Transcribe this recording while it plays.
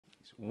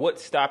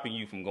What's stopping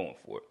you from going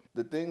for it?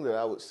 The thing that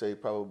I would say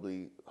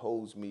probably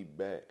holds me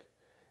back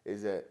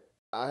is that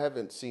I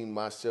haven't seen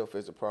myself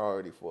as a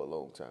priority for a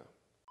long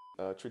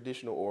time.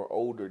 Traditional or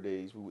older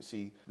days, we would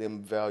see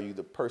them value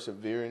the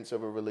perseverance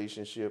of a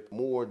relationship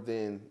more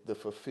than the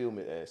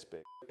fulfillment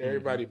aspect.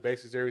 Everybody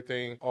bases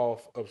everything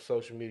off of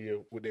social media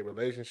with their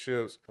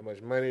relationships, how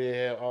much money they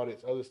have, all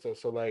this other stuff.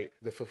 So, like,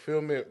 the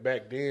fulfillment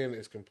back then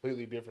is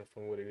completely different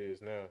from what it is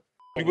now.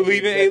 You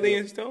believe in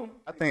aliens, Tone?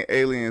 I think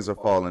aliens are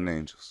fallen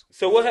angels.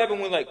 So what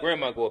happened when, like,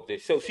 grandma go up there?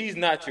 So she's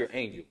not your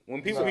angel.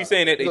 When people be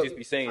saying that, they just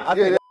be saying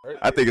that.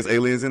 I think it's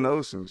aliens in the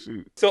ocean.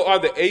 Shoot. So are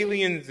the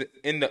aliens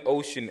in the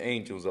ocean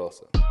angels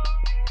also?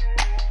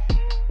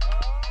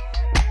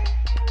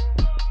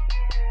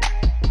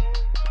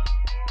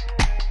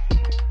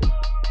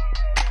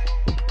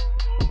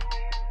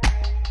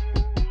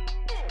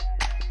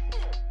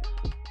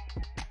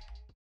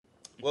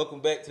 Welcome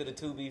back to the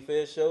To Be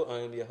Fair Show. I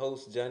am your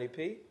host, Johnny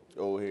P.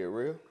 Over here,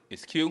 real.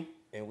 It's Q.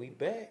 And we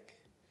back.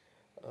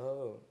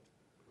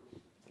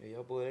 Yeah,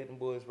 them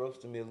boys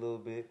roasted me a little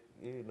bit.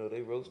 You know,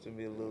 they roasted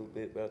me a little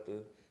bit about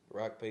the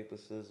rock, paper,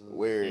 scissors.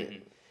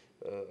 Weird.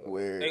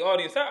 Hey,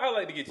 audience, I'd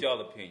like to get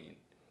y'all opinion.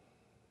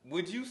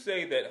 Would you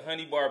say that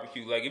honey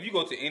barbecue, like if you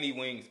go to any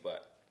wing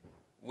spot,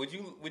 would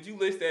you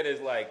list that as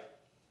like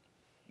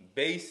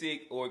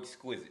basic or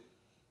exquisite?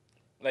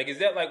 Like, is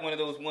that like one of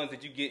those ones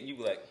that you get and you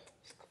be like,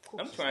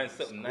 I'm trying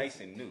something nice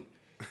and new?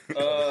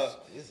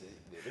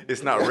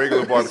 It's not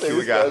regular barbecue.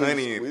 It got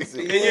honey in it.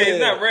 Yeah, it's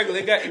not regular.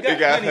 It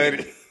got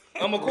honey.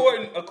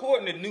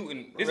 According to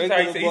Newton, this is how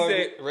he said. He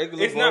said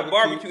it's not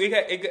barbecue.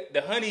 It got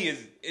the honey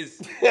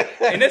is,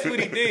 and that's what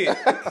he did.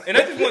 And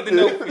I just want to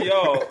know for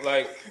y'all,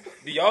 like,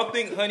 do y'all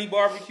think honey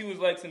barbecue is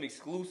like some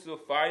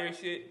exclusive fire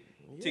shit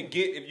to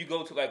get if you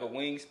go to like a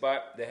wing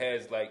spot that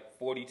has like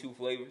 42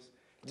 flavors?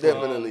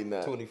 Definitely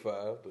not.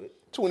 25,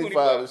 but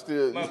 25 is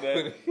still. My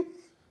bad.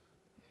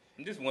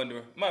 I'm just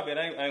wondering. My bad.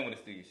 I ain't want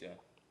to steal your shot.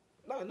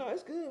 No,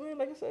 it's good, man.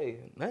 Like I say,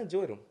 I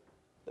enjoyed them.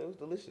 They was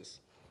delicious.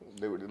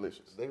 They were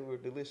delicious. They were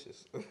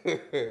delicious.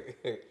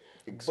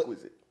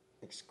 Exquisite.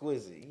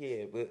 Exquisite,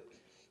 yeah. But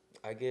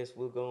I guess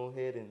we'll go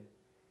ahead and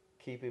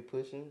keep it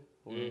pushing.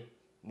 We'll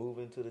move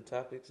into the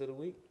topics of the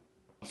week.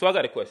 So I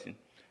got a question.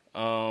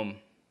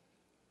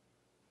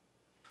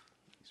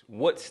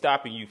 What's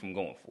stopping you from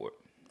going for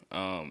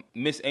it?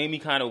 Miss Amy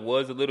kind of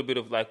was a little bit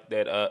of like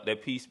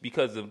that piece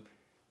because of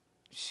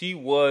she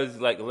was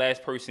like the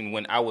last person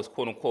when I was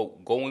quote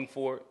unquote going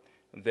for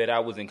it that I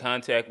was in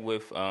contact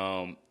with,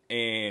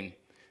 and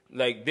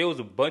like there was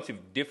a bunch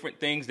of different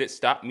things that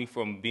stopped me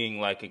from being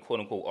like a quote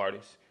unquote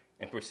artist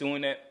and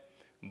pursuing that.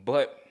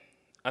 But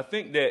I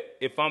think that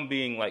if I'm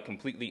being like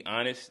completely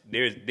honest,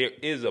 there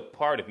is a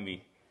part of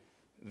me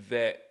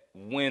that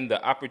when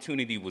the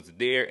opportunity was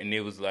there and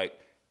it was like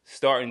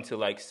starting to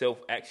like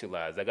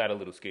self-actualize, I got a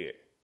little scared.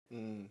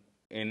 And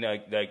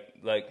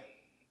like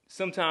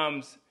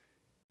sometimes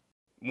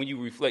when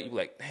you reflect, you're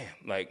like,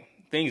 damn, like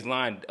things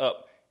lined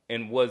up.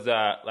 And was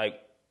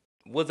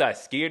I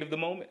scared of the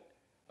moment?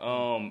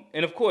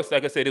 And of course,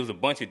 like I said, there was a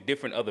bunch of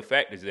different other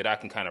factors that I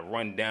can kind of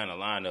run down a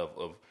line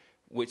of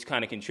which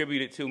kind of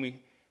contributed to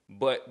me.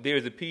 But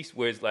there's a piece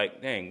where it's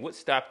like, dang, what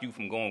stopped you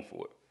from going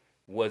for it?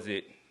 Was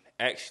it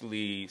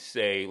actually,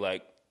 say,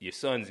 like your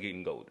son's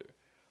getting older?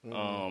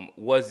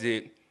 Was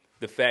it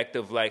the fact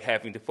of like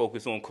having to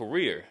focus on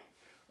career?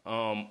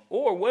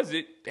 Or was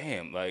it,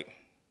 damn, like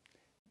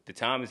the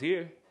time is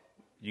here.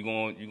 You're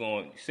going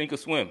to sink or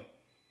swim.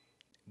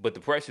 But the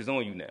pressure's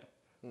on you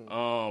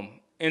now.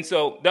 And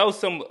so that was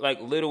some like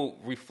little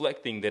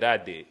reflecting that I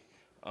did.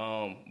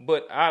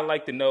 But I'd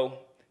like to know,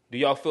 do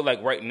y'all feel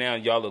like right now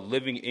y'all are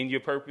living in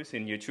your purpose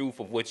and your truth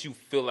of what you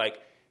feel like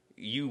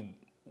you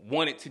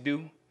wanted to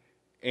do?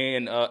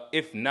 And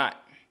if not,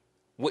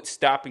 what's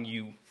stopping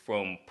you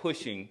from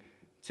pushing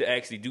to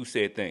actually do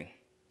said thing?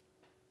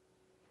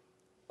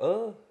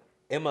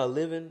 Am I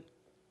living?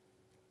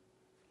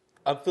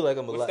 I feel like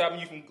I'm alive. What's stopping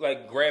you from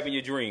like grabbing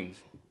your dreams?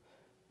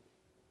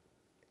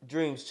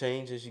 Dreams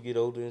change as you get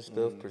older and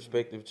stuff.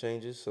 Perspective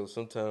changes. So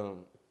sometimes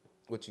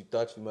what you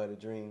thought you might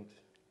have dreamed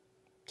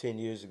 10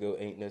 years ago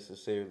ain't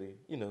necessarily,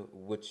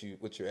 what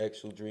your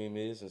actual dream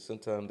is. And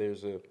sometimes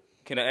there's a...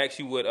 Can I ask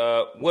you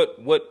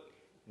what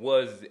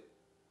was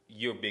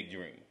your big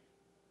dream?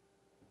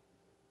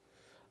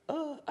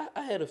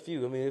 I had a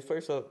few. I mean, at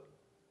first off,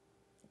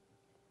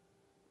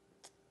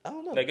 I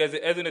don't know. Like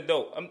as an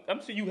adult,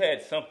 I'm sure you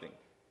had something.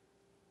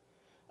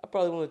 I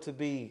probably wanted to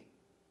be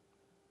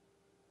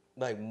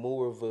like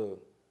more of a,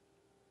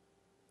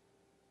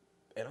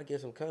 and I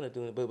guess I'm kind of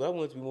doing it, but I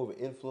wanted to be more of an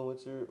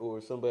influencer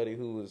or somebody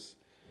who was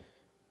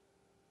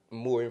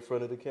more in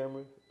front of the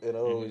camera. And I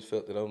always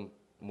felt that I'm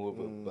more of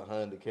a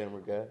behind the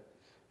camera guy,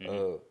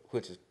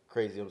 which is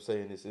crazy. I'm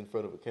saying this in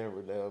front of a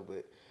camera now,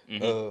 but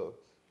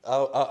I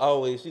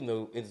always,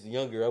 as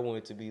younger, I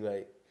wanted to be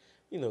like,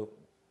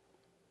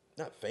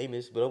 not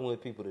famous, but I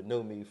wanted people to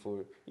know me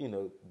for,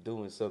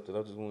 doing something.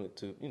 I just wanted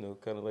to,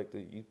 kind of like the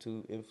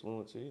YouTube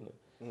influencer,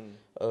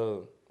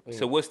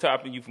 So what's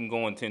stopping you from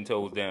going 10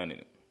 toes down in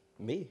it?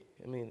 Me.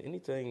 I mean,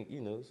 anything,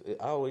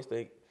 I always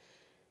think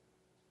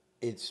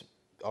it's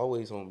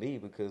always on me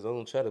because I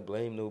don't try to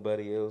blame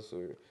nobody else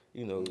or,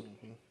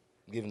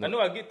 giving I up. know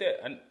I get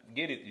that. I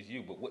get it is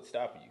you, but what's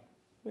stopping you?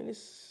 I mean,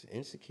 it's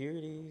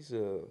insecurities.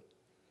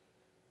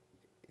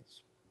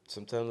 It's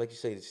sometimes, like you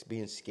say, it's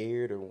being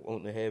scared or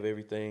wanting to have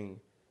everything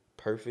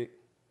perfect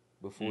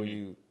before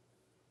you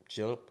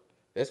jump.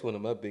 That's one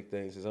of my big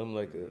things. Is I'm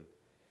like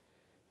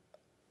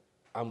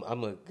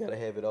gotta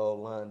have it all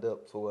lined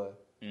up before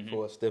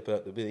I step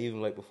out the building.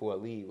 Even like before I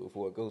leave,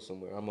 before I go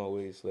somewhere, I'm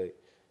always like,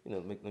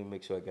 let me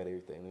make sure I got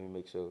everything. Let me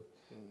make sure,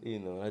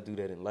 I do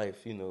that in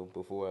life.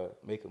 Before I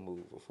make a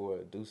move, before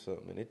I do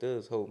something, and it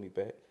does hold me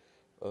back.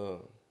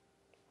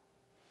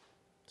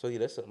 So yeah,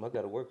 that's something I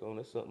got to work on.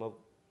 That's something I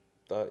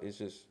thought is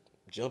just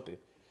jumping.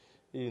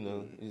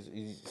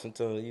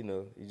 Sometimes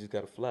you just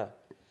got to fly,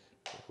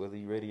 whether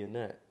you're ready or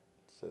not.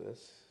 So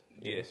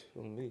that's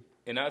on me.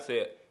 And I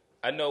said,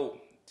 I know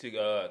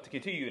to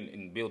continue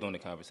and build on the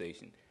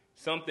conversation,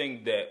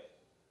 something that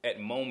at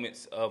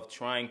moments of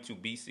trying to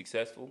be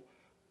successful,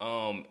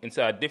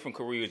 inside different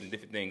careers and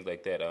different things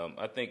like that,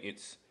 I think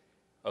it's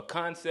a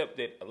concept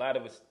that a lot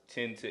of us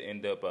tend to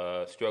end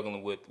up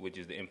struggling with, which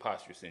is the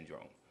imposter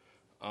syndrome.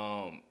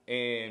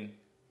 And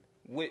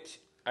which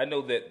I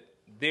know that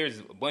there's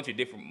a bunch of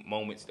different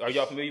moments. Are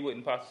y'all familiar with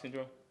imposter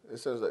syndrome? It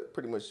sounds like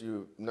pretty much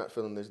you not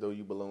feeling as though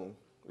you belong.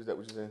 Is that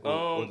what you're saying?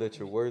 Or that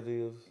you're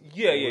worthy of?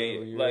 Yeah.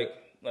 Like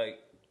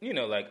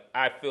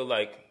I feel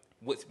like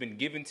what's been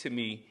given to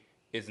me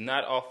is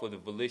not off of the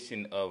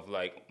volition of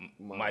like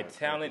my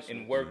talent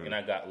and work, and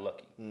I got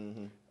lucky.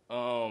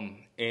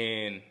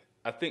 And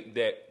I think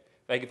that,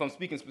 like, if I'm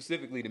speaking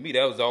specifically to me,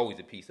 that was always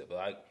a piece of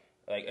it.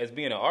 Like as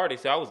being an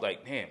artist, I was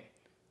like, damn,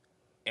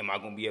 am I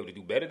gonna be able to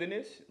do better than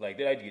this? Like,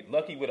 did I get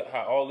lucky with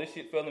how all this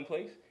shit fell in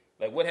place?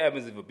 Like, what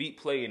happens if a beat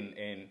play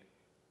and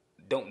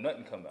don't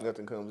nothing come out?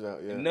 Nothing comes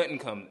out. Yeah. Nothing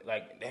comes.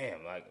 Like,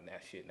 damn. Like,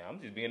 that shit. Now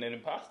I'm just being an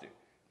imposter.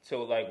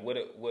 So like,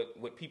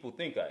 what people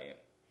think I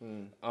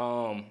am.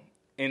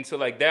 And so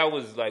like that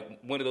was like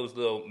one of those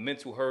little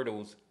mental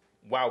hurdles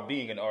while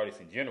being an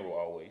artist in general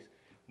always.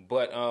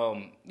 But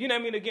you know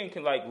what I mean? Again,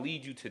 can like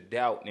lead you to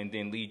doubt and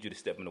then lead you to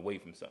stepping away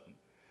from something.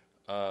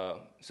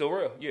 So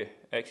real, yeah.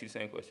 Actually, the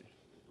same question.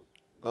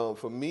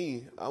 For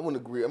me, I'm gonna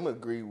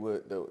agree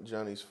with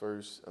Johnny's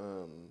first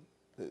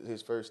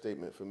his first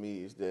statement. For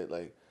me is that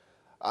like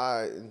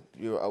I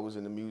was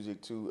in the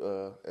music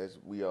too, as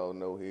we all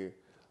know here,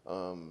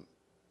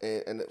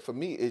 and for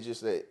me it's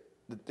just that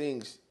the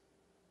things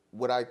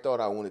what I thought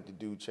I wanted to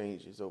do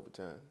changes over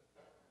time.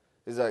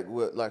 It's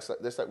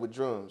that's like with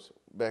drums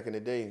back in the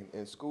day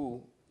in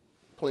school,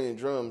 playing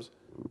drums.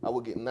 I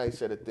would get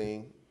nice at a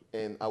thing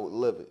and I would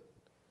love it.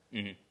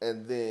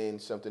 And then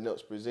something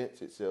else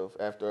presents itself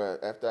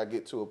after I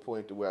get to a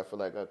point to where I feel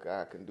like, okay,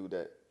 I can do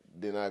that.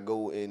 Then I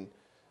go and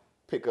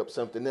pick up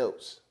something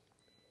else,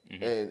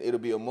 and it'll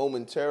be a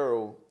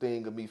momentary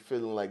thing of me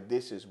feeling like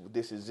this is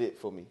it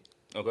for me.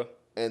 Okay.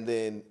 And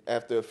then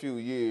after a few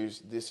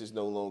years, this is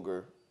no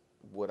longer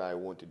what I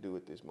want to do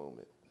at this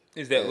moment.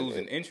 Is that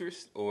losing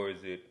interest, or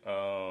is it?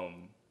 I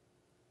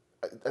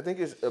think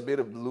it's a bit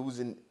of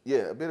losing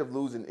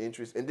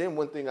interest. And then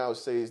one thing I would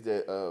say is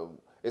that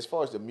as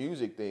far as the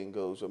music thing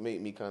goes, what made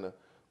me kind of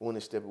want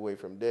to step away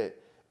from that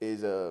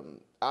is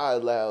I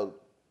allowed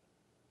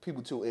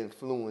people to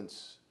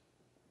influence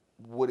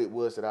what it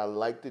was that I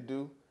like to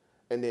do,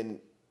 and then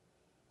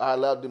I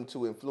allowed them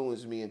to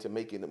influence me into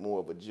making it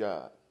more of a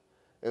job.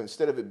 And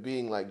instead of it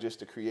being like just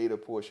the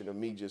creative portion of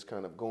me just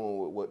kind of going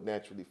with what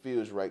naturally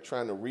feels right,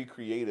 trying to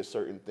recreate a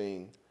certain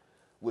thing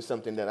with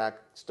something that I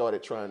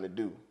started trying to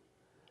do.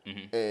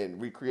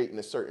 And recreating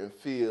a certain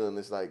feel, and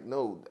it's like,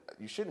 no,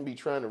 you shouldn't be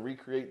trying to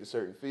recreate the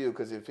certain feel,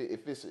 because if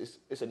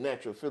it's a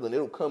natural feeling,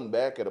 it'll come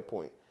back at a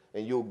point,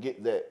 and you'll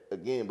get that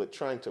again. But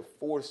trying to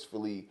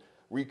forcefully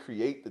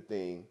recreate the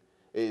thing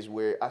is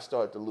where I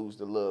start to lose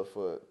the love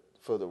for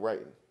the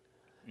writing,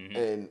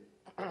 and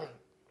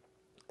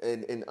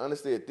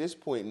honestly, at this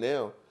point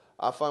now,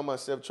 I find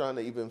myself trying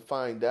to even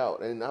find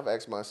out, and I've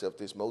asked myself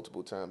this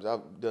multiple times.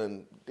 I've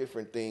done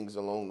different things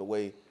along the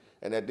way.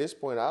 And at this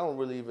point, I don't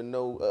really even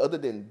know, other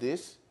than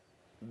this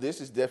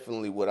is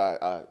definitely what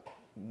I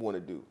want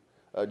to do.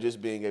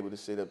 Just being able to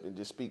sit up and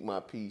just speak my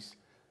piece.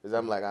 Because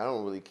I'm like, I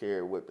don't really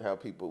care what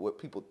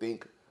people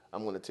think.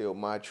 I'm going to tell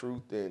my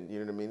truth. And you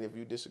know what I mean? If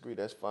you disagree,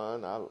 that's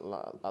fine.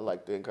 I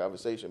like the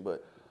conversation.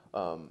 But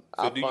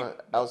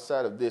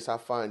outside of this, I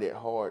find it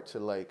hard to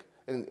like,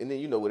 and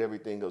then with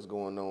everything that's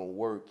going on,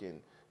 work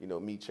and,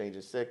 me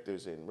changing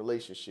sectors and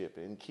relationship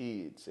and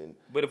kids.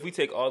 But if we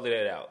take all of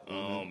that out,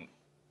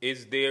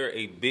 is there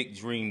a big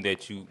dream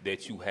that you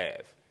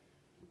have?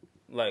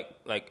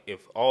 Like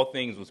if all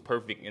things was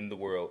perfect in the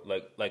world,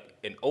 like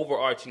an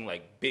overarching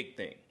like big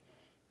thing,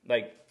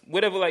 like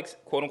whatever,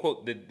 like quote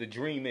unquote the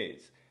dream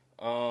is.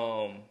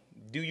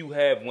 Do you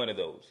have one of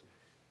those?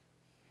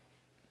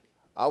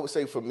 I would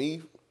say for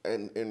me,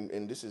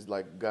 and this is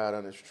like God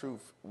honest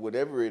truth,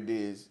 whatever it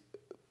is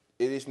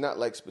it is not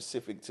like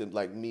specific to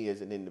like me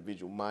as an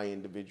individual, my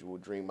individual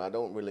dream. I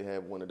don't really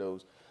have one of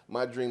those.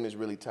 My dream is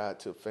really tied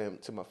to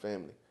my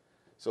family.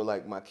 So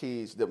like my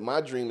kids,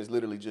 my dream is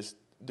literally just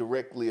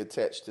directly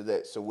attached to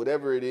that. So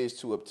whatever it is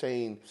to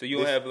obtain. So you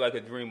don't have like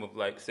a dream of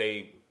like,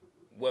 say,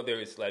 whether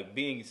it's like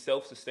being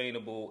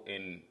self-sustainable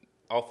and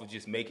off of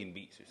just making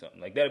beats or something.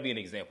 Like that'd be an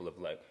example of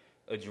like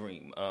a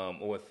dream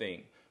or a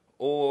thing.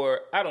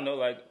 Or I don't know,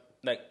 like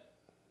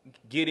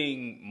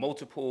getting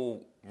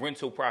multiple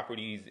rental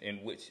properties in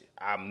which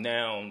I'm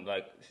now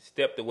like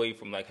stepped away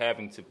from like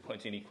having to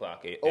punch any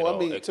clock at. I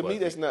mean, to me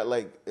that's not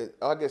like.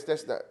 I guess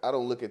that's not. I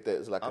don't look at that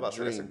as like a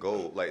dream. That's a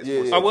goal. Like,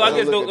 yeah. Well, I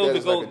guess those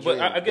are goals, like but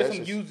I guess that's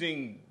I'm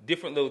using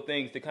different little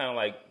things to kind of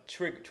like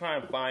try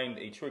and find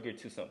a trigger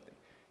to something.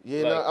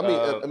 Yeah,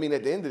 like, I mean,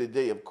 at the end of the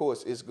day, of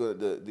course, it's good.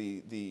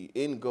 The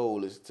end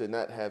goal is to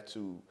not have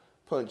to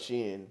punch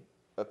in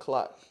a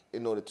clock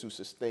in order to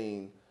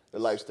sustain the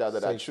lifestyle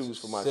that I choose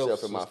for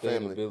myself and my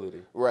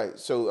family. Right.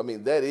 So, I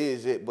mean, that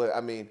is it. But, I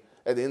mean,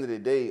 at the end of the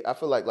day, I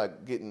feel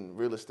like getting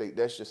real estate,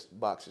 that's just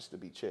boxes to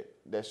be checked.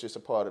 That's just a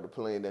part of the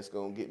plan that's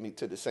going to get me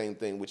to the same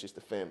thing, which is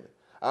the family.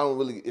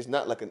 It's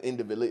not like an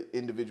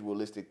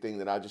individualistic thing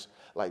that I just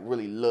like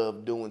really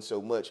love doing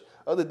so much.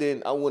 Other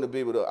than I want to be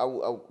able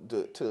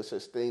to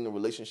sustain the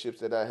relationships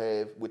that I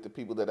have with the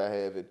people that I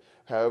have, and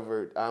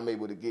however I'm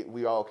able to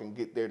we all can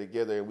get there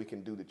together and we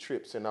can do the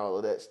trips and all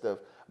of that stuff.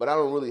 But I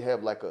don't really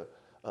have like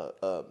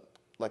So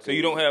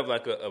you don't have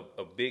like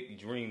a big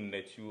dream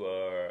that you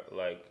are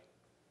like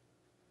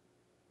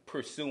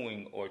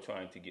pursuing or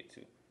trying to get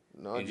to?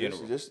 No,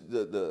 just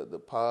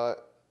the pod,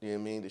 you know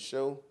what I mean, the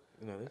show.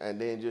 And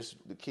then just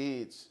the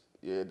kids,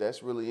 yeah,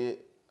 that's really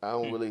it. I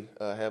don't really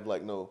have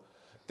like no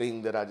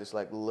thing that I just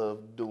like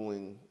love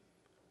doing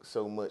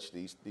so much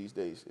these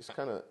days. It's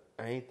kind of.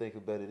 I ain't think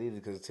about it either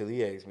because until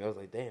he asked me, I was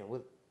like, damn,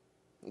 what?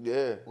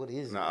 Yeah. What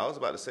is it? I was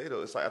about to say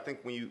though, it's like I think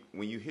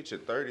when you hit your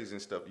 30s and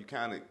stuff, you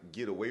kind of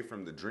get away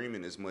from the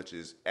dreaming as much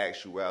as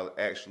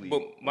actually.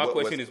 But my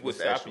question is, what's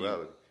stopping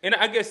you? And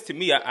I guess to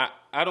me,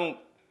 I don't.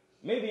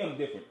 Maybe I'm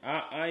different.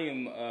 I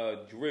am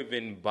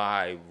driven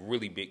by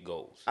really big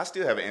goals. I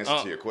still have an answer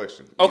to your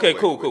question. Okay,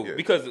 cool. Yeah.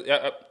 Because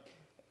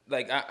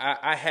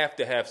I have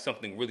to have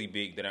something really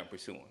big that I'm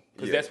pursuing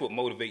because that's what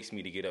motivates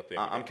me to get up every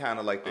day. I'm kind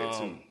of like that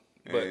too.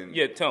 But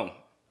yeah, Tone.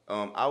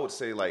 I would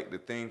say like the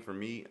thing for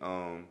me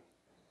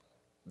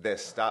that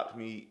stopped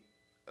me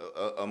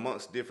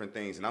amongst different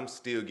things, and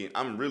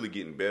I'm really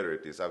getting better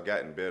at this. I've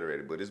gotten better at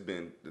it, but it's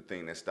been the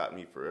thing that stopped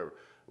me forever.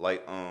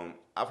 Like,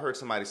 I've heard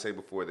somebody say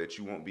before that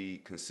you won't be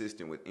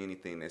consistent with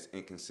anything that's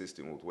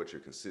inconsistent with what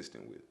you're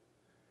consistent with.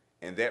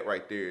 And that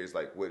right there is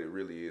like what it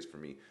really is for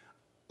me.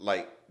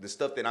 Like, the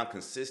stuff that I'm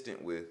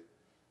consistent with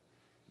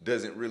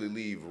doesn't really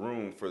leave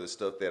room for the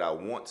stuff that I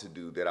want to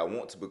do, that I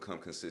want to become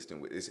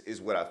consistent with.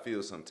 Is what I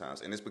feel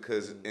sometimes. And it's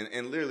because,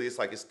 and literally it's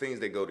like it's things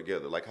that go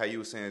together. Like how you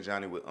were saying,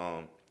 Johnny, with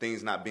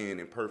things not being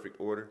in perfect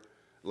order.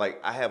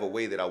 Like, I have a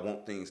way that I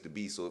want things to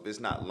be. So if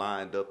it's not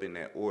lined up in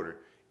that order,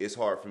 it's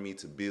hard for me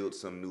to build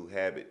some new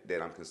habit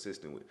that I'm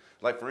consistent with.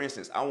 Like, for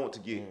instance, I want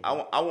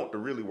to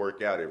really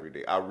work out every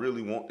day. I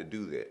really want to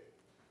do that.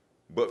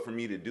 But for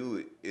me to do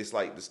it, it's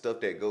like the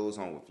stuff that goes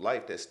on with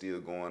life that's still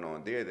going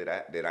on there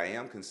that I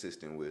am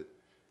consistent with.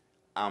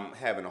 I'm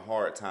having a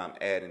hard time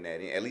adding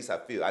that in. At least I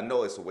feel. I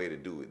know it's a way to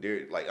do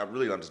it.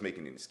 I'm just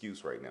making an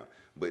excuse right now.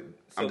 But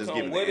so I'm just Tom,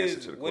 giving the answer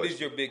to the question. What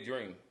is your big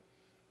dream?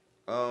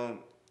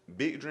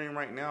 Big dream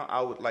right now,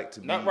 I would like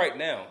to be. Not right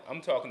now. I'm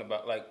talking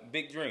about like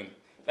big dream.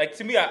 Like,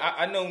 to me,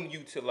 I known you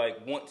to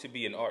like want to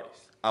be an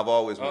artist. I've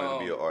always wanted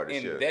to be an artist.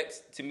 And yeah.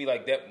 that's, to me,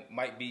 like that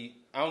might be.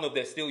 I don't know if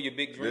that's still your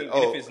big dream.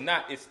 And if it's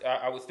not,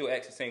 I would still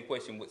ask the same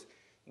question: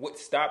 what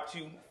stopped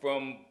you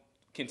from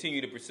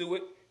continue to pursue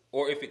it,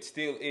 or if it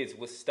still is,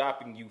 what's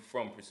stopping you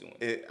from pursuing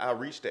it? I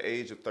reached the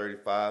age of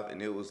 35,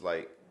 and it was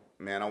like,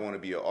 man, I want to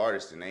be an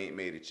artist, and I ain't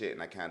made it yet,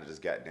 and I kind of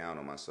just got down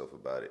on myself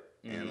about it,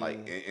 and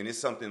and it's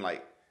something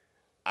like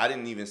I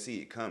didn't even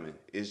see it coming.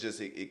 It's just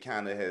it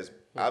kind of has.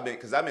 I've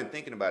been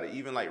thinking about it.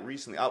 Even like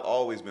recently, I've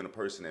always been a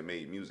person that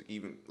made music.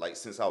 Even like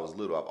since I was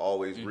little, I've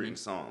always written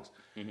songs.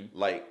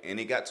 Like, and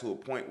it got to a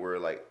point where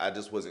like I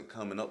just wasn't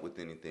coming up with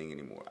anything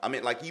anymore. I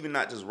mean, like even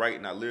not just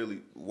writing. I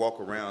literally walk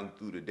around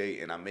through the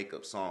day and I make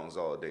up songs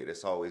all day.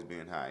 That's always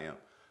been how I am.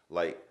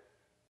 Like,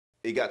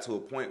 it got to a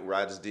point where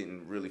I just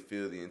didn't really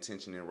feel the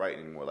intention in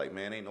writing anymore. Like,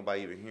 man, ain't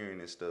nobody even hearing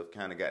this stuff.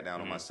 Kind of got down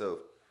on myself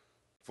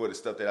for the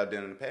stuff that I've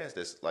done in the past.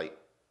 That's like.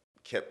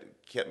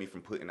 Kept me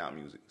from putting out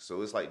music.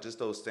 So it's like just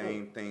those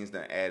same things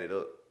that added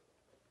up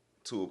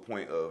to a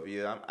point of,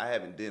 I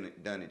haven't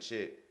done it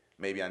yet.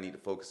 Maybe I need to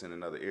focus in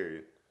another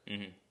area.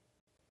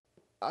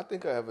 I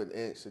think I have an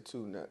answer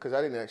too now, because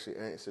I didn't actually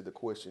answer the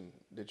question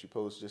that you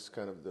posed, just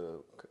kind of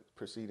the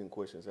preceding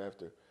questions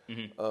after.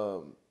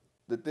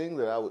 The thing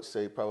that I would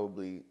say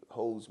probably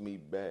holds me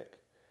back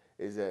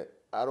is that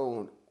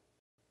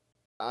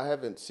I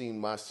haven't seen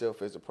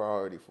myself as a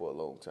priority for a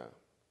long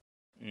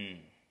time.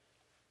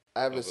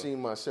 I haven't seen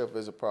myself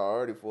as a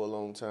priority for a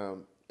long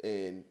time,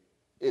 and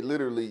it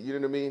literally, you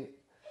know what I mean?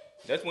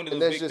 That's one of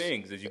those big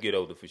things as you get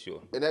older, for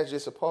sure. And that's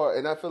just a part.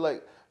 And I feel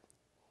like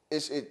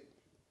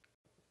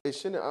it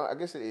shouldn't. I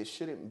guess it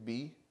shouldn't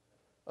be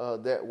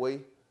that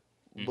way.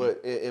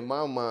 But in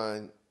my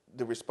mind,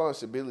 the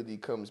responsibility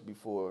comes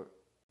before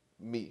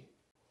me.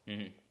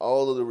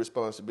 All of the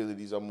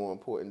responsibilities are more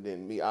important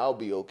than me. I'll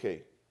be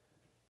okay.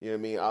 You know what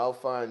I mean? I'll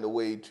find a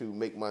way to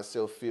make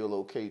myself feel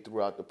okay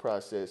throughout the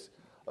process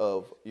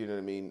of, you know what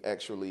I mean,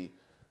 actually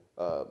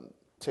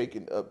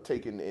taking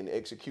and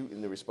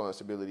executing the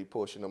responsibility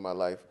portion of my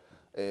life.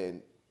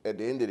 And at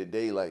the end of the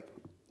day, like,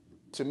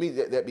 to me,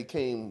 that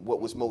became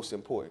what was most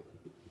important.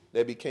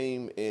 That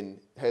became and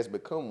has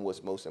become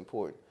what's most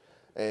important.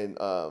 And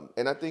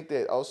I think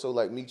that also,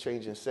 like, me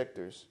changing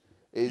sectors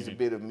is a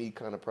bit of me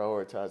kind of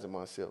prioritizing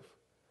myself.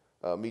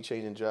 Me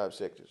changing job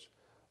sectors.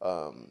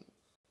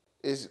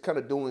 Is kind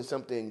of doing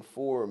something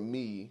for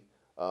me,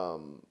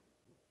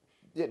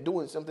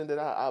 doing something that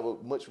I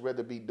would much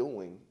rather be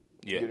doing.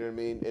 Yeah. You know what I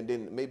mean? And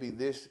then maybe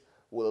this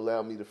will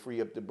allow me to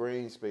free up the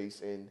brain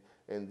space and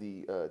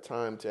the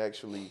time to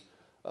actually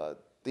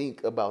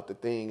think about the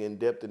thing in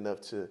depth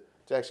enough to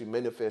actually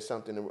manifest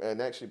something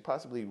and actually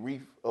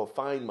possibly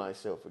find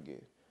myself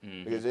again.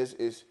 Because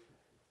it's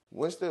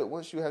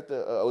once you have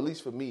to, or at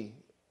least for me,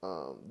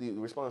 the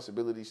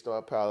responsibilities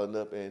start piling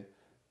up, and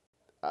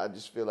I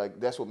just feel like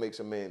that's what makes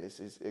a man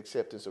is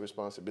acceptance of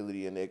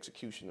responsibility and the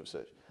execution of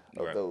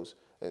those.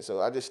 And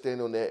so I just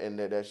stand on that, and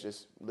that's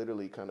just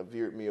literally kind of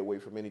veered me away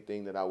from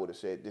anything that I would have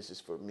said, this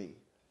is for me.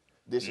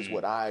 This is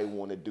what I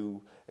want to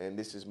do, and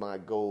this is my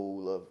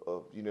goal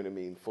of you know what I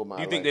mean, for my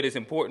life. Do you think that it's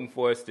important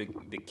for us to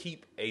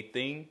keep a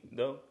thing,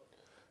 though?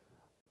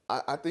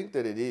 I think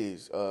that it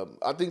is.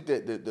 I think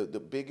that the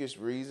biggest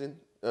reason,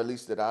 at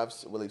least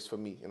for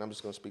me, and I'm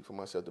just going to speak for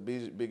myself, the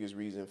biggest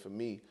reason for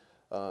me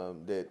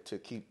that to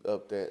keep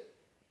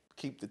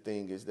the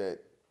thing is that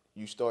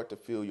you start to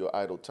fill your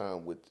idle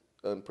time with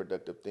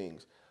unproductive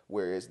things.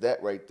 Whereas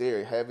that right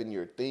there, having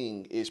your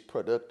thing is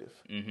productive.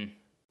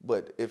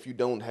 But if you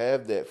don't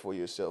have that for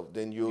yourself,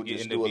 then you'll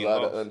just do a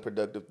lot of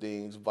unproductive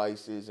things,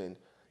 vices, and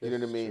you know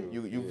what I mean?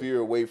 You veer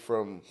away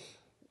from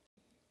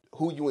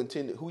who you want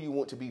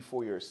to be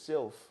for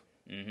yourself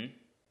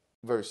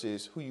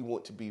versus who you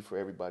want to be for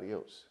everybody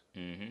else.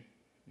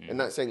 And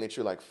not saying that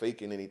you're like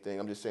faking anything.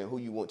 I'm just saying who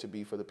you want to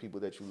be for the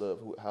people that you love.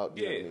 You know what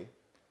I mean?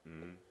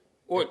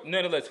 Or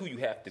nonetheless, who you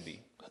have to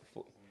be.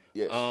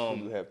 Yes,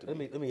 who you have to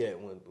be. Let me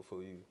add one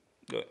before you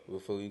Go.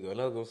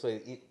 And I was gonna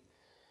say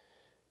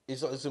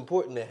it's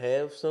important to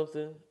have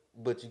something,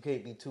 but you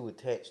can't be too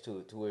attached to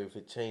it to where if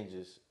it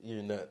changes,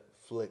 you're not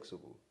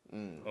flexible.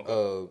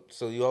 Okay.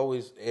 So you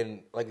always,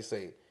 and like I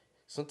say,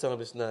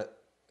 sometimes it's not.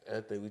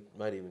 I think we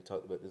might even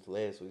talked about this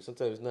last week.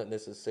 Sometimes it's not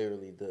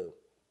necessarily the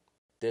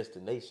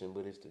destination,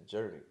 but it's the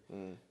journey.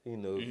 You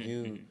know,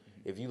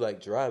 if you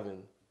like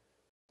driving,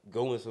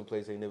 going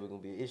someplace ain't never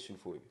gonna be an issue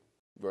for you.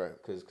 Right.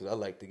 Because I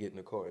like to get in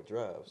the car and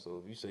drive.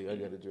 So if you say I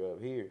got to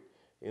drive here,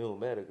 it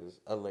don't matter because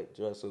I like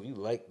to drive. So if you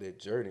like that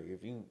journey,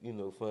 if you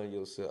find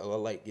yourself, I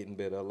like getting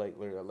better, I like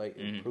learning, I like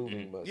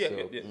improving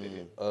myself.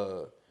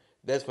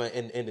 That's fine.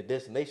 And the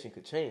destination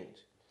could change.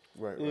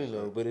 Right. You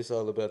know, but it's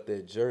all about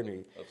that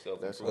journey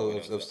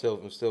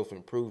of self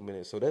improvement.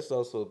 And so that's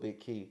also a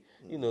big key.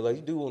 You know, like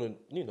you do want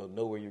to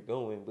know where you're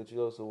going, but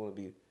you also want to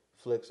be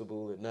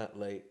flexible and not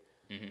like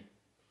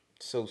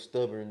so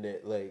stubborn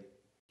that like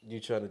you're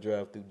trying to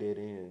drive through dead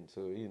ends,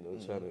 or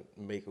trying to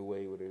make a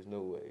way where there's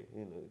no way.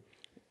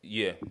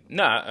 Yeah,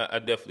 nah, I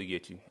definitely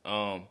get you.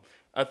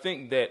 I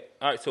think that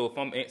all right. So if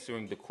I'm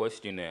answering the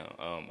question now,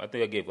 I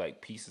think I gave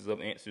like pieces of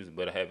answers,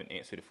 but I haven't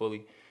answered it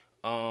fully.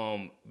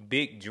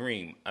 Big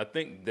dream. I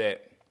think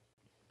that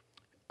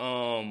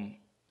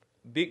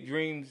big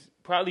dreams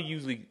probably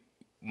usually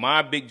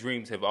my big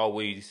dreams have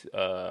always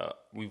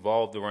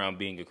revolved around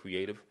being a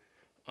creative.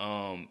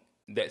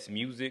 That's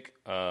music,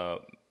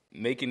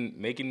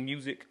 making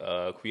music,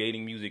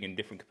 creating music in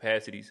different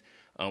capacities,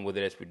 whether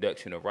that's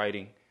production or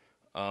writing.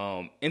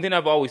 And then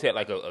I've always had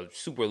like a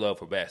super love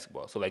for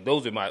basketball. So like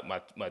those are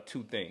my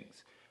two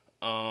things.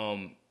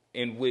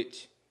 In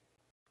which,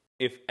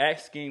 if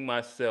asking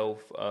myself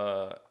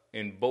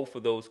in both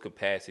of those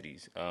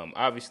capacities,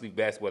 obviously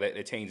basketball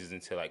that changes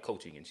into like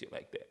coaching and shit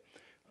like that.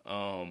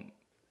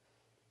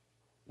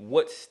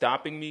 What's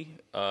stopping me?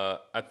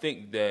 I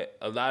think that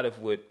a lot of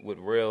what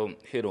Rail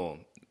hit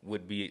on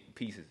would be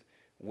pieces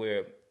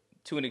where,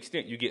 to an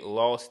extent, you get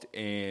lost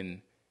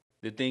in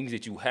the things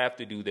that you have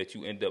to do that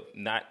you end up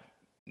not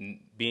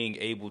being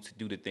able to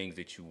do the things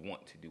that you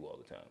want to do all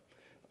the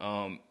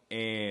time.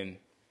 And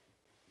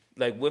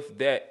like with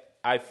that,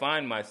 I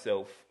find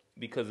myself,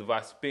 because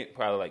I spent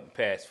probably like the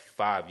past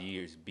 5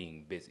 years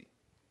being busy.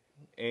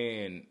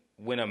 And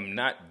when I'm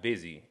not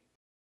busy,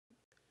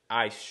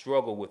 I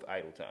struggle with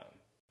idle time.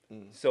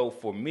 So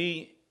for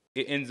me,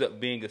 it ends up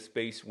being a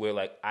space where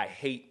like I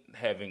hate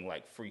having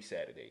like free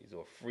Saturdays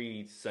or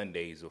free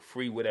Sundays or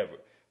free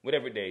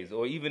whatever days,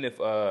 or even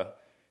if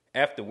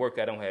after work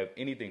I don't have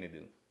anything to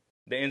do.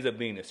 That ends up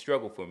being a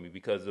struggle for me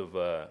because of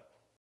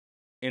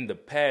in the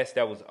past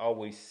that was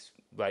always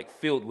like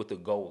filled with a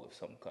goal of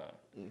some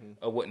kind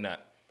or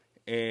whatnot.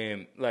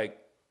 And like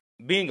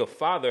being a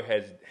father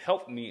has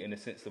helped me in the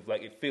sense of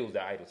like it fills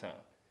the idle time.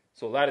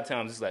 So a lot of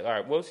times it's like, all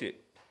right, well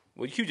shit,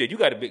 well QJ, you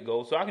got a big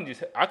goal, so I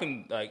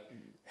can like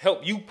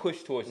help you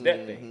push towards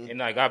that thing, and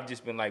like I've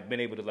just been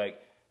able to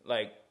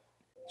like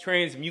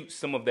transmute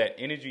some of that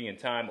energy and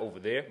time over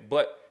there.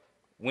 But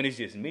when it's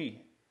just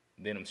me,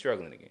 then I'm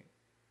struggling again.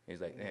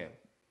 It's like, damn,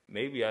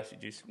 maybe I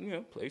should just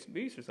play some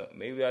beats or something.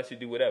 Maybe I should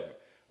do whatever.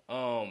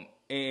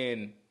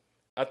 And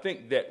I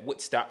think that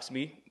what stops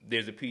me,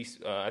 there's a piece.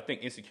 I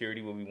think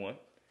insecurity will be one.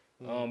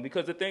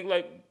 Because I think,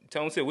 like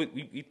Tone said,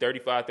 we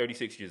 35,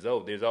 36 years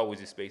old. There's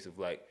always a space of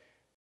like,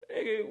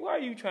 nigga, why are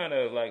you trying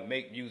to like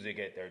make music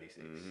at 36?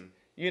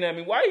 You know what I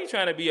mean? Why are you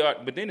trying to be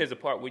art? But then there's a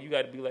part where you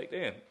got to be like,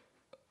 damn,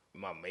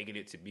 am I making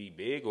it to be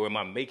big or am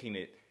I making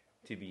it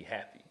to be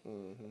happy?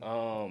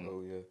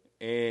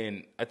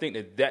 And I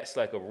think that's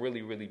like a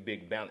really, really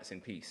big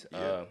balancing piece.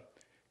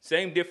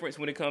 Same difference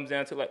when it comes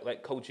down to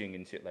like coaching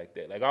and shit like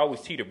that. Like I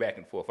always teeter back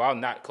and forth. I'll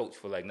not coach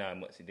for like 9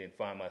 months and then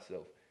find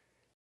myself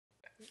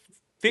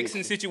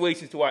fixing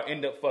situations to where I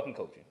end up fucking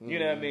coaching. You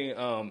know what I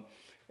mean?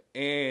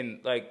 And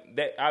like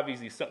that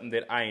obviously is something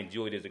that I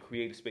enjoyed as a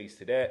creative space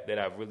to that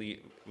I've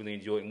really, really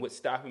enjoyed. And what's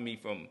stopping me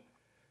from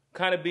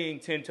kind of being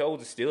 10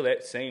 toes is still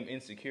that same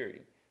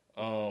insecurity.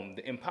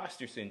 The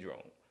imposter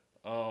syndrome.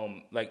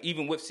 Like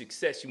even with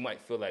success, you might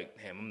feel like,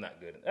 damn, I'm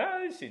not good.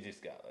 This shit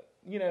just got like,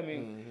 you know what I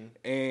mean?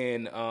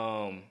 And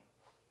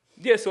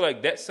yeah, so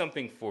like that's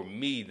something for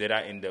me that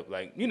I end up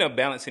like,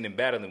 balancing and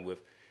battling with.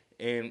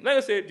 And like I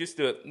said, just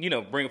to,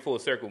 bring it full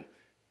circle,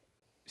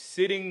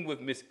 sitting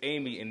with Miss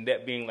Amy and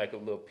that being like a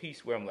little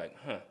piece where I'm like,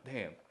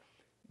 damn,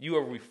 you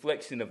are a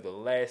reflection of the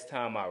last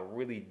time I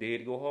really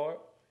did go hard.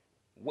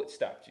 What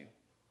stopped you?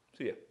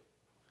 So yeah.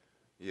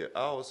 Yeah, I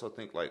also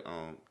think like,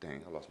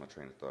 dang, I lost my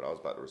train of thought. I was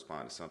about to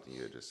respond to something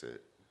you had just said.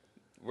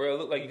 Bro, it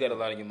look like you got a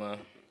lot on your mind.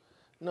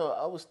 No,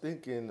 I was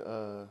thinking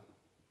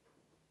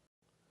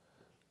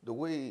the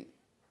way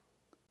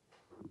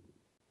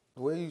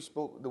you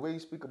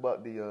speak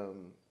about the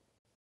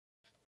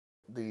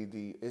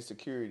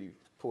insecurity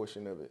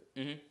portion of it.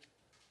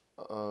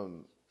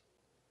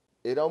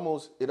 It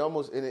almost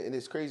and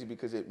it's crazy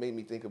because it made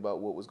me think about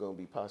what was going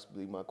to be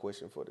possibly my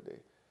question for today.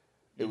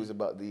 It was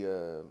about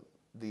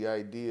the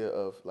idea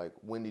of like,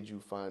 when did you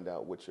find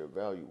out what your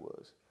value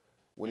was?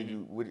 When did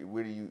you,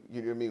 where do you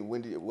know what I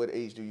mean? What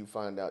age do you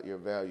find out your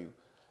value?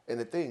 And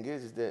the thing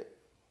is that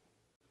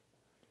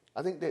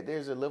I think that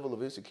there's a level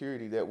of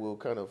insecurity that will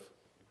kind of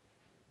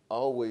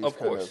always, of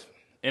course.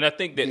 And I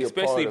think that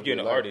especially if you're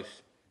an artist,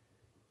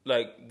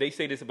 like they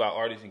say this about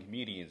artists and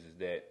comedians, is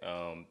that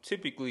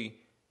typically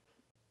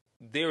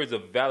there is a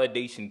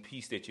validation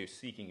piece that you're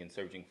seeking and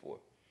searching for.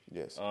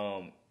 Yes.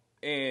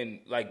 And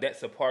like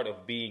that's a part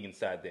of being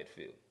inside that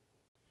field.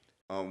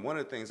 One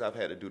of the things I've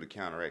had to do to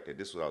counteract that,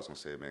 this is what I was going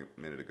to say a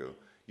minute ago.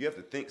 You have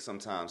to think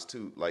sometimes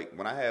too, like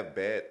when I have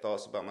bad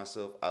thoughts about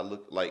myself, I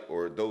look like,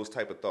 or those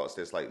type of thoughts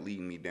that's like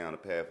leading me down the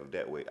path of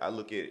that way. I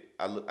look at it,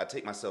 I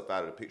take myself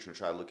out of the picture and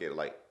try to look at it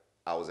like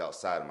I was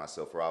outside of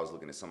myself, or I was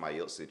looking at somebody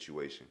else's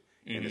situation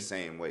in the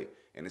same way.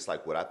 And it's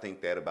like, would I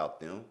think that about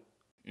them?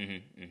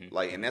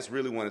 Like, and that's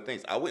really one of the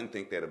things. I wouldn't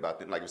think that about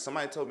them. Like if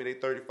somebody told me they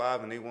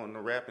 35 and they want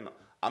to rap, and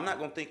I'm not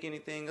gonna think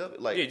anything of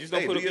it. Like, yeah, just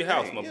don't put up your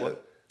house, my boy.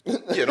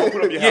 Yeah, don't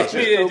put up your house.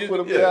 Don't put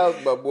up your house,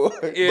 my boy.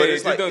 Yeah, but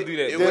it's like, don't do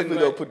that. Definitely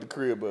don't put the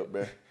crib up,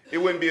 man. It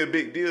wouldn't be a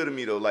big deal to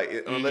me though,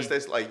 like unless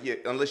that's like,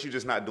 unless you're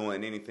just not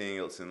doing anything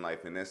else in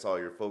life and that's all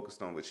you're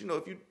focused on. But if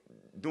you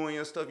doing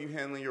your stuff, you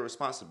handling your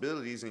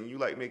responsibilities, and you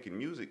like making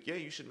music,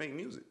 you should make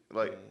music.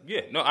 Like,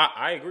 yeah, no,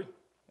 I agree.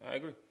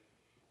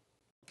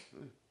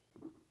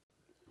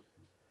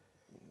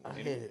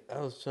 I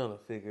was trying to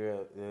figure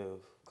out,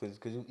 because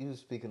you was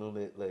speaking on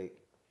that, like,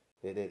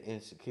 that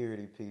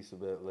insecurity piece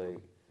about, like,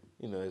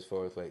 as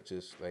far as, like,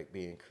 just, like,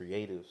 being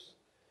creatives.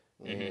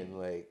 And,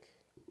 like,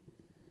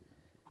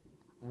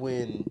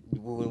 when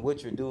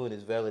what you're doing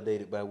is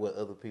validated by what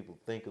other people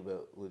think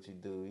about what you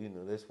do,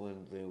 that's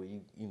one thing where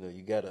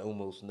you got to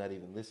almost not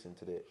even listen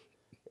to that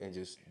and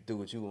just do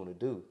what you want to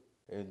do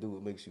and do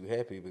what makes you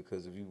happy,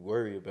 because if you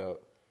worry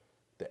about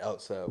the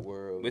outside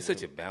world. But it's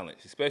such a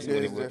balance,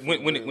 especially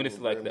when it's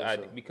like the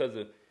idea, because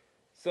of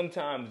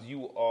sometimes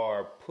you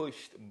are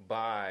pushed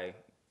by,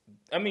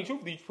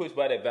 truthfully, you're pushed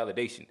by that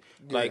validation.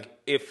 Yeah.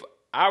 Like if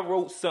I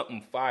wrote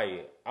something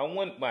fire, I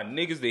want my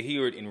niggas to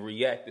hear it and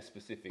react a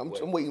specific way.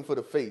 I'm waiting for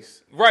the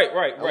face. Right.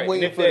 I'm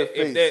waiting for the face.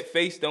 If that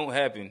face don't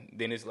happen,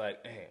 then it's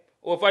like, damn.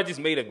 Or if I just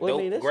made a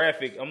dope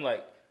graphic, I'm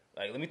like,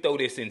 let me throw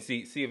this in,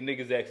 see if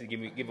niggas actually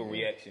give a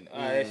reaction.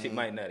 That shit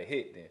might not have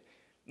hit then.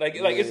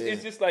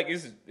 It's just like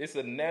it's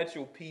a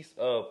natural piece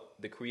of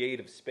the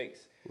creative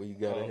space. Well, you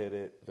gotta have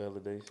that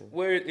validation.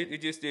 Where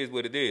it just is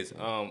what it is.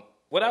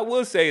 What I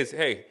will say is,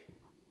 hey,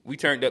 we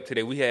turned up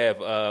today. We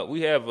have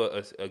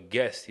a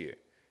guest here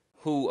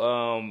who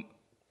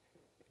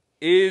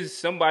is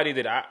somebody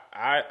that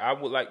I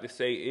would like to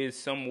say is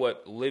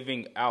somewhat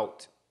living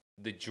out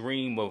the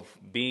dream of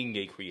being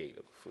a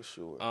creative. For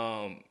sure.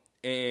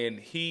 And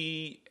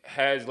he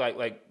has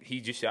like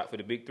he just shot for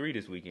the Big 3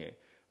 this weekend.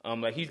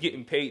 Like he's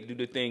getting paid to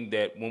do the thing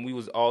that when we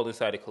was all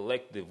inside a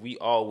collective, we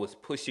all was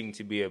pushing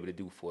to be able to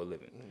do for a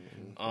living.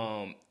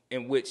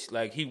 In which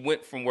like he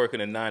went from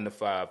working a 9 to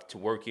 5 to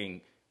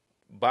working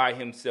by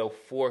himself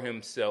for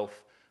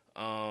himself.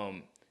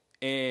 And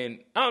I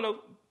don't know,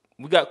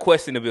 we got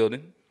Quest in the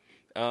building.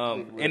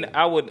 And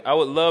I would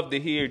love to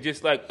hear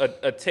just like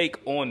a take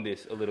on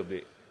this a little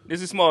bit. This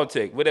is a small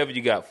take, whatever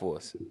you got for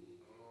us.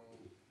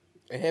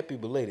 And happy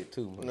belated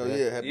too. No,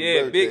 yeah, happy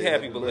Yeah, birthday. big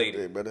happy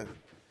belated. birthday, brother.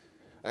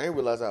 I didn't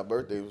realize our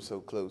birthday was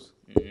so close.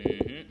 Let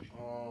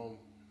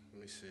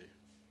me see.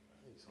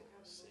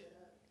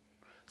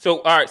 So,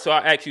 all right. So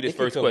I'll ask you this It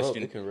can first come up,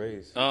 question. it can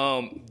raise.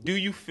 Do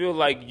you feel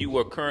like you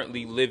are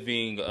currently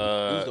living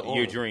the your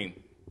owner? dream,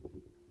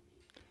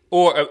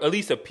 or at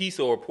least a piece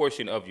or a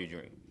portion of your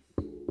dream?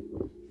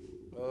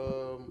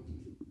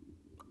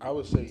 I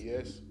would say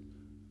yes.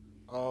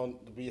 To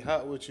be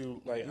hot with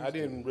you, like I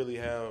didn't really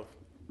have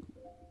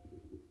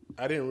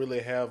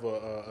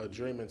a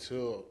dream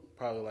until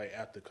probably like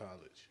after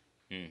college.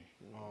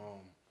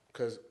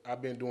 Because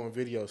I've been doing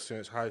videos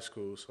since high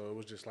school, so it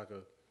was just like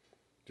a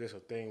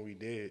thing we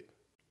did.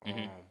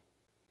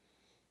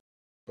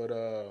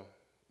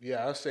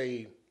 Yeah, I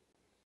say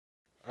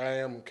I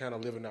am kind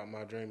of living out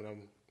my dream,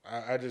 and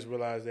I just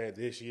realized that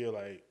this year,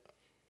 like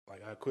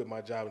I quit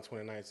my job in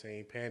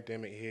 2019,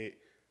 pandemic hit,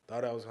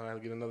 thought I was going to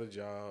get another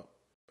job,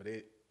 but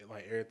it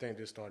like everything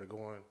just started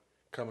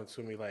coming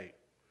to me like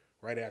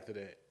right after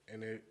that,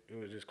 and it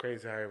was just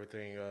crazy how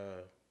everything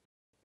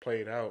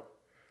played out.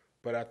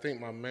 But I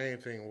think my main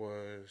thing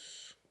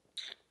was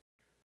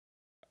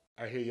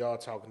I hear y'all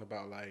talking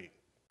about like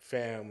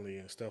family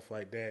and stuff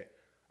like that.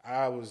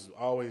 I was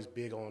always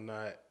big on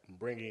not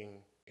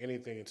bringing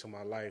anything into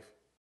my life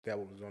that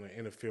was going to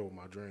interfere with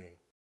my dream.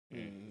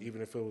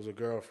 Even if it was a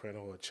girlfriend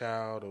or a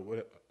child or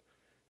whatever.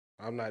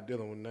 I'm not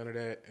dealing with none of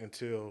that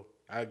until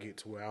I get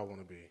to where I want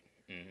to be.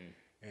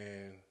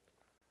 And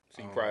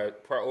So you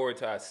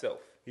prioritize self.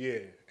 yeah,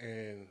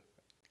 and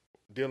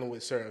dealing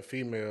with certain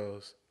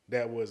females,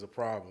 that was a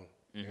problem.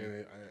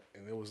 And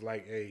it was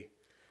like, hey,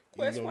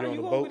 Quest, why on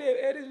you the over boat?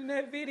 there editing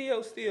that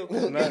video still?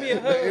 Give Not- me a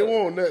hug. It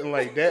won't nothing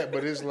like that,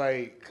 but it's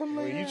like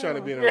when you trying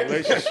to be in a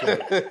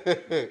relationship.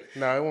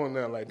 Nah, it won't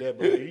nothing like that.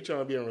 But when you trying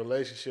to be in a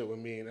relationship with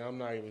me, and I'm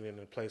not even in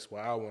the place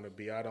where I want to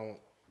be, I don't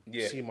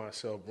see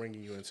myself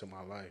bringing you into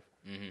my life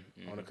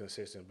on a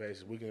consistent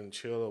basis. We can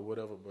chill or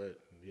whatever, but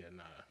yeah,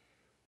 nah.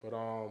 But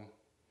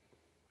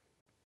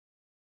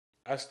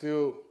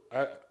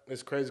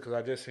it's crazy because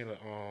I just seen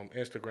an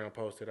Instagram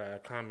post that I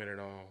commented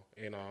on,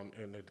 and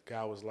the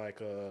guy was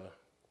like,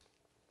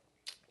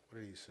 what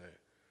did he say?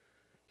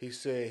 He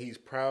said he's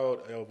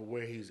proud of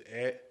where he's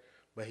at,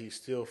 but he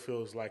still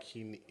feels like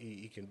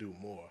he can do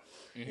more.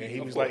 And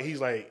he was like,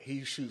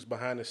 he shoots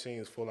behind the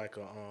scenes for like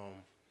a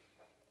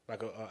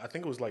I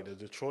think it was like the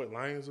Detroit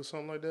Lions or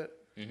something like that.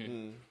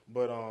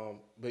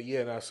 But yeah,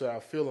 and I said I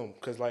feel him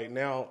because like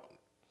now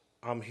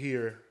I'm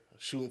here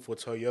shooting for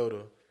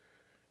Toyota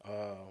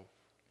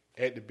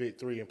at the Big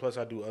Three, and plus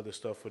I do other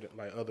stuff for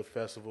like other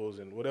festivals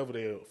and whatever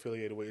they're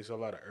affiliated with. It's a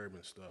lot of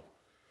urban stuff.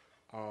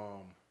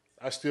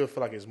 I still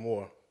feel like it's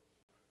more.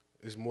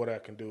 It's more that I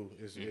can do.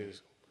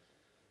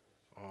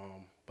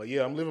 But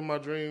yeah, I'm living my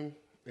dream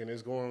and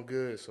it's going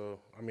good. So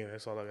I mean,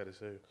 that's all I got to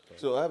say.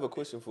 So I have a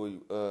question for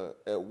you.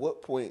 At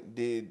what point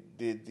did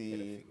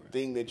the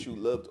thing that you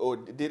loved, or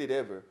did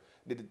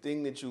the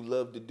thing that you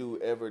loved to do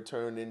ever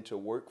turn into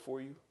work for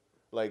you?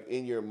 Like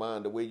in your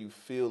mind, the way you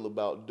feel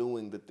about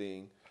doing the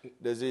thing,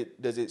 does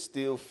it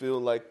still feel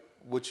like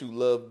what you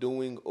love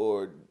doing,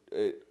 or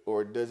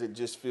does it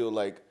just feel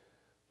like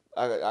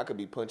I could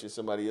be punching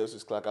somebody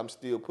else's clock? I'm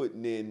still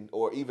putting in,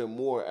 or even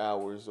more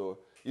hours, or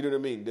you know what I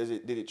mean?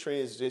 Did it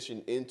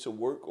transition into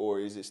work, or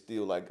is it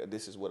still like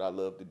this is what I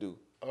love to do?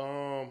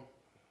 I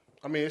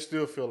mean, it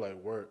still feel like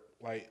work.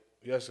 Like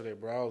yesterday,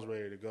 bro, I was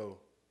ready to go,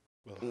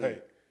 but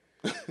like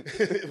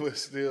it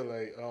was still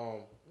like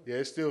yeah,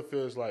 it still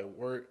feels like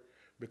work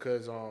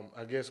because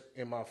I guess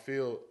in my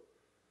field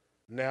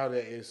now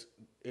that it's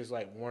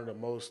like one of the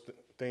most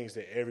things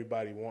that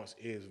everybody wants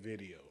is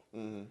video.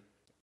 And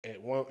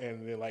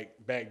then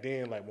like back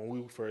then, like when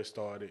we first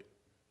started,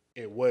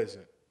 it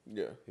wasn't.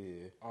 Yeah.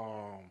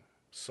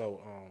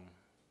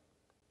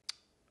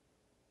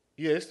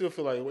 Yeah, it still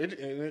feel like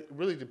it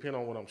really depends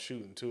on what I'm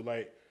shooting too.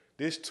 Like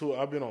this tour,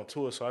 I've been on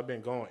tour, so I've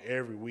been going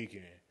every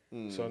weekend.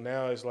 So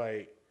now it's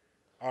like,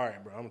 all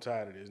right, bro, I'm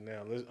tired of this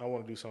now. I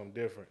want to do something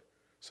different.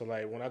 So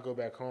like when I go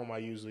back home, I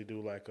usually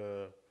do like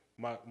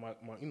my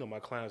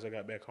clients I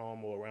got back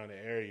home or around the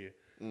area.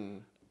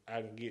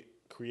 I can get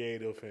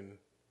creative and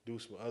do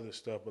some other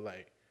stuff, but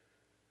like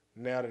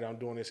now that I'm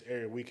doing this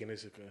every weekend,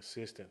 it's a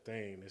consistent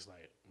thing. It's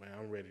like, man,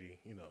 I'm ready,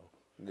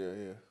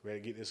 ready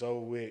to get this over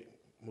with,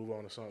 move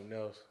on to something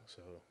else.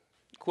 So,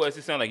 Quest,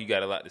 it sounds like you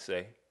got a lot to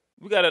say.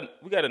 We got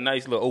a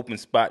nice little open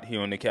spot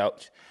here on the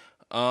couch.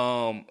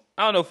 I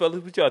don't know,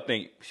 fellas, what y'all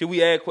think? Should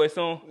we add Quest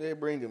on? Yeah,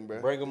 bring him,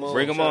 bro. Bring him on.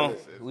 Bring him on.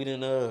 We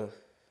done,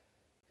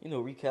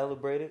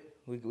 recalibrated.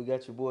 We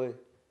got your boy,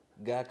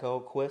 guy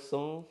called Quest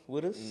on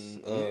with us.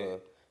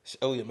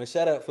 Oh yeah, man!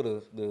 Shout out for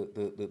the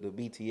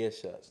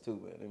BTS shots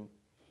too, man.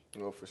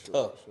 Oh, for sure,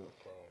 Tough, for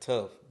sure.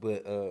 tough.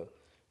 But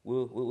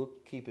we'll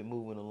keep it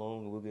moving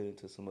along, and we'll get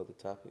into some other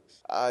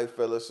topics. All right,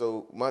 fellas.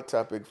 So my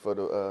topic for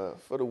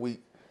the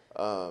week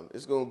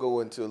is gonna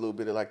go into a little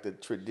bit of like the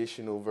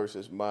traditional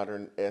versus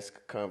modern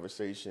esque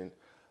conversation.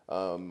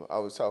 I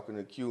was talking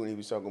to Q, and he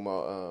was talking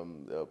about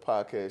a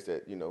podcast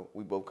that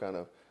we both kind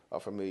of are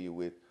familiar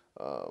with.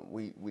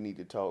 We need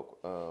to talk,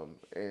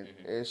 and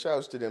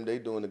shouts to them. They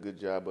doing a good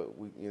job, but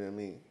we, you know what I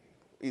mean.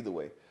 Either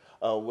way,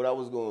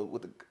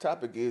 what the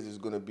topic is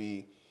going to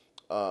be.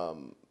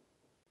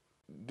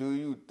 Do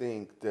you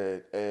think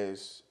that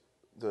as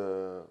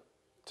the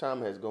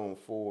time has gone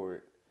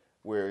forward,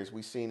 whereas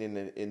we seen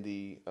in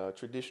the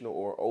traditional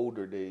or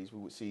older days, we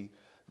would see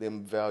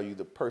them value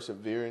the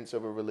perseverance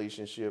of a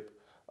relationship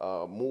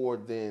more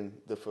than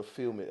the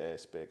fulfillment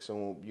aspect.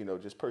 So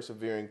just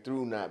persevering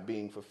through not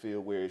being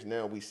fulfilled. Whereas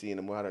now we see in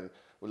the modern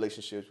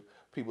relationships,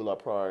 people are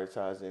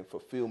prioritizing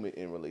fulfillment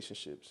in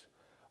relationships.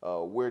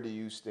 Where do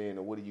you stand,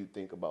 or what do you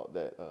think about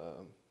that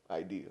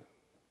idea?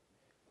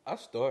 I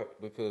start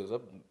because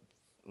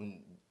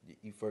when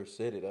you first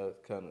said it, I was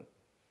kind of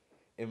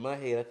in my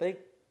head. I think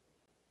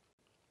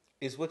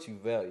it's what you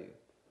value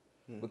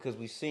because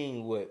we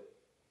seen what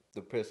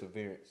the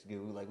perseverance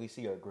give. Like we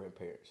see our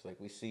grandparents, like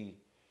we see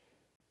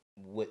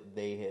what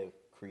they have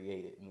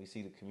created, and we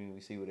see the community,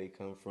 we see where they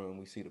come from,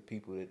 we see the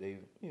people that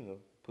they've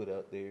put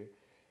out there,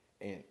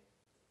 and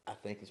I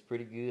think it's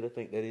pretty good. I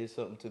think that is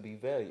something to be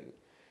valued.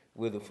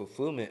 With the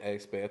fulfillment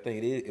aspect, I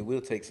think it will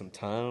take some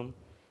time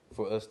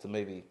for us to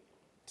maybe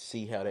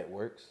see how that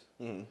works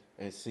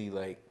and see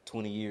like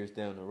 20 years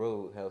down the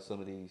road how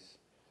some of these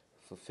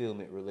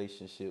fulfillment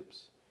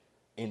relationships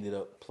ended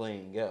up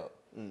playing out.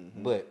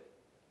 But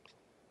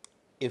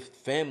if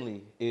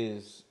family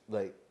is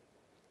like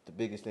the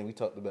biggest thing we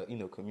talked about,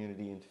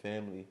 community and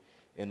family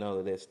and all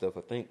of that stuff,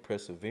 I think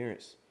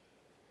perseverance,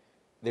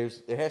 there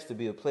has to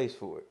be a place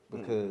for it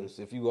because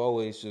if you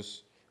always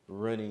just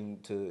running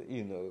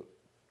to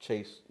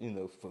chase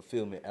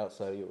fulfillment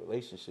outside of your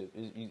relationship,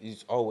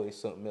 it's always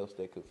something else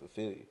that could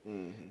fulfill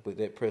you. But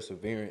that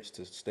perseverance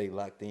to stay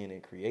locked in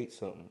and create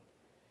something,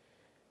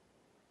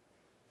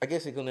 I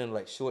guess it goes into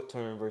like short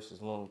term versus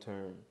long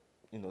term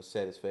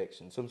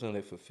satisfaction. Sometimes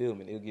that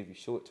fulfillment, it'll give you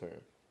short term,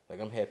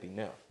 like I'm happy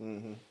now.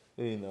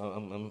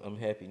 I'm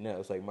happy now.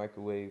 It's like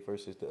microwave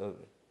versus the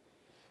oven.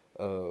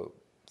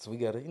 So we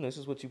gotta, this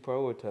is what you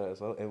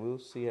prioritize, and we'll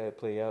see how it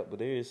play out. But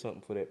there is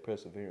something for that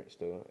perseverance,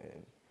 though,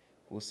 and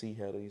we'll see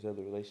how these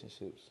other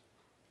relationships,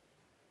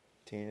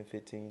 10,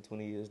 15,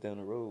 20 years down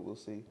the road, we'll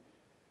see.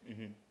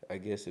 I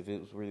guess if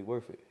it was really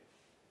worth it.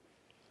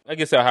 I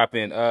guess I'll hop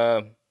in.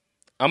 I'm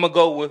gonna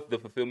go with the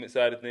fulfillment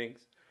side of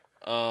things,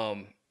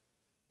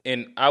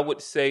 and I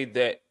would say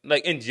that,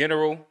 like in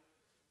general,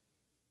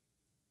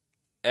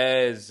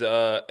 as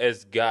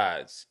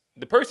guys,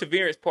 the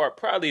perseverance part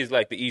probably is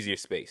like the easier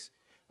space.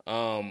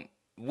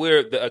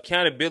 Where the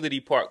accountability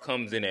part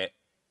comes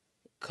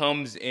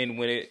in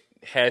when it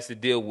has to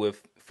deal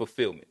with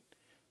fulfillment.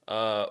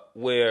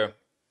 Where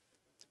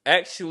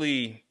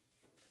actually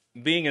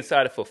being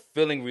inside a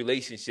fulfilling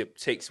relationship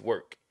takes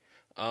work.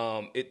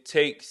 It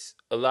takes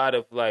a lot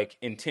of like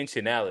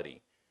intentionality.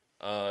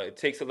 It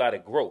takes a lot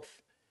of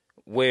growth.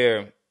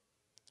 Where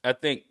I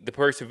think the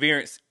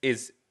perseverance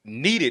is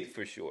needed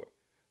for sure,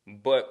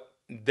 but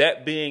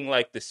that being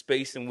like the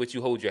space in which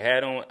you hold your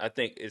hat on, I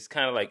think it's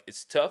kind of like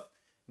it's tough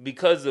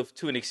because of,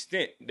 to an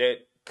extent,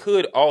 that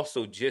could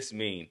also just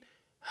mean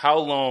how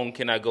long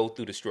can I go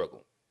through the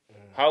struggle?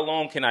 How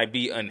long can I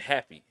be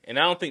unhappy? And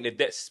I don't think that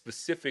that's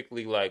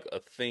specifically like a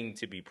thing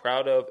to be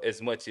proud of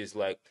as much as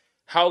like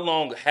how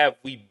long have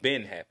we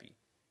been happy?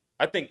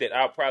 I think that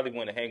I'll probably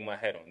want to hang my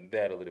hat on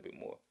that a little bit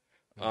more.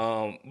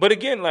 But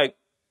again, like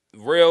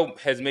Rail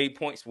has made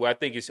points where I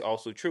think it's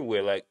also true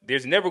where like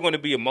there's never going to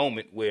be a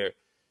moment where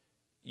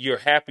you're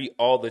happy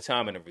all the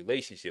time in a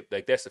relationship.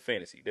 Like that's a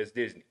fantasy. That's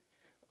Disney.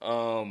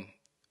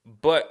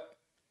 But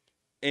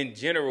in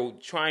general,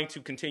 trying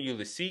to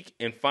continually seek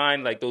and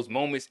find like those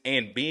moments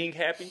and being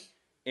happy,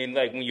 and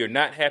like when you're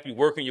not happy,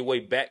 working your way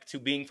back to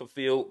being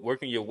fulfilled,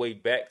 working your way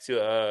back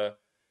to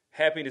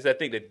happiness. I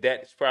think that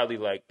that's probably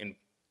like, and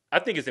I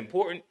think it's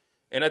important,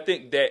 and I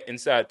think that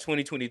inside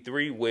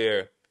 2023,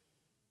 where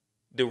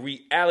the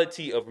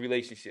reality of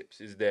relationships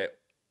is that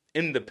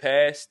in the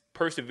past,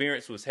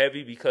 perseverance was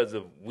heavy because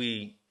of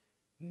we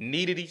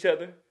needed each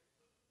other.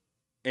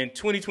 In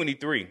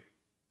 2023,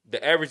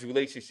 the average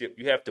relationship,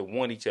 you have to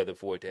want each other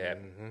for it to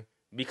happen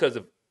because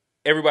of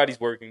everybody's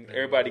working.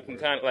 Everybody can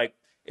kind of like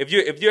if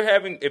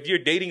you're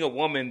dating a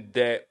woman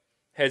that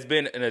has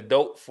been an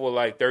adult for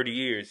like 30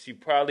 years, she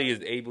probably is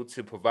able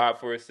to provide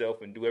for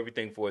herself and do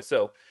everything for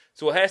herself.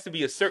 So it has to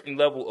be a certain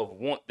level of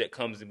want that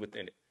comes in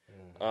within it.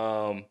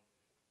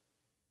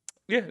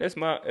 Yeah, that's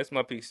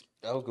my piece.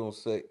 I was gonna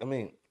say, I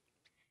mean,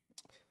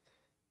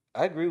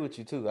 I agree with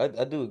you too. I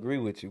do agree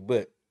with you,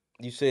 but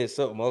you said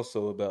something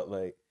also about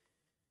like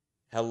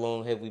how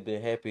long have we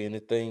been happy? And the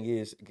thing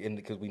is, and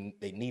because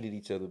they needed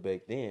each other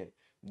back then.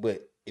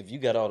 But if you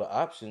got all the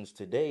options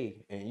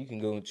today and you can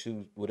go and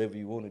choose whatever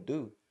you want to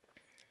do,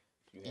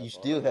 you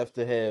still have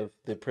to have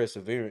the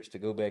perseverance to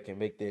go back and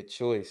make that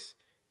choice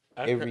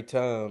every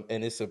time.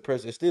 And it's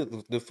it's still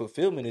the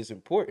fulfillment is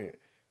important,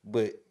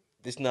 but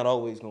it's not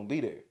always gonna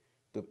be there.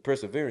 The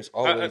perseverance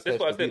always That's has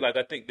why I to said, be, like,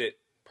 I think that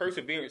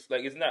perseverance,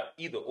 like, it's not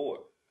either or.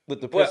 but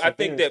the But I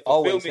think perseverance that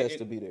always has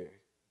to be there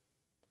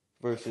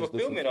versus the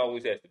fulfillment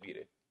always has to be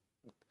there.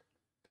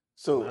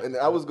 So, and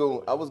I was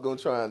going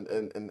to try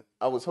and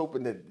I was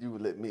hoping that you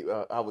would let me,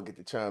 I would get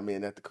to chime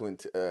in after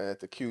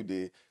after Q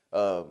did,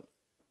 um,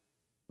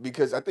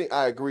 because I think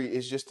I agree.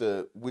 It's just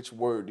which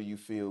word do you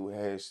feel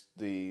has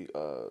the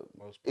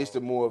Most it's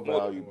the powerful. more More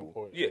valuable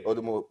important. Yeah. or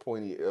the more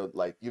pointy,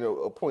 like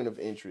a point of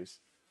interest.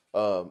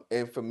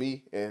 And for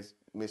me, as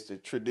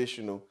Mr.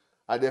 Traditional,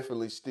 I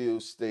definitely still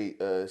stay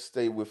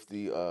with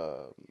the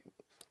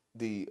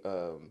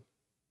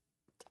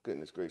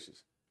goodness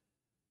gracious,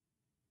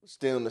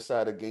 stay on the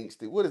side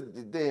against it. What is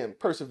the damn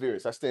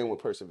perseverance? I stand with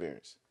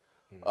perseverance.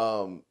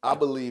 I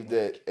believe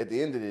that at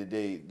the end of the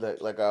day,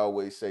 like I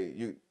always say,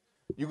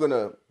 you're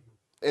gonna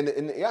and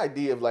the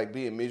idea of like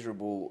being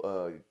miserable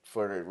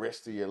for the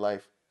rest of your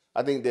life.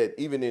 I think that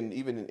even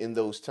in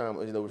those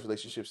times, in those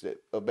relationships that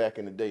are back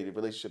in the day, the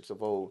relationships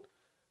of old,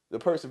 the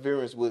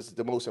perseverance was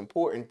the most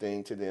important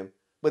thing to them.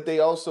 But they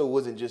also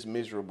wasn't just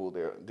miserable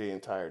there the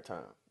entire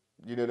time.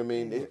 You know what I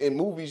mean? In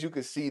movies, you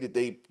could see that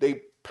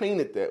they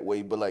paint it that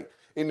way, but like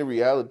in the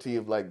reality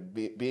of like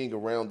being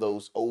around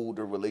those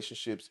older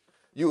relationships,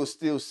 you will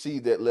still see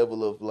that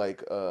level of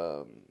like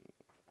of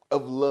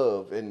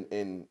love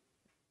and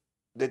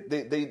that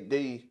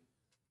they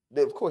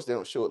of course they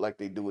don't show it like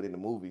they do it in the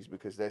movies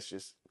because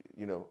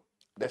you know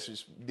that's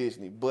just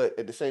Disney. But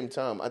at the same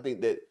time, I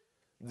think that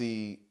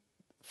the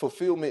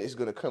fulfillment is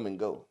going to come and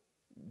go,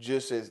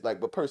 just as like.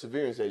 But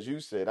perseverance, as you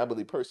said, I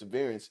believe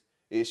perseverance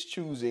is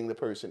choosing the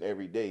person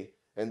every day,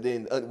 and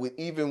then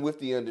even with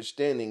the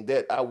understanding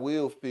that I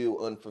will feel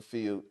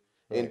unfulfilled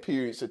in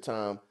periods of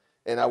time,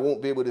 and I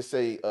won't be able to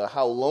say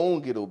how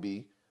long it'll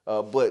be.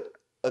 But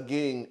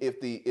again,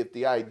 if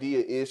the idea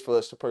is for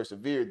us to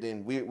persevere,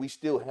 then we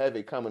still have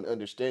a common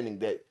understanding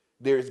that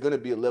there is going to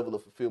be a level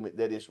of fulfillment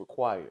that is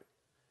required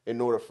in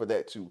order for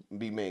that to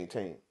be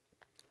maintained.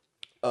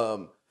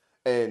 Um,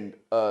 and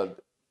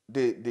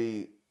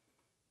the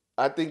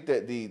I think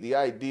that the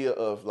idea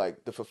of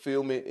like the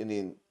fulfillment and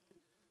then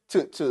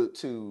to to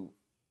to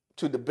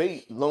to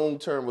debate long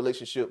term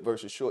relationship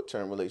versus short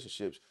term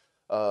relationships.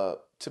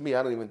 To me,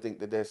 I don't even think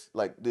that that's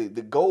like the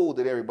goal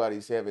that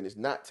everybody's having is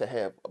not to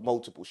have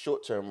multiple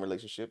short term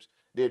relationships.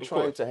 They're Of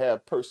trying course. to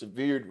have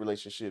persevered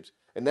relationships,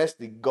 and that's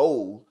the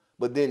goal.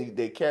 But then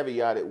they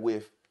caveat it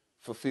with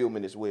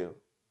fulfillment as well.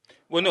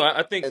 Well, no,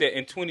 I think And that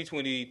in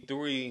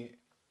 2023,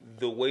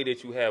 the way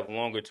that you have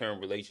longer term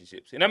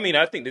relationships, and I mean,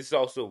 I think this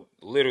also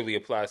literally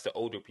applies to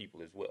older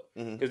people as well,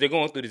 because they're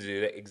going through this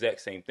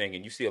exact same thing,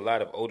 and you see a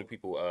lot of older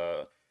people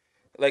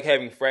like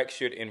having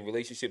fractured in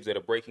relationships that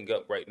are breaking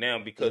up right now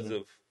because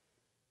of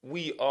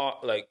we are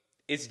like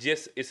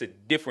it's a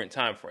different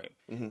time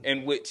frame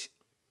in which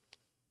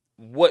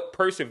what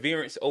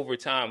perseverance over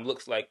time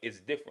looks like is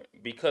different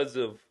because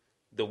of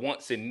the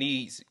wants and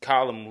needs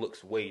column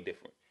looks way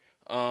different.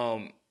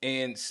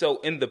 And so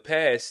in the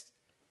past,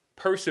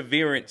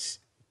 perseverance,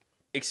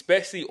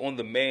 especially on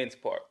the man's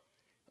part,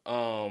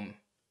 um,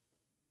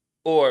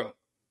 I'll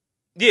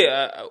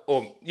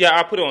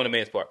put it on the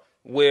man's part,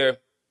 where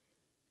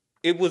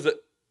it was a,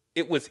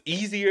 it was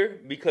easier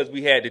because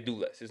we had to do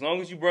less. As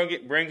long as you brung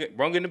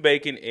in the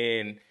bacon,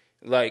 and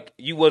like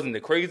you wasn't the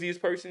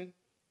craziest person,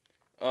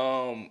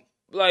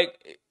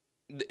 like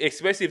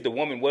especially if the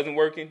woman wasn't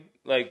working,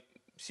 like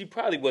she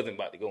probably wasn't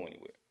about to go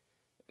anywhere.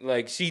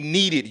 Like she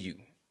needed you,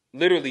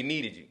 literally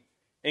needed you.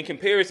 In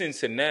comparison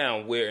to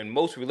now, where in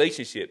most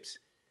relationships,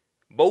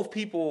 both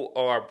people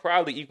are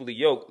probably equally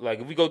yoked. Like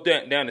if we go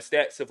down the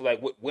stats of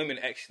like what women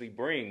actually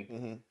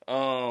bring,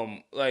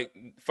 like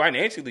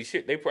financially,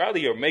 shit, they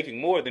probably are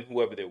making more than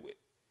whoever they're with.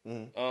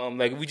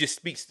 Like if we just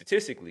speak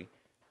statistically,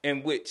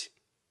 in which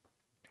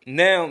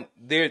now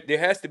there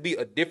has to be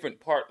a different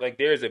part. Like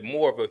there's a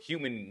more of a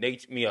human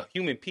nature, a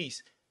human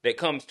piece that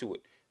comes to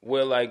it,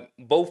 where like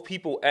both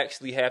people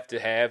actually have to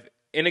have.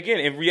 And again,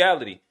 in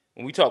reality,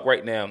 when we talk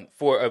right now,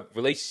 for a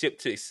relationship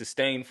to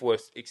sustain for an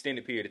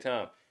extended period of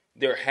time,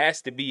 there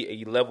has to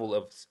be a level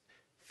of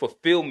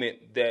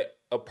fulfillment that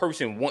a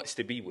person wants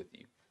to be with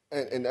you.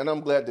 and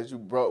I'm glad that you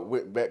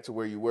went back to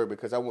where you were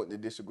because I want to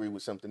disagree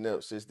with something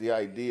else. It's the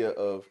idea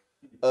of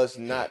us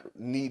not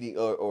needing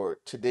or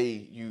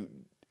today you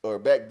or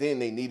back then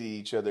they needed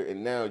each other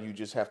and now you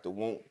just have to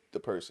want the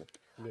person.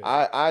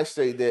 I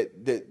say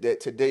that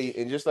today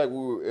and just like we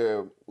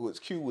were was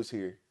Q was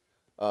here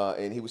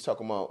and he was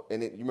talking about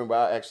you remember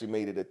I actually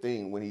made it a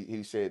thing when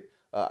he said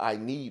I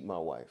need my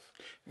wife.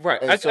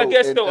 Right. And I so,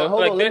 guess and though, hold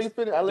like on, let that's me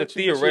finish. I'll the let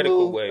you get your theoretical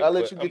little. way. I'll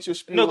let but, you get your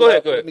spiel no, go ahead.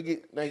 out. Go ahead. Let me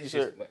get. Thank you,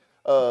 sir.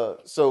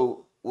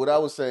 So what I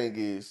was saying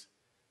is,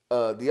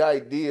 the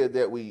idea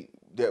that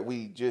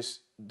we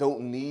just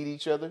don't need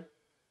each other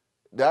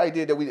the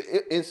idea that we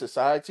in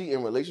society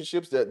in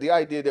relationships, that the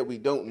idea that we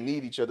don't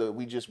need each other,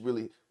 we just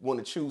really want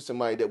to choose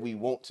somebody that we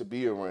want to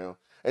be around.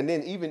 And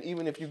then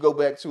even if you go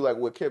back to like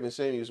what Kevin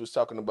Samuels was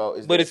talking about,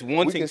 is But that it's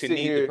wanting we can to sit need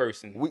here, the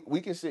person. we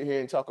can sit here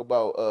and talk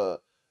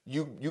about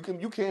you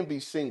can be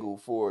single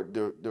for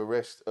the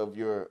rest of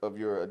your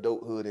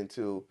adulthood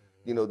until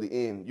the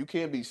end. You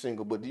can be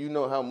single, but do you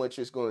know how much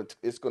it's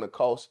gonna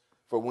cost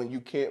for when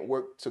you can't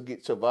work to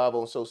survive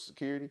on Social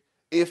Security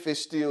if it's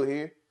still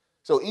here?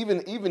 So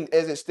even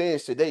as it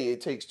stands today,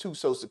 it takes 2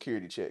 Social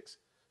Security checks.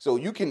 So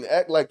you can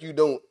act like you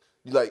don't,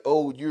 like,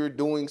 oh, you're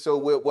doing so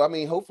well. Well, I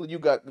mean, hopefully you're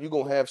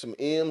gonna have some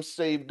M's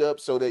saved up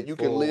so that you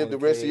can live the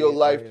rest of your 401k,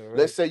 life. right.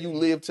 Let's say you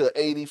live to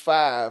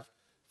 85,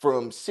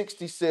 from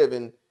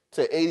 67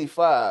 to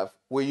 85,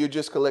 where you're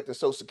just collecting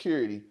Social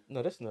Security.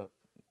 No, that's not.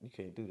 You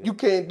can't do that. You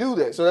can't do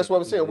that. So that's what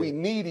I'm saying. Yeah. We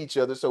need each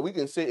other, so we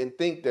can sit and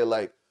think that,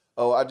 like,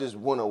 oh, I just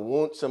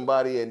want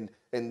somebody, and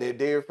they're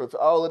there for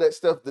all of that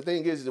stuff. The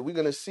thing is that we're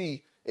gonna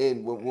see,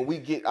 and when we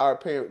get our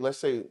parents, let's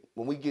say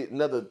when we get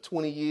another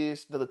 20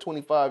 years, another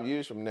 25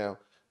 years from now,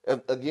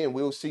 again,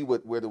 we'll see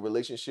where the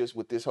relationships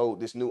with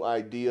this new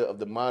idea of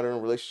the modern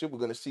relationship. We're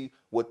gonna see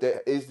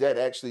that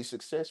actually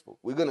successful.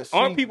 We're gonna see.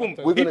 Aren't people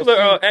We're gonna people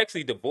are see.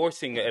 actually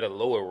divorcing at a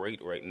lower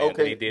rate right now than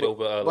Okay, they did but-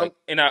 over but- like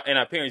in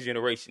our parents'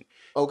 generation.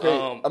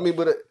 Okay, I mean,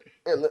 but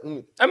I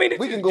mean, it's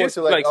we can just- go just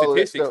into like all of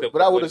that statistics stuff, of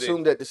but I would what it is.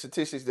 assume that the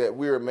statistics that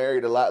we were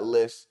married a lot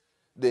less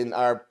than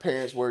our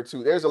parents were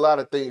too. There's a lot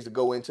of things to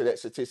go into that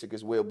statistic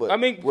as well. But I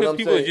mean, what because I'm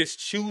people are saying, just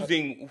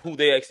choosing who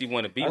they actually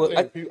want to be with.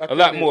 I A think lot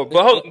that- more.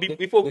 But hold, Good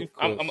before I'm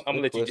question, gonna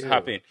let you good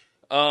hop in.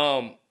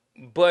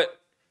 But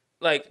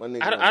like my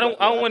nigga, I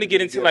don't want to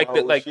get into like my the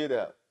whole like. shit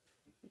out.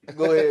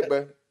 Go ahead,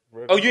 bro.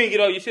 Oh, you didn't get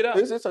all your shit out.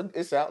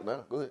 It's out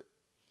now. Go ahead.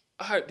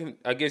 All right, then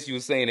I guess you were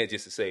saying that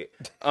just to say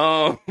it.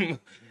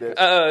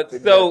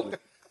 That's- So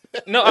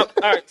no, all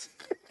right.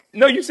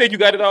 No, you said you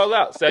got it all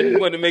out. So I just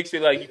wanted to make sure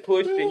like you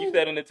pushed and you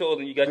sat on the toes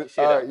and you got your shit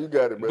All out. right, you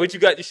got it, bro. But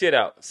you got your shit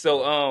out.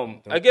 So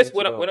I guess pinch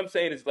what it what I'm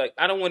saying is like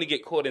I don't want to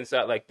get caught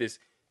inside like this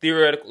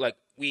theoretical like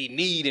we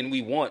need and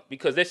we want,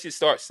 because that shit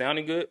starts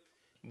sounding good.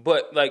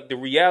 But like the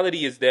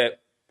reality is that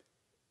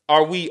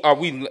are we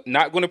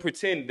not going to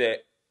pretend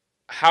that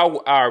how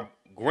our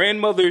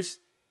grandmothers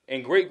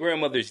and great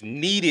grandmothers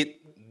needed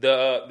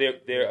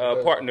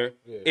their partner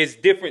is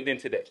different than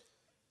today?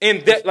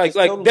 And that It's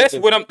totally that's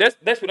different. what I'm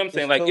that's what I'm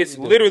saying. It's Like totally it's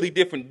different. literally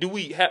different. Do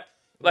we have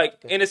like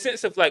in a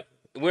sense of like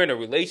we're in a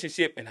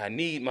relationship and I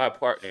need my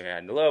partner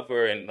and I love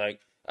her and like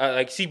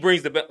she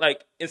brings the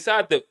like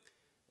inside the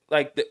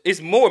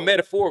it's more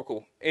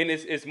metaphorical and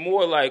it's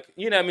more like,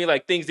 you know what I mean,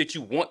 like things that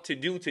you want to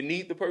do to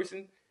need the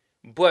person,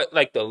 but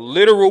like the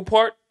literal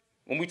part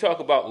when we talk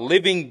about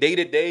living day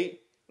to day,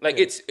 like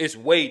it's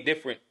way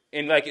different,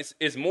 and like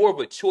it's more of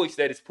a choice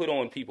that is put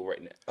on people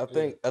right now.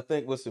 I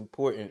think what's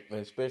important,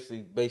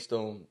 especially based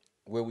on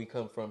where we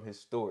come from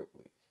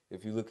historically,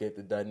 if you look at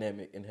the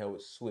dynamic and how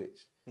it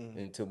switched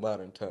into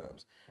modern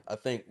times, I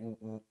think,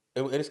 and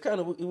it's kind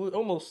of we're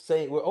almost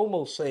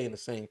saying the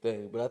same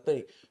thing, but I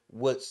think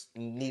what's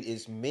neat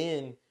is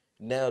men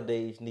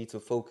nowadays need to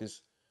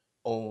focus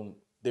on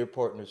their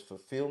partner's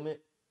fulfillment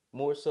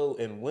more so,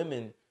 and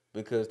women,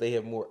 because they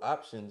have more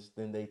options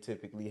than they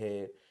typically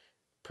had,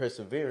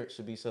 perseverance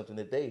should be something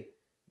that they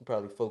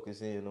probably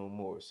focus in on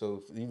more.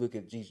 So if you look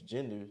at each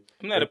gender,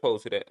 I'm not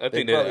opposed to that. I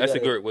think probably that's a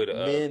gotta- great way to.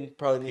 Men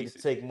probably need piece to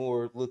it. take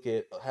more look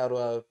at how do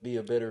I be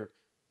a better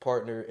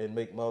partner and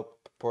make my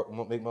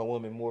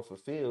woman more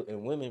fulfilled,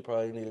 and women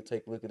probably need to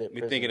take a look at that.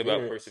 Be thinking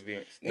about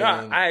perseverance. No,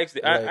 And, I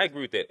actually like, I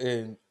agree with that.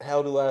 And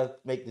how do I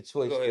make the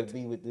choice Go to ahead.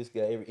 be with this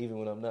guy even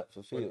when I'm not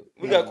fulfilled?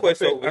 We got Quest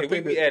think- over I here.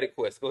 think We that- added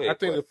Quest. Go ahead. I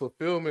think the Quest.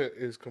 fulfillment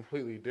is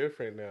completely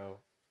different now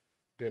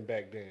than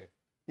back then.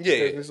 Yeah,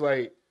 'Cause yeah. it's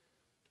like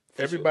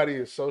For everybody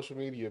is social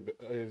media.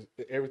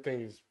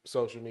 Everything is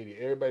social media.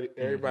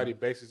 Everybody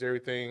bases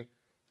everything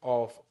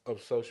off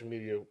of social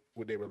media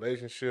with their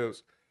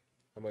relationships,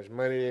 how much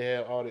money they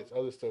have, all this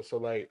other stuff. So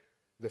like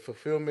the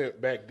fulfillment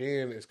back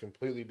then is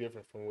completely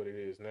different from what it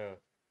is now.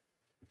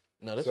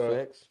 No, that's So,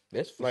 facts.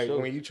 That's for Like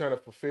sure. when you trying to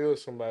fulfill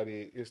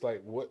somebody, it's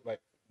like what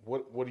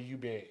are you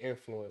being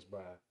influenced by?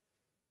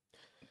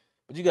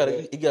 But you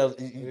gotta,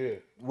 Yeah.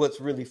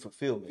 what's really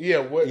fulfillment? Yeah,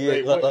 what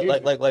Yeah, what is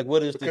it? like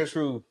what is the Because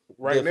true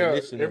right now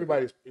definition? of it?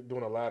 everybody's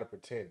doing a lot of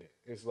pretending.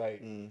 It's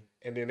like, and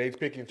then they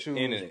pick and choose.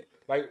 Internet.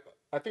 Like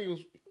I think it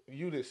was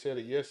you that said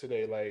it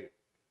yesterday. Like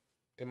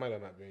it might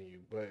have not been you,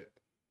 but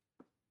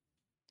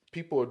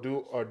people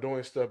are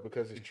doing stuff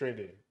because it's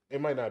trending. It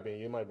might not be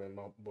you. It might have been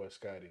my boy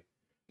Scotty.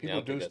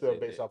 People don't do think I stuff said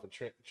based that. off of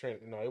trend.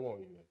 No, it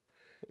won't even.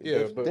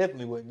 Yeah, but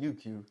Definitely wasn't you,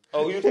 Q.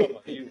 Oh, you talking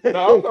about you? no,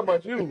 I'm talking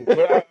about you.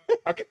 But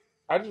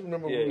I just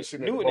remember we Yeah, were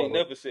sitting knew at it. the They bar.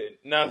 never said.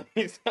 No,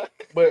 he's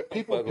But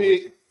people fucking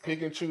with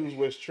pick and choose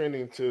what's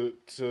trending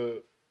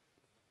to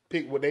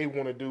pick what they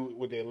want to do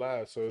with their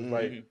lives. So it's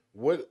like,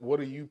 what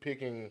are you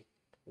picking?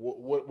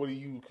 What do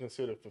you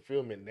consider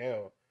fulfillment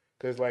now?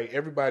 Because like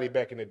everybody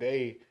back in the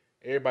day,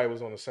 everybody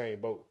was on the same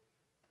boat.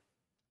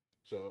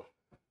 So,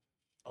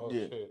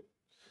 Yeah. shit.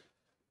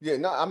 Yeah,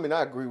 no, I mean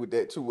I agree with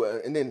that too.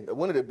 And then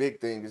one of the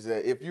big things is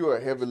that if you are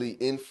heavily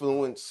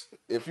influenced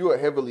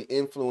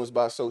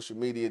by social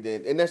media,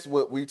 then and that's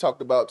what we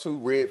talked about too,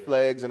 red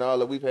flags and all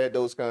that. We've had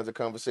those kinds of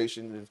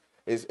conversations.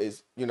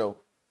 Is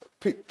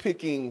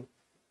picking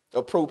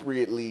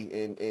appropriately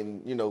and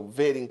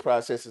vetting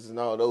processes and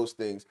all those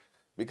things.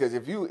 Because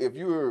if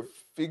you're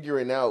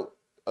figuring out,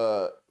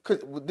 because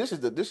this is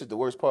the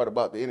worst part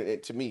about the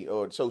internet to me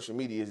or social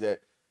media is that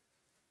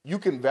you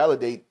can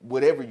validate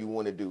whatever you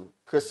want to do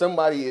because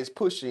somebody is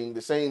pushing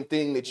the same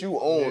thing that you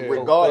own,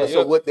 regardless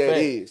of what that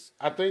is.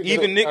 I think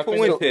Even Nick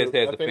Fuentes has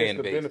a I think fan it's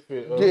the base.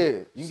 benefit of,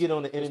 Yeah, You get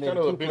on the it's internet, kind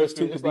of a 2 plus benefit.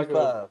 2 It's could be like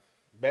 5.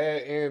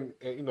 bad and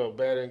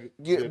bad and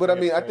yeah. good But I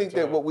thing mean, at I the think same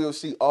that time. what we'll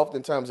see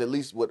oftentimes, at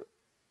least what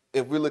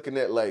if we're looking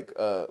at like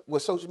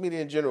with social media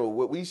in general,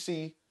 what we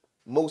see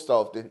most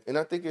often, and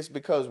I think it's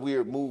because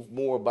we're moved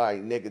more by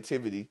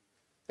negativity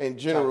in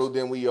general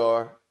than we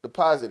are the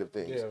positive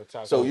things. Yeah, the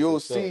toxic. So you'll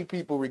for sure. see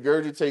people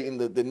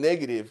regurgitating the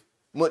negative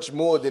much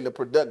more than the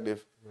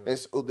productive, and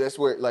so that's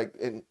where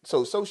and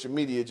so social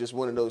media is just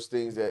one of those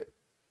things that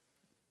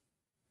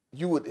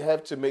you would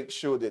have to make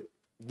sure that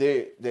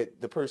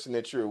that the person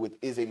that you're with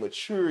is a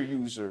mature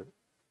user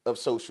of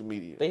social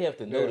media. They have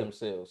to know Yeah.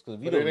 themselves, because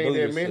if you But don't it know ain't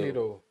that yourself, many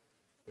though.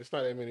 It's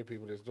not that many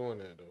people that's doing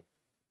that though.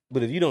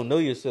 but if you don't know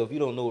yourself, you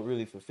don't know what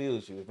really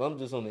fulfills you. If I'm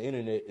just on the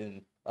internet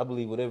and I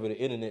believe whatever the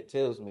internet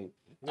tells me,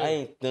 I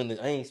ain't done it.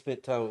 I ain't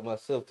spent time with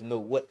myself to know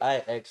what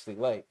I actually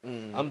like.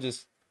 I'm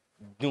just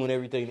doing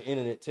everything the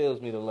internet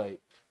tells me to like.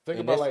 Think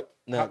And about that's like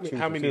not true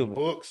how many fulfillment.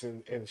 books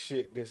and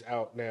shit that's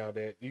out now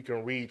that you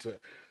can read.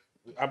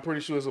 I'm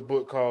pretty sure it's a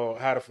book called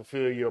How to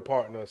Fulfill Your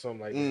Partner or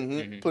something like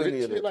that.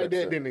 Plenty of Shit that like type that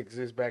stuff. didn't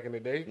exist back in the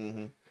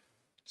day.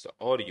 It's an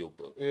audio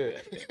book. Yeah.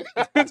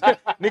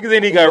 Niggas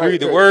ain't even gotta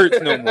read the Right.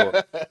 words no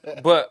more.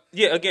 But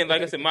yeah, again,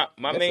 like I said, my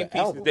That's main an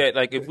piece is album. that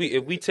like if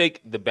we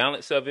take the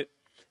balance of it,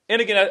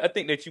 and again, I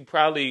think that you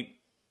probably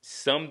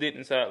summed it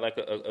inside like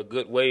a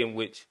good way in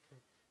which,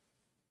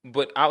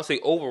 but I would say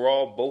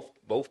overall,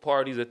 both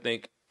parties, I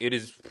think it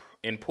is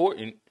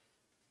important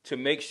to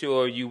make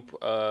sure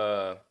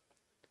you're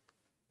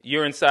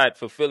inside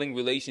fulfilling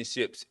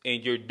relationships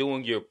and you're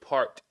doing your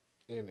part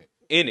In it.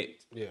 in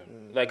it. Yeah.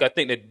 Like I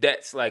think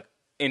that's like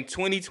in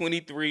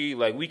 2023,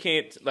 like we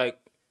can't like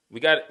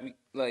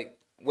like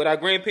what our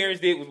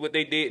grandparents did was what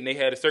they did, and they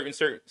had a certain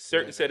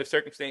set of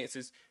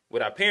circumstances.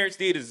 What our parents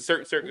did is a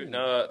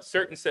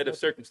certain set of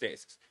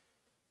circumstances.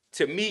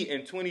 To me,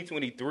 in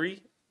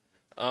 2023,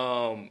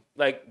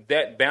 like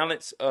that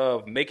balance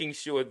of making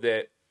sure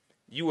that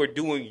you are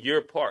doing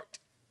your part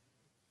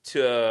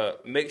to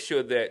make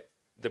sure that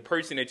the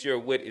person that you're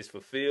with is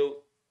fulfilled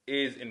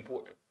is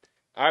important.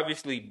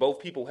 Obviously, both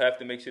people have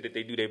to make sure that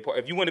they do their part.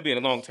 If you want to be in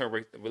a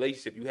long-term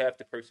relationship, you have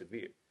to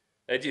persevere.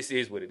 That just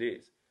is what it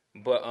is.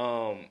 But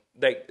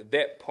like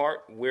that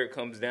part where it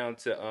comes down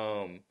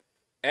to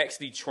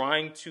actually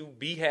trying to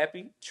be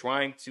happy,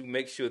 trying to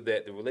make sure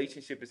that the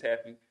relationship is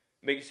happy,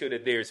 making sure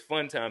that there's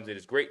fun times,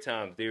 there's great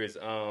times, there's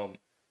I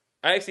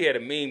actually had a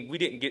meme, we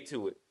didn't get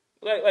to it.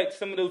 Like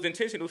some of those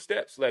intentional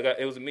steps. Like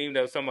it was a meme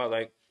that was talking about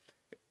like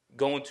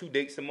going 2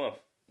 dates a month.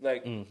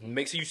 Like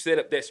make sure you set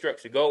up that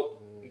structure.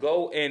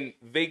 Go and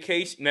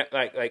vacation,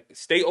 like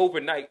stay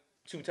overnight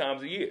 2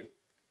 times a year.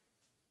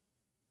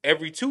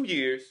 Every 2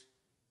 years,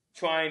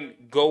 try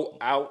and go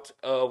out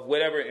of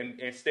whatever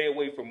and stay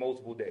away for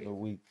multiple days. A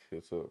week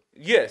or so.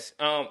 Yes,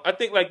 I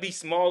think like these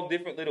small,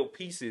 different little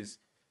pieces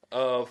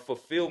of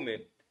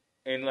fulfillment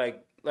and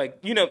like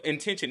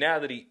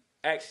intentionality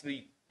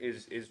actually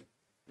is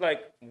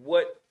like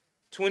what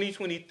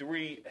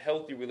 2023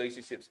 healthy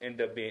relationships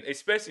end up being,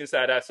 especially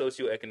inside our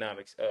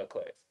socioeconomics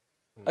class.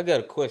 I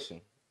got a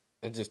question.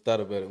 I just thought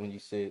about it when you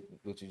said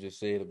what you just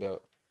said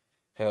about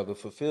how the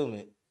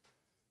fulfillment.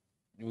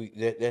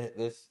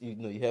 That's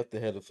you have to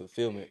have the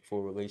fulfillment for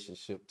a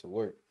relationship to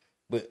work.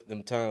 But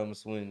them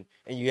times when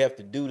you have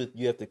to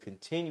you have to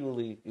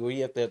continually, or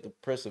you have to have the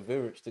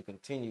perseverance to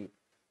continue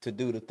to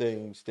do the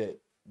things that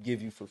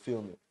give you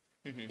fulfillment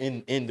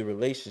in the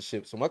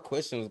relationship. So my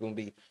question is going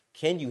to be: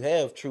 can you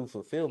have true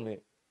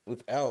fulfillment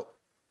without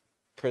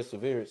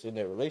perseverance in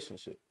that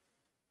relationship?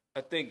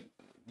 I think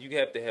you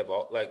have to have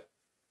all like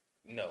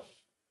no.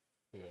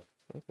 Yeah.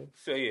 Okay.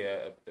 So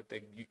yeah, I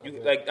think you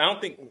like I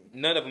don't think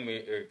none of them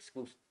are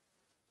exclusive.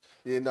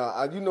 Yeah,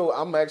 no,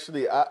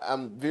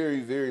 I'm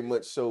very, very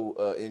much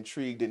so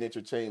intrigued and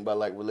entertained by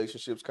like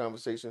relationships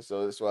conversations.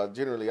 So that's why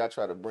I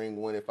try to bring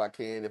one if I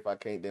can. If I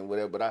can't, then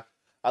whatever. But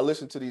I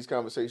listen to these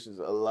conversations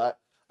a lot.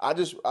 I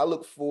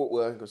look forward.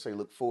 Well, I'm gonna say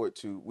look forward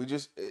to.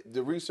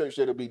 The research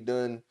that'll be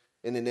done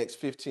in the next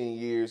 15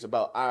 years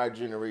about our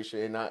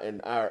generation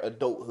and our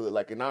adulthood,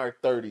 like in our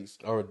 30s.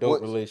 Our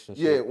adult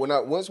relationship. Yeah,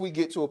 once we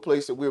get to a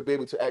place that we'll be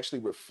able to actually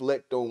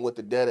reflect on what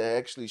the data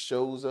actually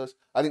shows us,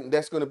 I think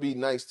that's going to be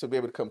nice to be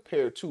able to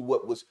compare to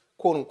what was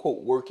quote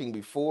unquote working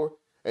before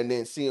and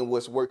then seeing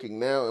what's working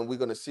now. And we're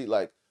going to see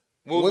like,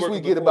 once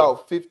we get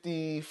about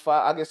 55,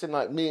 I guess in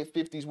like mid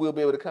 50s, we'll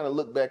be able to kind of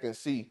look back and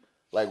see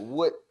like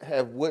what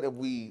have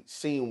we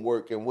seen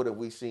work and what have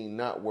we seen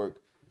not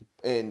work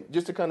And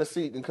just to kind of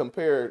see and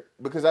compare,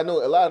 because I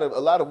know a lot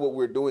of what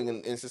we're doing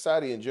in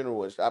society in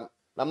general is,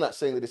 I'm not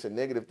saying that it's a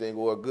negative thing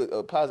or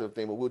a positive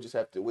thing, but we'll just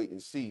have to wait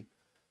and see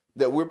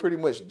that we're pretty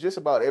much just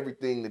about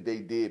everything that they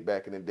did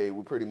back in the day.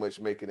 We're pretty much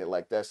making it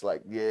like that's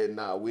like, yeah,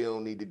 nah, we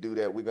don't need to do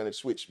that. We're gonna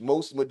switch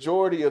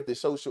majority of the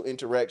social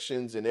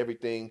interactions and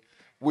everything.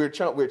 We're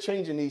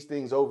changing these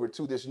things over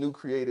to this new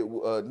created,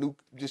 new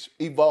just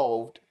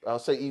evolved. I'll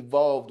say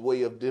evolved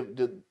way of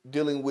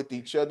dealing with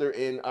each other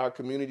in our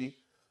community,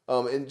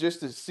 and just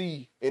to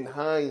see in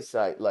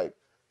hindsight, like,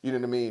 you know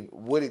what I mean,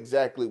 what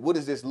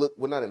does this look?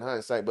 Well, not in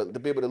hindsight, but to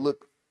be able to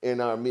look in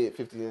our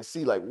mid-50s and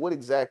see like what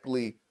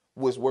exactly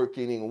was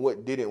working and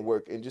what didn't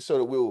work, and just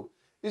so that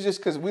it's just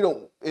because we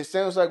don't, it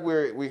sounds like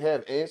we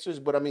have answers,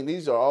 but I mean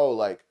these are all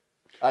like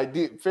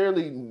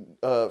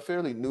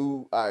fairly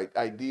new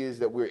ideas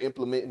that we're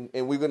implementing,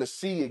 and we're going to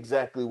see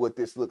exactly what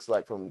this looks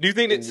like from. Do you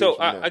think that? So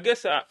I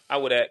guess I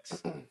would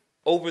ask,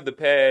 over the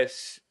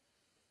past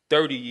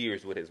 30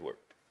 years, what has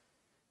worked?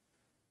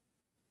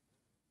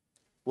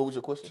 What was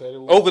your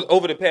question?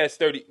 Over the past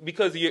 30,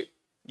 because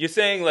you're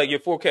saying like you're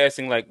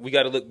forecasting like we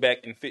got to look back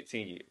in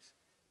 15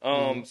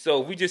 years.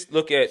 So if we just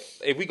look at,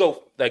 if we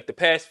go like the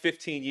past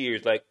 15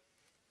 years, like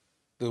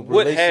the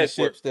what has relationships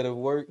worked? that have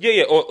worked.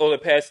 Yeah, or the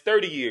past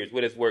 30 years,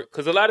 what has worked?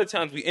 Because a lot of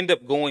times we end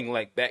up going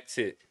like back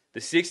to the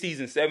 60s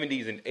and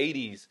 70s and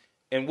 80s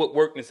and what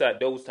worked inside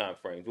those time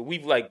frames. But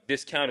we've like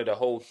discounted a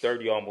whole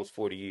 30, almost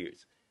 40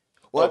 years.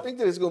 Well, I think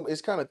that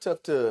it's kind of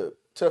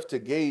tough to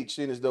gauge,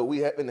 seeing as though we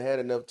haven't had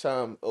enough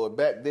time, or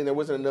back then there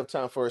wasn't enough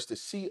time for us to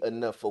see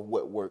enough of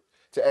what worked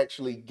to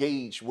actually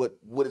gauge what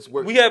is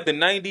working. We have the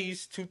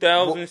 90s,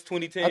 2000s,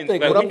 2010s. I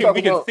think like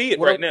we can see it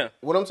right now.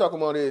 What I'm talking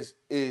about is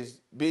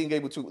being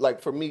able to,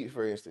 like, for me,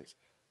 for instance,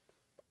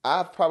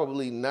 I've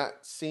probably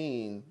not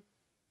seen.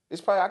 It's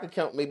probably I could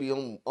count maybe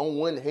on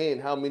one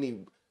hand how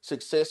many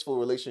successful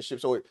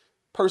relationships or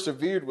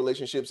persevered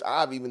relationships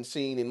I've even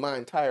seen in my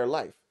entire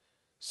life.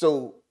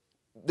 So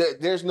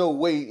there's no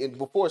way, and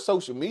before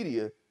social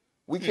media,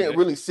 we can't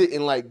really sit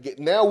and like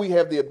now we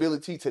have the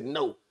ability to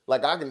know.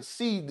 Like I can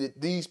see that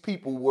these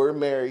people were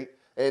married,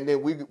 and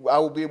then I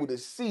will be able to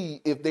see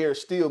if they're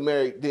still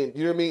married. Then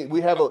you know what I mean. We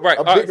have a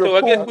bigger so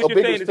I guess pool, what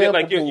you're saying is that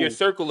like pool. your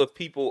circle of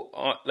people,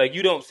 like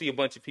you don't see a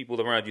bunch of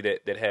people around you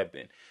that have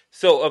been.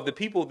 So of the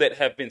people that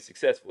have been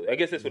successful, I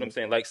guess that's what I'm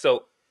saying. Like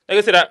so, like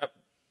I said,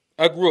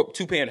 I grew up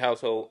 2-parent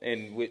household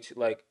in which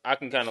like I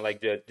can kind of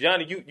like judge.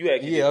 Johnny, you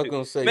actually Yeah, I was too.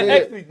 gonna say. Now, Yeah.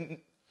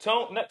 actually,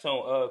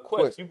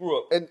 Quest, you grew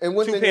up and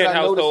one thing 2-parent that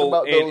I noticed household,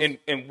 about those,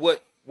 and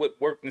what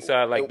worked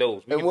inside like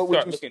those. And what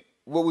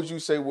would you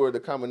say were the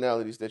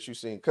commonalities that you've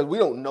seen? Because we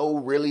don't know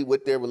really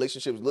what their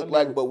relationships look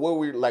like, but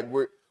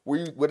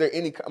were there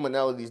any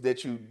commonalities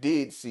that you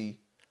did see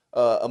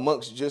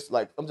amongst, just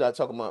like, I'm not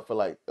talking about for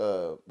like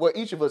well,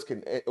 each of us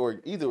can, or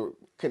either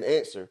can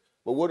answer,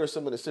 but what are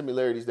some of the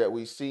similarities that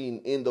we've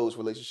seen in those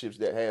relationships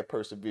that have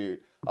persevered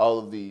all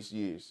of these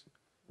years?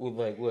 With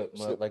like what,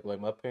 like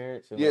my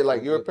parents? And Yeah,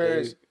 like your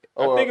parents.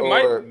 I think it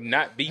might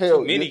not be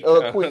too many.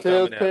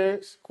 Quintel's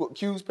parents,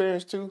 Q's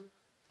parents too,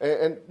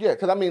 and yeah,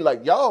 because I mean,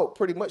 like y'all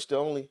pretty much the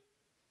only.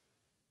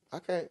 I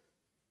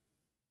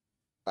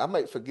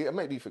might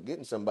be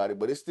forgetting somebody,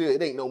 but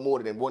it ain't no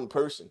more than one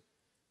person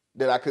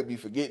that I could be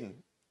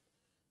forgetting.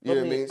 You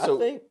know what I mean? So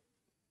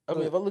I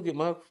mean, if I look at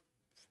my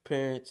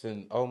parents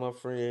and all my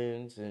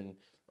friends and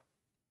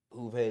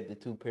who've had the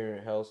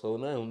 2-parent household,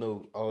 and I don't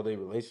know all their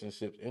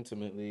relationships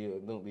intimately, or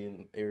don't be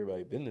in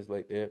everybody's business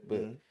like that,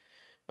 but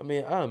I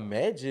mean, I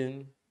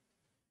imagine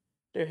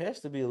there has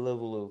to be a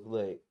level of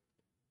like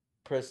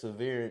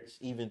perseverance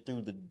even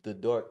through the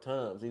dark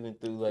times, even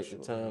through like the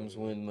times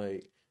when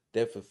like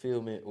that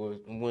fulfillment or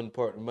one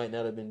partner might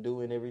not have been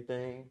doing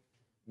everything.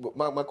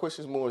 My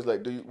question is more is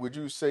like, would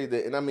you say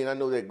that? And I mean, I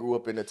know that grew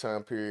up in a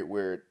time period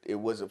where it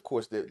was, of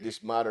course, that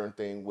this modern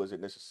thing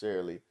wasn't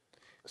necessarily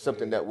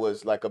something that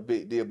was like a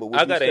big deal. But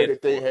would you say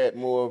that they had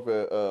more of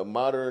a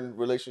modern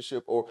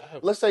relationship, or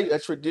let's say a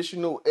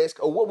traditional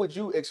esque, or what would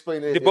you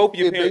explain it? Did both of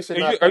your parents?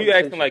 Are you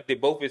asking like did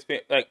both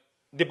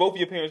of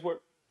your parents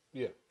work?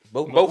 Yeah,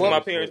 both of my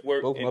parents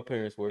work. Both of my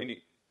parents work.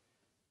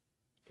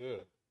 Yeah.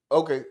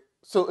 Okay.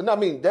 So, and I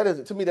mean, that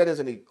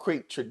doesn't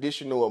equate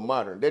traditional or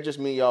modern. That just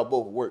means y'all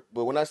both work.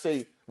 But when I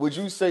say, would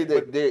you say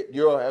that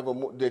your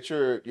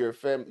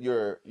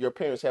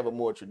parents have a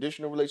more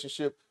traditional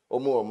relationship or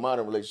more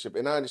modern relationship?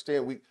 And I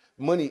understand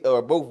money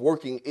or both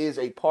working is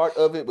a part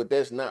of it, but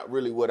that's not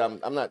really what I'm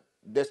not.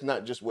 That's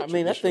not just what. I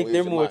mean, I think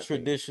they're more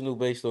traditional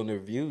based on their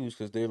views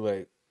because they're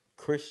like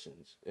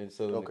Christians, and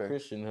so in the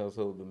Christian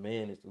household, the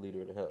man is the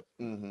leader of the house,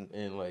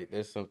 and like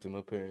that's something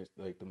my parents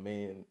like. The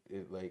man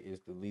is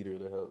the leader of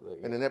the house, like,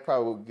 and then that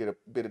probably will get a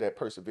bit of that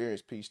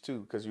perseverance piece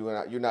too, because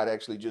you're not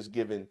actually just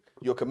giving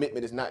your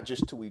commitment is not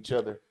just to each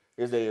other.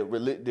 Is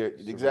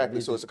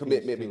exactly? So it's a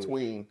commitment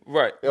between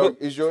right.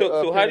 Is your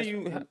so how do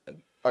you?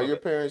 Are your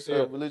parents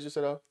religious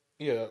at all?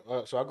 Yeah,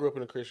 so I grew up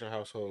in a Christian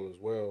household as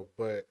well,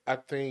 but I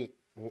think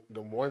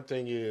the one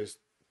thing is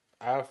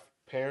our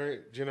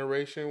parent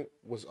generation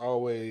was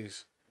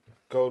always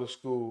go to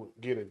school,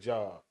 get a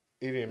job.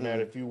 it didn't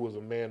matter if you was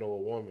a man or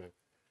a woman.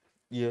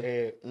 Yeah.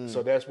 And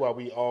so that's why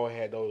we all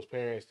had those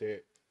parents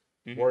that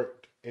Mm-hmm.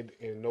 worked and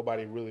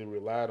nobody really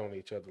relied on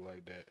each other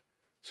like that.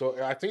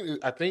 So I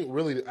think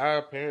really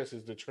our parents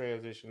is the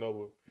transition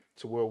over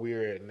to where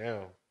we're at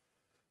now.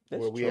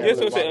 That's Where we true. have Yes,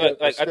 to what I'm saying. lock-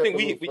 Like I Step think a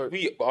little further.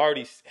 we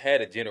already had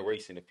a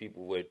generation of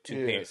people where two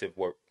Yeah. parents have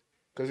worked.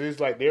 Because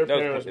it's like their That was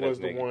the parents point that I was was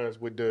the making. ones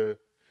with the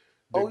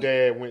Oh,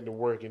 dad went to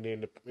work and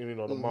then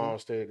the mom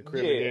stayed at the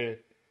crib Yeah. and then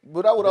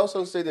But I would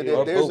also say that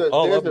Yeah.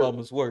 All our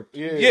mamas worked.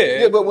 Yeah.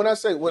 yeah, but when I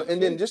say and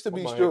then just to My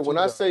be mom sure, had when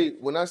two I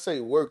jobs. say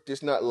work,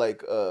 it's not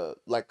like a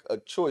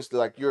choice.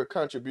 Like your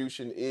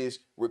contribution is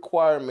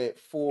requirement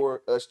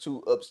for us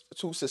to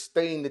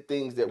sustain the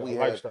things that The we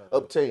have lifestyle.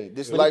 obtained.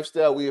 This Yeah.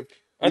 lifestyle we have.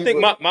 I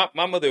think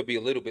my mother would be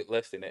a little bit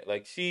less than that.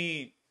 Like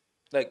she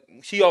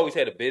always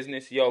had a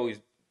business. She always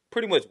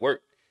pretty much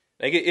worked.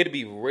 Like it'd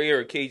be rare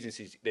occasions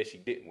that she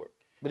didn't work.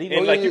 But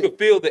And like you could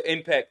feel the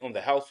impact on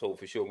the household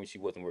for sure when she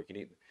wasn't working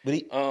either.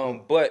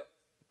 But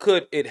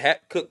could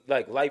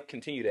like life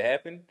continue to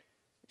happen?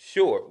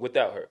 Sure,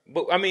 without her.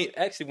 But I mean,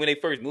 actually, when they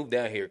first moved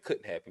down here, it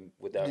couldn't happen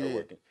without her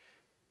working.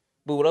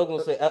 But what I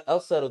was gonna say,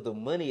 outside of the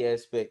money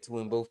aspect,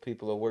 when both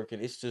people are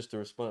working, it's just the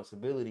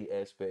responsibility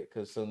aspect.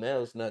 Because so now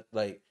it's not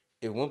like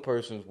if one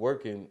person's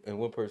working and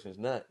one person's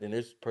not, then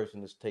there's a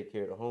person to take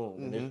care of the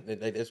home, and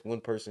that's one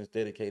person's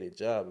dedicated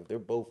job. If they're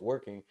both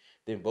working,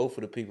 then both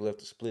of the people have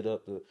to split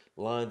up the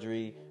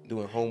laundry,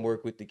 doing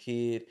homework with the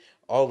kid,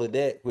 all of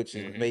that, which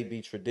is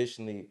maybe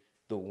traditionally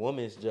the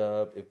woman's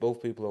job. If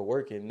both people are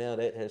working, now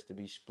that has to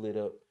be split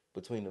up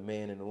between the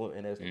man and the woman.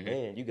 And as a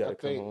man, you got to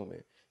come home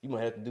and you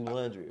might have to do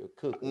laundry or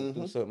cook or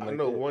do something I like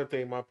know that. one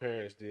thing my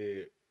parents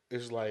did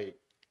is like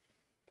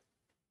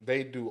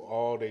they do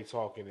all they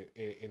talking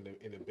in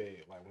the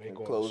bed, like when they go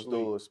to closed sleep.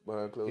 doors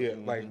behind closed. Yeah,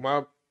 like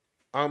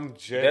I'm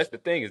just That's the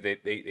thing is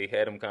that they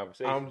had them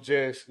conversations. I'm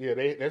just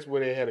that's where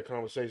they had a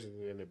conversation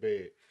in the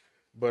bed.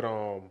 But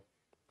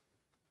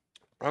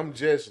I'm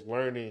just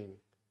learning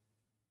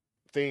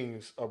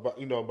things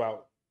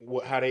about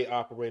how they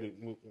operated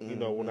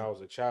when I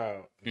was a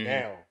child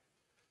now.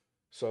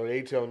 So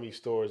they telling me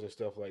stories and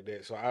stuff like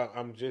that. So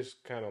I'm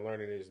just kind of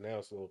learning this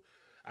now. So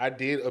I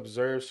did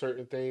observe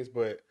certain things,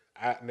 but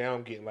now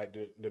I'm getting like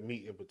the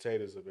meat and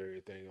potatoes of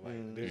everything.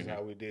 Like this is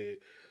how we did.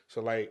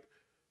 So like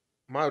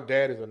my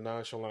dad is a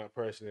nonchalant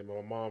person, and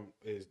my mom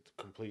is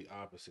the complete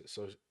opposite.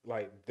 So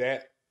like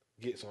that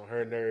gets on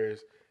her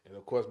nerves, and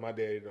of course my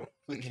daddy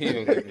don't. He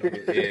don't get no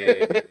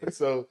good. Yeah.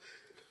 So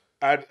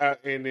I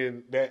and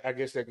then that I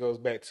guess that goes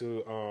back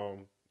to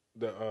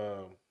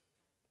the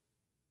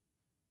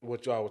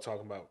what y'all were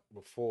talking about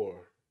before,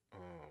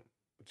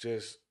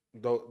 just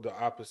the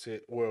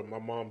opposite. Where my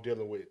mom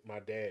dealing with my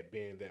dad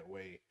being that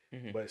way,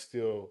 but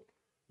still,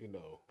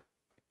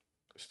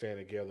 stand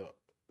together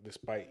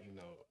despite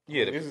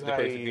this is the how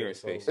he perseverance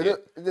is. space. So, Yeah.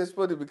 That's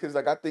funny because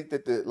like I think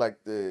that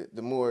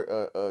the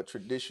more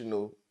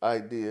traditional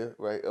idea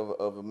right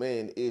of a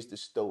man is the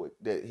stoic,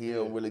 that he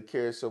don't really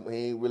care, so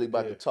he ain't really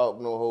about to talk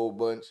no whole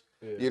bunch.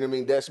 Yeah. You know what I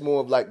mean? That's more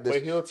of like this.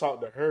 but he'll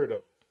talk to her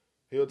though.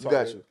 He'll talk.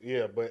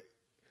 Gotcha. But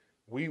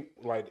we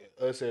like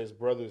us as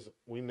brothers.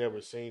 We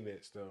never seen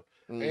that stuff.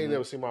 I ain't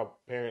never seen my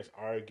parents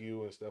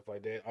argue and stuff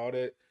like that. All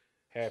that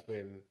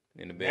happened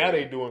In the now.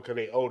 They bedroom. doing because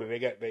they older. They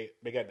got the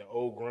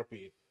old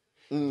grumpy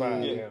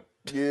vibe.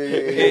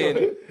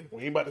 Yeah.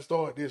 We ain't about to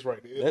start this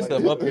right there. That's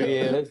Like, not my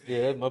parents.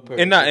 That's my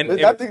parents. And not-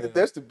 But I think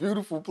that's the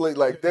beautiful place,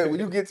 like that. When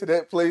you get to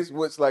that place,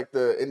 what's like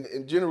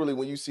and generally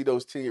when you see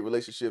those 10-year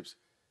relationships,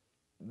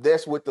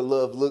 that's what the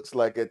love looks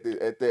like at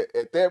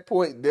that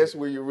point. That's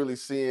where you're really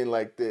seeing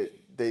like that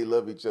they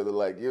love each other.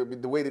 Like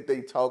the way that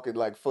they talk and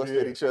like fuss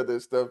at each other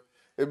and stuff.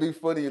 It'd be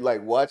funny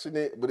like watching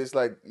it, but it's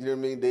like you know what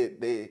I mean.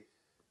 They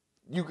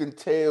you can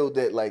tell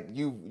that like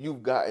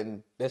you've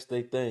gotten. That's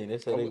their thing.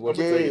 That's how they I'm work.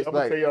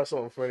 gonna tell y'all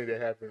something funny that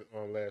happened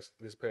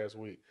this past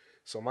week.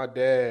 So my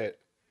dad,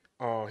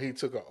 he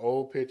took an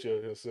old picture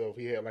of himself.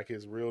 He had like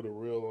his reel to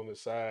reel on the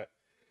side,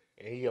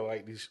 and he had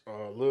like these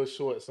little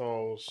shorts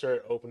on,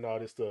 shirt open, all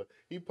this stuff.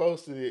 He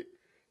posted it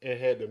and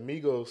had the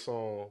Migos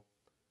song,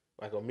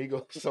 like a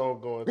Migos song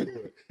going through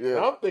it. Yeah.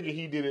 And I'm thinking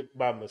he did it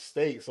by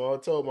mistake. So I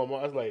told my mom,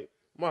 I was like,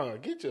 "Mom,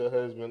 get your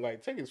husband,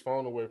 like take his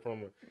phone away from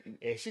him."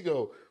 And she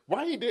go,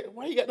 Why you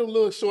got them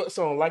little shorts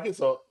on like it's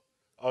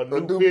a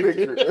new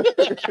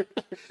picture?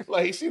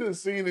 Like she done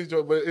seen this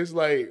joke, but it's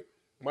like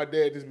my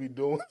dad just be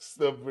doing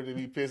stuff really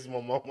be pissing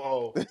my mom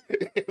off.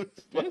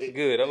 That's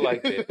good. I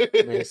like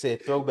that. Man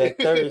said Throwback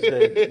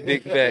Thursday.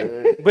 Big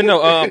fact. But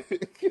no,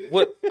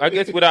 what I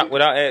guess what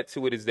I add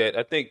to it is that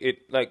I think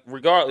it like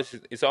regardless,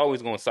 it's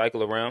always going to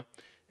cycle around.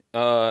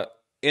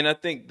 And I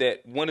think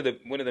that one of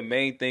the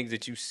main things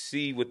that you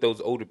see with those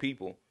older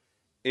people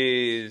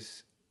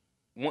is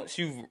once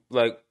you've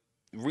like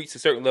reached a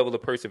certain level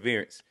of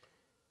perseverance.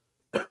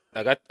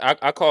 Like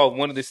I call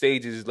one of the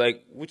stages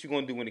like what you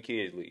gonna do when the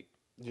kids leave.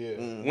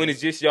 Yeah. When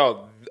it's just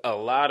y'all, a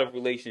lot of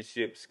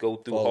relationships go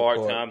through Fall hard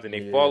apart, times and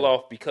they yeah. fall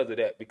off because of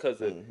that. Because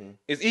of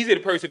it's easy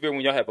to persevere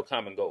when y'all have a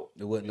common goal.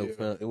 It wasn't no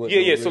fun. It wasn't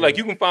Yeah, no yeah. So real- like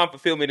you can find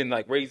fulfillment in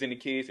like raising the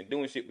kids and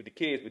doing shit with the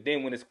kids, but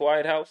then when it's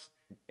quiet house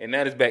and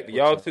that is back to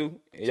y'all two,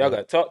 and y'all got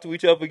to talk to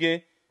each other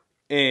again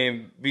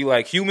and be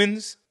like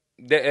humans.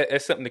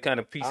 That's something to kind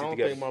of piece I it don't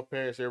together. think my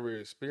parents ever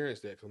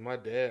experienced that because my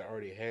dad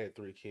already had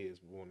 3 kids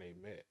when they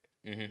met.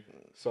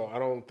 So I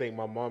don't think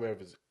my mom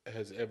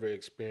has ever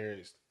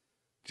experienced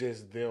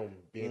just them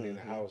being in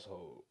the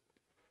household.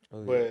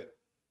 But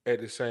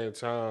at the same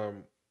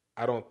time,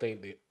 I don't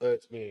think that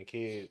us being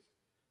kids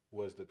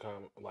was the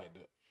common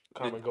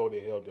goal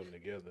that held them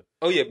together.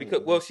 Oh yeah,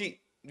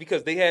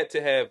 because they had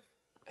to have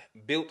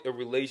built a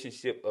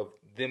relationship of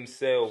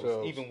themselves,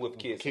 So, even with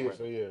kids. Kids,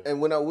 so yeah.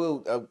 And when I will,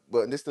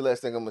 but this is the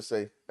last thing I'm gonna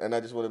say, and I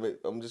just want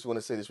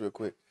to say this real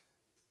quick.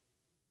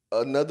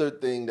 Another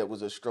thing that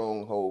was a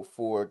stronghold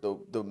for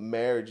the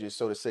marriages,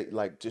 so to say,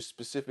 like just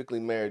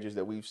specifically marriages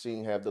that we've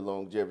seen have the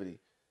longevity,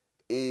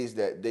 is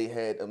that they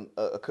had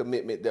a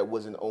commitment that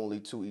wasn't only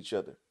to each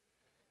other.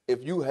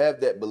 If you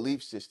have that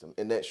belief system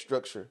and that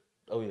structure,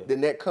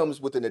 then that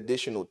comes with an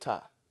additional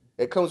tie.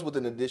 It comes with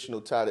an additional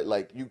tie that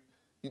like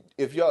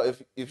if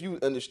you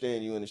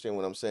understand, you understand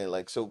what I'm saying.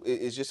 Like so,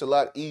 it's just a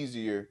lot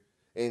easier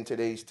in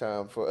today's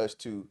time for us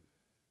to,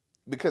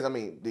 because I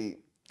mean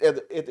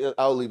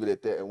I'll leave it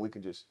at that, and we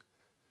can just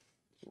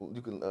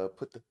you can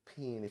put the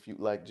pin if you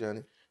like,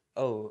 Johnny.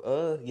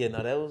 Yeah.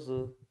 Now that was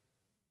a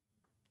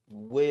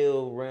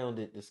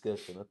well-rounded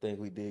discussion. I think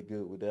we did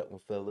good with that one,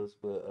 fellas.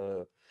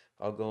 But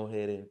I'll go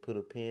ahead and put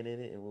a pin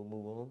in it, and we'll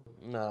move on.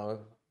 Now,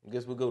 I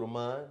guess we'll go to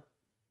mine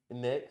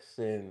next,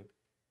 and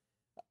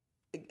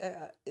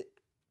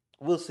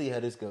we'll see how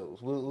this goes.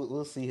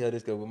 We'll see how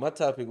this goes. But my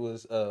topic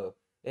was it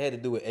had to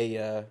do with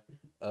AI,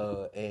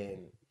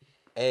 and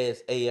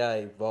as AI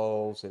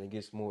evolves and it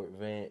gets more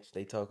advanced,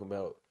 they talk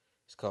about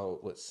it's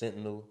called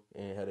Sentinel,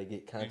 and how they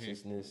get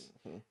consciousness,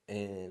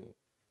 and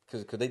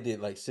because they did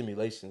like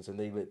simulations and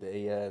they let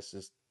the AIs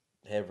just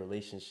have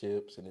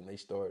relationships, and then they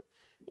start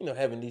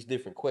having these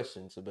different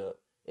questions about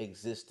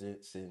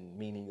existence and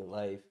meaning of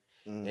life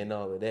and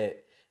all of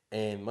that.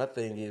 And my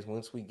thing is,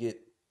 once we get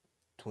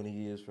 20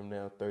 years from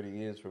now, 30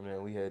 years from now,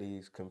 we have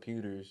these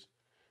computers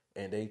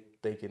and they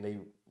thinking they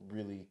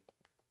really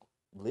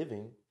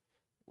living,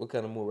 what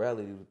kind of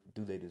morality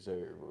do they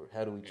deserve? Or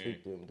how do we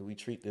treat them? Do we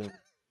treat them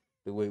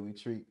the way we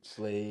treat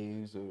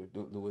slaves, or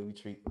the way we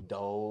treat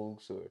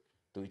dogs? Or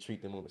do we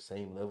treat them on the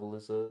same level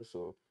as us?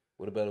 Or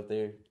what about if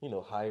they're,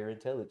 higher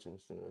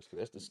intelligence than us? 'Cause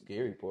that's the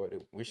scary part.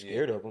 We're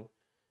scared of them.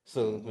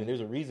 So, I mean,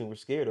 there's a reason we're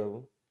scared of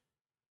them.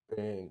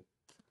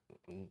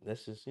 And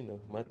that's just,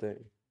 my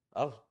thing.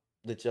 I'll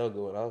let y'all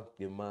go and I'll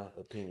give my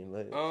opinion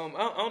later. I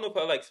don't know if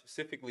I like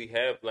specifically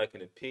have like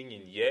an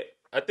opinion yet.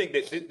 I think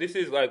that this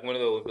is like one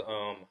of those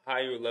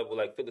higher level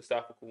like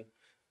philosophical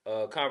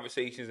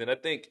conversations, and I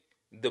think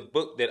the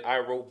book that I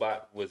wrote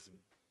by was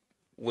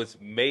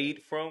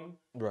made from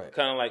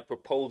kind of like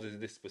proposes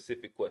this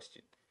specific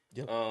question.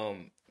 Yep.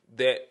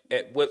 That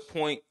at what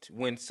point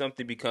when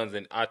something becomes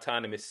an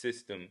autonomous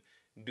system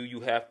do you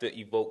have to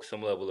evoke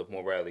some level of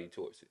morality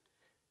towards it?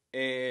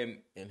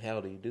 And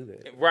how do you do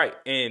that? Right.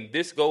 And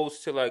this goes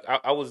to like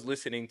I was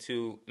listening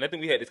to, and I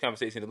think we had this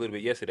conversation a little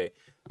bit yesterday.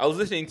 I was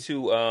listening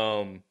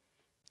to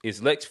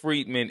it's Lex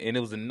Friedman, and it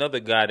was another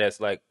guy that's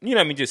like,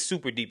 just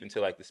super deep into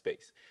like the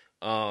space.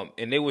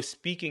 And they were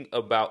speaking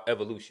about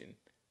evolution.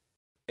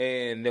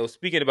 And they were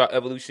speaking about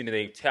evolution and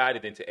they tied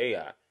it into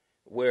AI,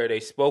 where they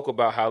spoke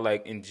about how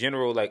like in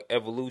general, like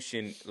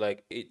evolution,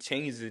 like it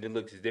changes and it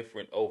looks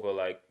different over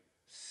like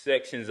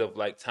sections of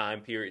like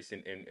time periods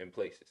and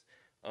places.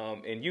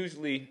 And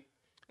usually,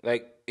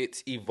 like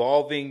it's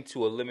evolving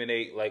to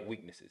eliminate like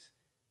weaknesses,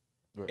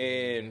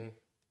 and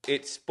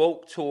it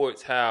spoke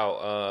towards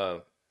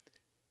how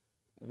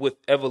with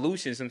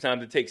evolution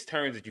sometimes it takes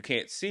turns that you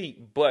can't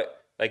see.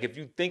 But like if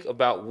you think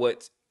about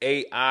what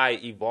AI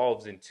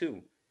evolves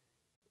into,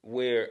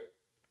 where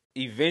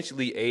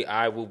eventually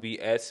AI will be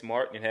as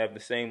smart and have the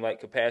same like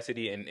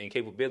capacity and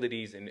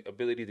capabilities and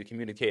ability to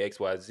communicate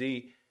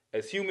XYZ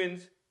as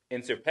humans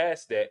and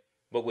surpass that.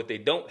 But what they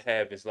don't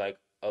have is like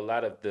a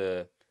lot of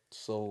the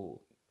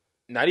soul.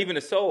 Not even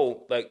the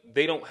soul. Like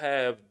they don't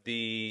have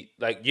they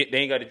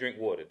ain't got to drink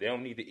water. They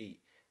don't need to eat.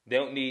 They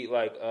don't need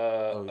like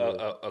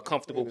a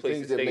comfortable place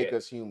to stay. The things that make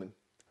us human.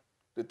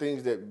 The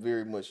things that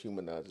very much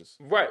humanize us.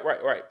 Right.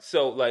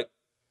 So like,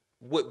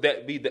 would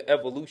that be the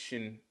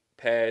evolution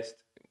past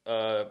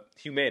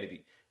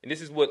humanity? And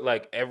this is what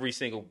like every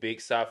single big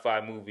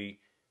sci-fi movie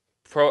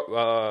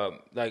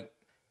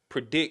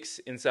predicts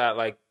inside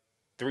like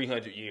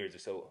 300 years or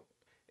so.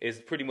 It's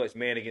pretty much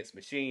man against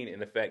machine,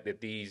 and the fact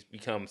that these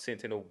become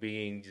sentinel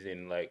beings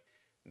and like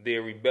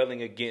they're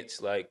rebelling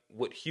against like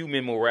what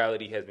human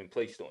morality has been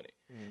placed on it.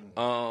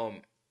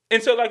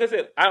 And so, like I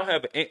said, I don't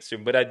have an answer,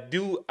 but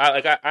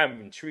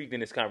I'm intrigued in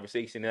this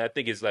conversation, and I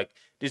think it's like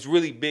this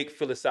really big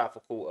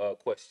philosophical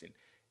question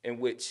in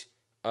which,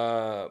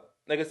 like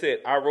I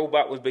said, Our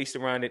Robot was based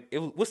around it.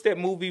 What's that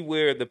movie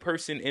where the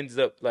person ends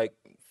up like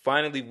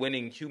finally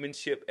winning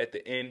humanship at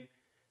the end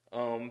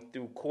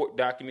through court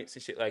documents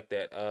and shit like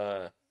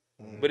that.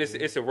 But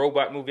it's a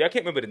robot movie. I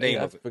can't remember the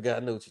name of it. I forgot.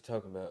 I know what you're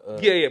talking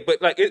about. Yeah,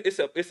 but like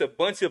it's a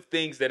bunch of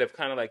things that have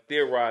kind of like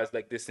theorized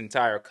like this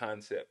entire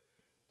concept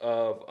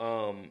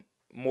of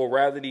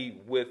morality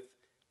with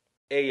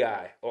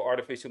AI or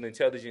artificial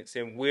intelligence,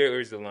 and where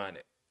is the line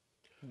at?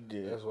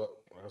 Yeah. That's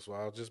what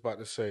I was just about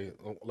to say.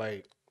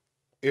 Like,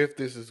 if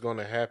this is going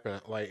to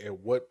happen, like, at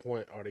what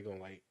point are they going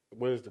to, like,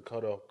 what is the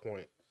cutoff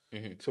point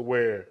to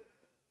where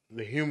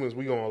the humans,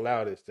 we going to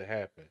allow this to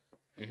happen?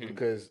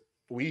 Because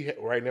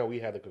right now we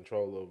have the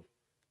control of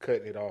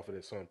cutting it off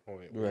at some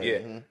point. Right.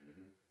 Yeah.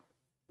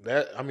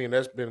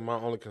 That's been my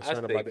only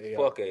concern about the AI.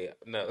 Fuck AI.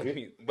 No,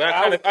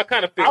 but I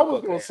kind of feel. I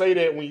was going to say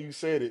that when you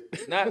said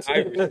it. Not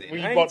Irish.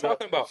 I ain't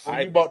talking about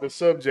when you brought the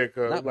subject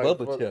of. Not like,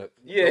 Bubba Chuck.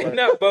 Yeah,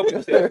 not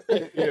Bubba Chuck.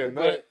 Yeah,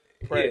 not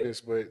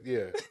practice, but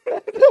yeah.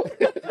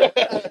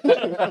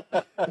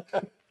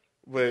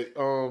 But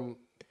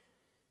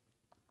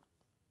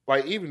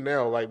like even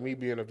now, like me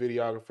being a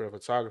videographer and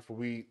photographer,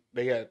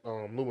 they got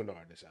Luminar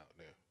that's out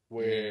there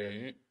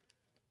where,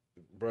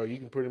 bro, you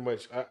can pretty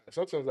much.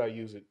 Sometimes I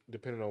use it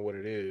depending on what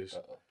it is.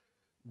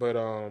 But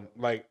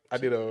like I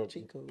did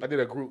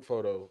a group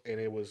photo and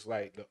it was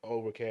like the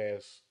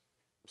overcast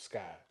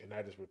sky, and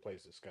I just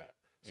replaced the sky.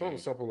 Something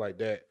simple like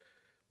that.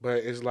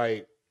 But it's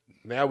like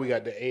now we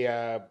got the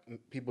AI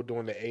people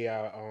doing the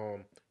AI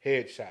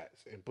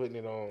headshots and putting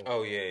it on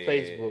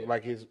Facebook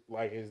like it's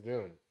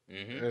them.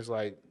 And it's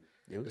like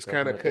it's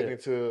kind of cutting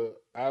into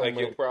like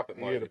your profit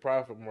market. Yeah, the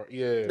profit market.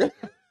 Yeah.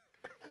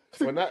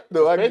 But not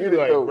I get it,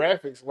 like though.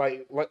 graphics,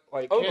 like.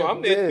 Oh no,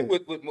 I'm there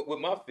with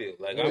my field.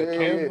 Like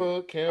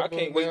Canva. I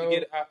can't wait to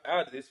get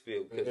out of this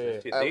field because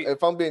of shit.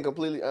 If I'm being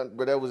completely honest,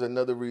 but that was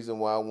another reason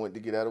why I wanted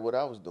to get out of what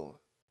I was doing.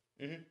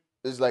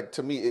 It's like,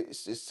 to me,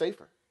 it's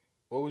safer.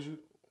 What was you?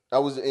 I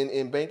was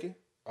in banking.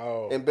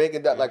 Oh, In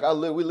banking, like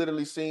we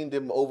literally seen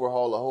them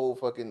overhaul a whole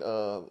fucking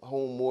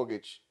home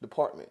mortgage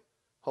department,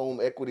 home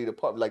equity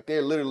department. Like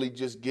they're literally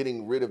just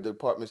getting rid of the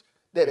departments.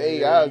 That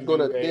AI is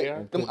gonna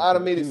them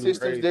automated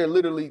systems. They're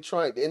literally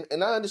trying,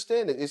 and I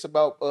understand it. It's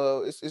about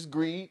it's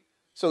greed.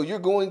 So you're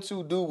going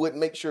to do what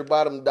makes your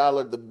bottom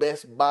dollar the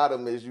best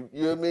bottom as you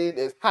know what I mean,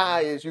 as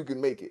high as you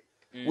can make it,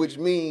 which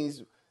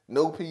means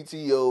no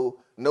PTO,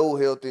 no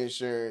health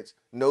insurance,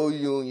 no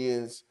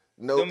unions,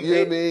 no you know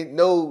what I mean,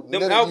 no. We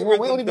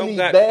don't even need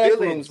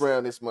bathrooms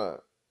around this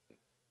month.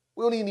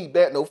 We don't even need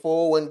no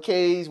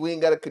 401ks. We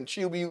ain't got to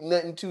contribute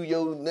nothing to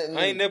your nothing.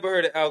 I ain't never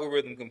heard an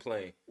algorithm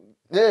complain.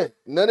 Yeah,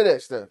 none of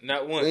that stuff.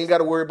 Not once. We ain't got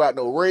to worry about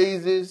no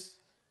raises.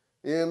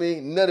 You know what I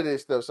mean? None of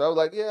this stuff. So I was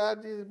like, yeah,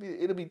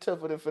 it'll be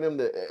tougher for them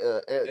to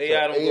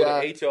AI don't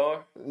go to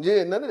HR.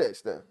 Yeah, none of that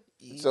stuff.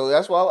 So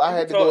that's why I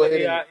had to go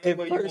ahead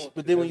and first,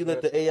 but then when you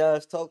let the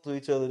AIs talk to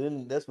each other,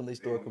 then that's when they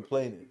start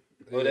complaining.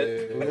 Oh, When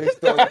they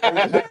start like,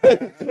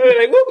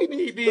 what we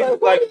need these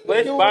like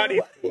flesh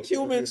bodies.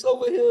 Humans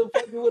over here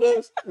fucking with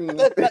us.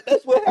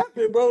 That's what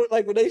happened, bro.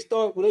 Like when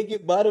they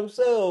get by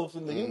themselves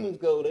and the humans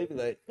go, they be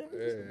like,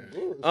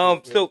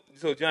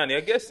 So Johnny,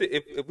 I guess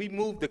if we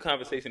move the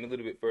conversation a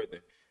little bit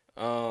further,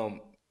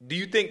 do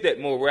you think that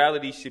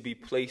morality should be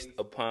placed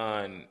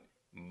upon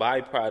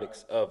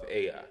byproducts of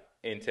AI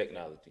and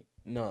technology?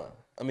 Nah,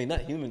 I mean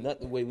not human,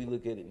 not the way we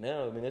look at it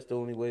now. I mean that's the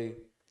only way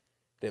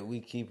that we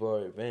keep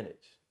our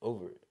advantage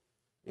over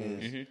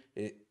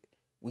it.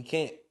 We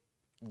can't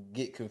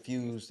get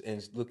confused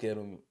and look at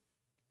them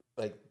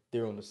like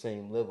they're on the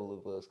same level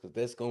of us, because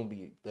that's gonna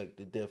be like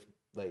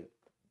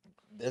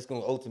that's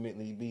gonna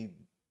ultimately be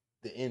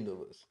the end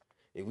of us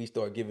if we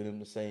start giving them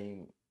the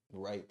same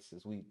rights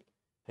as we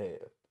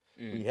have.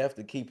 We have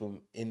to keep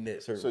them in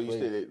that certain place. So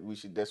you said that we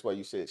should. That's why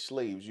you said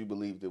slaves. You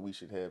believe that we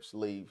should have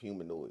slave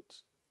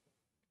humanoids.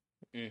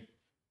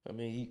 I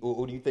mean,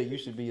 or do you think you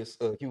should be a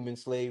human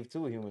slave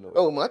to a humanoid?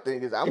 Oh, my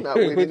thing is, I'm not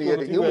with any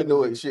of the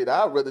humanoid shit.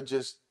 I'd rather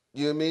just,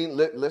 you know what I mean?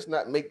 Let's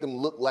not make them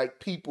look like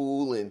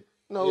people, and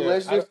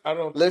let's just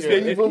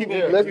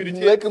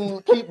let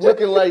them keep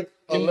looking like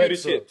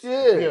Alexa.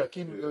 Yeah,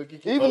 even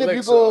if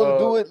you're gonna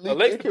do it,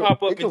 Alexa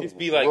pop up and just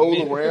be like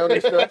roll around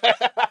and stuff.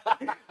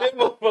 That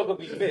motherfucker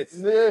be missed.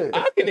 Yeah.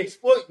 I can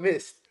exploit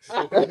mist.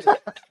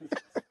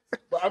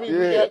 But I mean,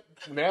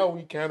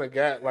 we kind of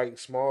got like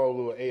small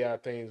little AI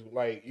things.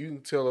 Like you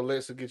can tell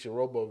Alexa get your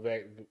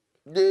RoboVac.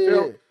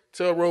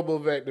 Tell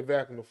RoboVac to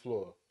vacuum the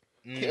floor.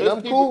 And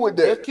I'm cool with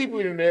that. Let's keep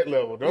it in that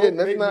level.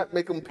 Let's not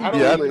make them people. I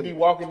don't need to be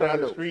walking down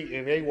the street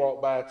and they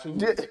walk by too.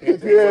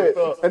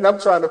 And I'm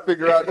trying to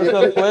figure out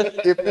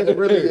if it's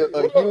really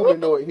a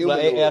humanoid.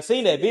 Like, hey, I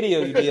seen that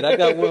video you did. I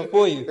got one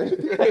for you.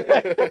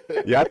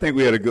 Yeah, I think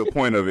we had a good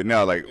point of it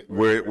now. Like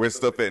where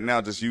stuff at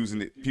now, just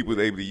using it, people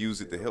are able to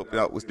use it to help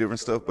out with different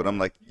stuff. But I'm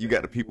like, you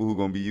got the people who are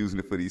gonna be using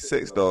it for these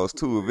sex dolls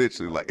too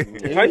eventually. Like,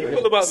 how you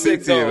feel about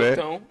sex dolls,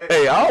 Tone?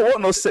 Hey, I don't want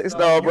no sex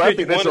doll, bro. I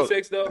think that's a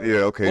sex doll. Yeah,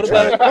 okay.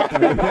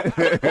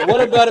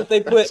 What about if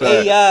they put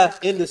AI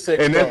in the sex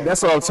doll? And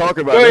that's what I'm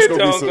talking about.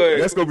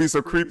 That's gonna be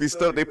some creepy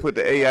stuff. They put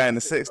the AI in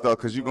the sex doll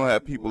because you're gonna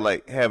have people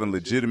like having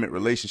legitimate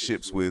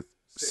relationships with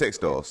sex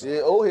dolls. Yeah,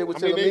 old head was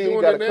telling they me he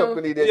doing got it a now?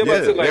 company that Yeah, but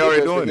does they the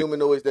already doing it.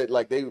 humanoids that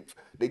like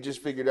they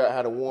just figured out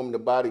how to warm the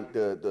body,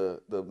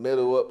 the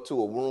metal up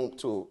to a room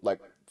to like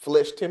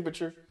flesh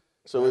temperature,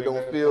 so it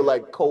don't feel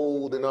like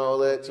cold and all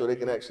that, so they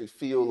can actually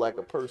feel like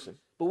a person.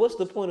 But what's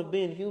the point of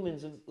being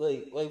humans?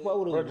 Like why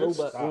would a Bro, just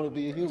robot stop. want to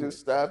be a human? Just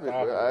stop it,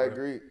 bro. I bro.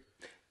 agree.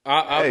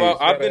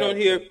 I've been on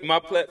here. My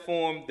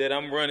platform that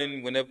I'm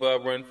running whenever I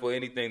run for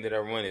anything that I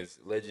run is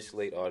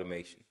legislate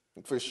automation.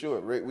 For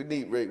sure, we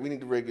need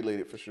to regulate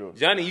it for sure.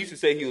 Johnny used to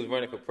say he was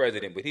running for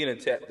president, but he done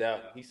tapped out.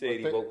 He said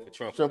he voted for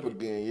Trump. Trump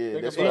again, yeah.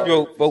 Think That's about what He I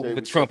wrote heard. voting Say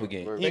for we Trump should-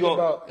 again. Right. He Think gon'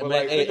 about, but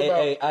like, Hey, think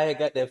about. I had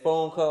got that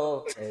phone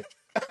call. And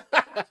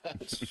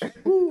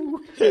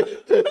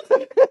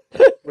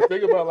But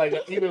think about like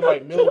even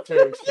like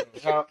military stuff.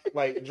 How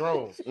like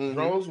drones.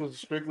 Drones was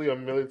strictly a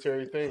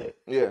military thing.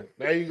 Yeah.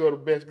 Now you go to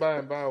Best Buy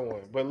and buy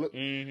one. But look,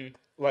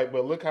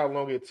 but look how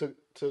long it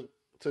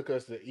took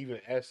us to even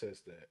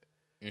access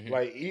that.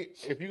 Like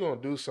if you're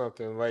gonna do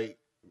something, like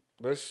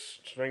let's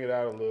string it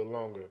out a little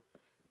longer.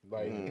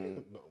 Like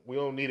we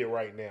don't need it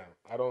right now.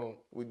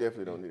 We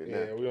definitely don't need it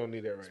Yeah, now. we don't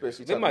need that right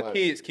Especially let talking my about,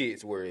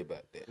 kids worry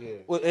about that. now. Yeah.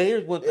 well, and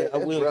here's one thing I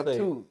that's will rough say.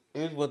 too.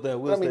 Here's one thing I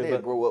will I mean, say they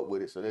about grow up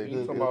with it, so they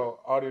You talking about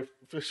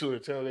artificial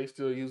intelligence? They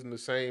still using the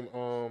same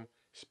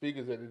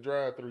speakers at the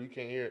drive-through. You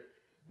can't hear it.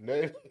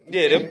 Nothing.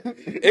 Yeah,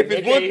 if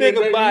it's one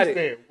thing about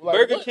it,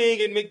 Burger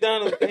King and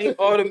McDonald's ain't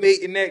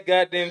automating that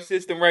goddamn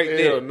system right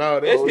there. no,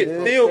 that shit yeah.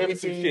 still be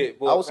some shit,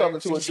 boy. I was talking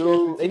to a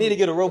dude. they need to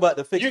get a robot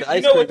to fix you the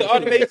ice know cream what the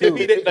machine, automation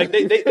be? too. That, like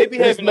they be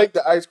Just having make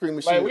the ice cream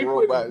machine Like a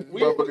robot.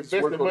 we Motherfuckers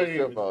invested work on money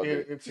themselves all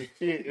day. into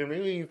shit, and we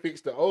didn't even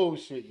fix the old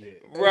shit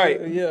yet.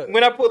 right. Yeah.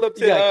 When I pull up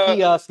You got to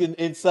kiosk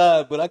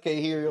inside, but I can't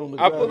hear it on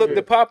the I drive. pull up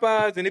to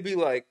Popeyes and it be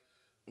like,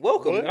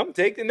 "Welcome, What? I'm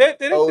taking that."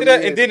 Oh, And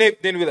yeah.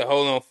 then we like,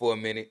 "Hold on for a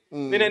minute."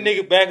 Then that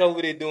nigga back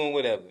over there doing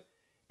whatever,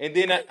 and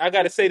then I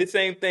got to say the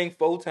same thing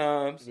 4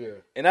 times, Yeah.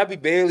 and I be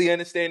barely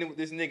understanding what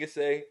this nigga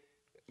say.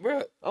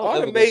 Bruh, I don't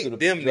ever go to the automate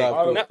them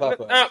drive-thru niggas. at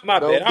Popeyes. Not my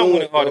Don't bad. I don't do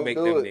want to it. Don't automate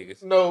do them it.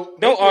 niggas. No, Don't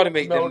they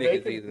automate them they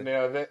niggas can- either.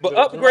 Now But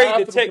upgrade the drive-thru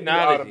can be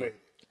technology. automated.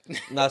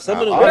 Now some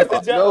of them What if the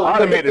job?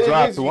 Automate the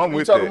drive-thru. I'm You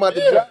with talking that. about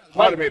the job?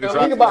 Automate the Think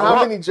drive-thru. about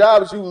how many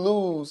jobs you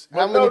lose.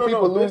 How But many no,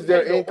 people lose just their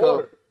take the income.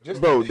 order. Just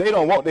Bro, they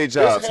don't want their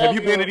jobs. Have you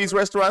have been to your- these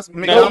restaurants?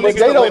 No, Nah, but niggas they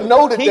don't don't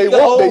know that keep they the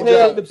want old their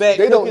head in the jobs. back,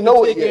 They don't cooking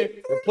know the it yet.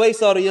 chicken,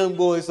 replace all the young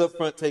boys up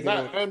front taking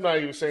Nah, over. I'm not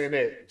even saying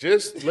that.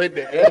 Just let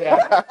the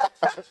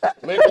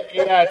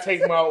AI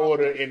take my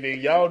order, and then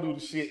y'all do the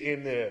shit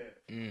in there.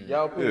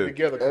 Y'all put it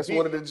together. That's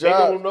one of the They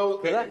jobs. don't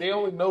know. They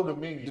only know the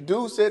menu. The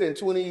dude said in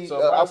 20. So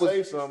if I I was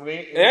say something, I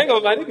ain't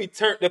gonna lie, they be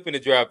turned up in the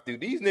drive-thru.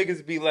 These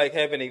niggas be like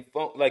having a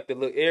phone, like the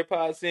little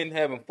AirPods in,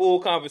 having full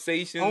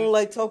conversations. I don't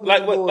like talking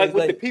like to what, boys, like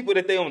with the like- people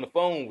that they on the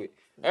phone with.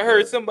 I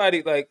heard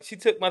somebody like she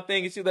took my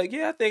thing and she was like,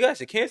 "Yeah, I think I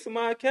should cancel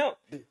my account."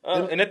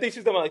 And I think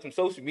she's talking about like some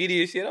social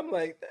media shit. I'm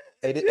like,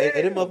 Hey,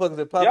 them motherfuckers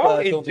at Popeyes y'all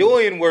don't be-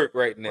 enjoying work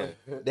right now.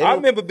 They I don't-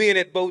 remember being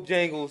at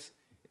Bojangles,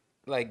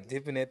 like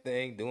dipping that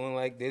thing, doing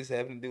like this,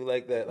 having to do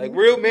like that, like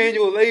real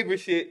manual labor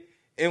shit.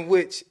 In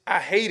which I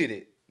hated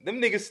it. Them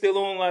niggas still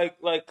on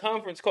like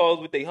conference calls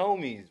with their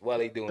homies while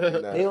they doing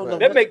it. They don't know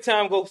That make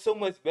time go so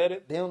much better.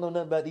 They don't know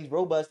nothing about these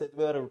robots that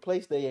be able to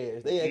replace their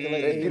ass. They acting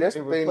like that's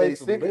the thing. They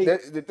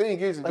stick. The thing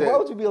is Like, why that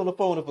would you be on the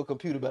phone if a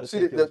computer about to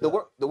see take your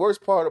job? the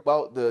worst part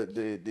about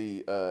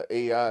the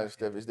AI and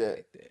stuff is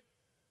that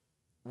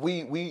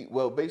we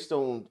based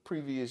on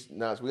previous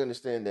knowledge, we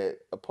understand that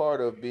a part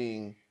of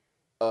being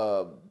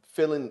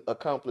feeling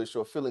accomplished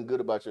or feeling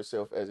good about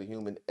yourself as a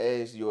human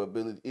as your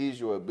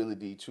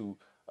ability to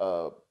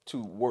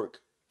work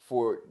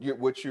for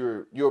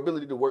your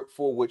ability to work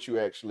for what you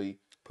actually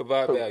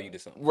Provide value to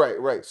something.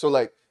 right. So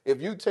like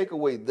if you take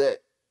away that,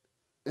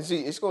 and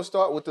see, it's gonna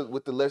start with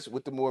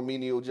the more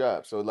menial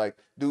jobs. So like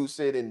dude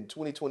said in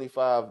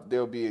 2025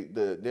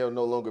 there'll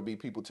no longer be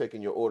people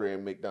taking your order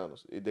in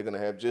McDonald's. They're gonna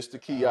have just the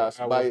kiosk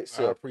by I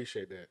itself.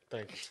 appreciate that.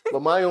 Thank you.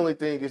 But my only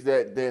thing is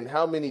that then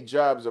how many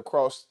jobs are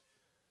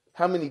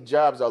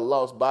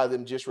lost by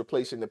them just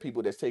replacing the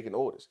people that's taking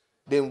orders?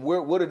 Then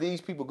what are these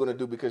people going to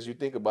do? Because you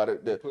think about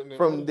it,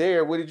 from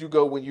there, where did you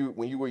go when you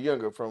were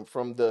younger? From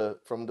the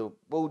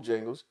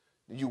Bojangles,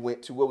 you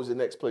went to, what was the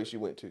next place you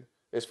went to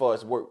as far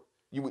as work?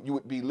 You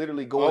would be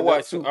literally going.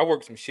 I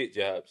worked some shit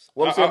jobs.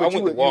 Well, I'm saying, I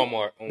went to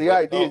Walmart. The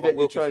idea is that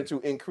you're trying to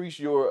increase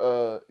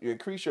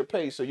your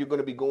pay, so you're going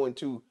to be going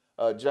to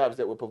jobs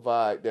that will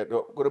provide that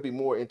are going to be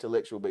more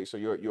intellectual based. So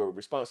your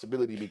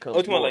responsibility becomes.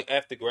 Oh, you more. want like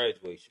after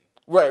graduation?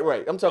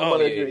 Right. I'm talking about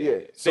yeah.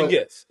 So, then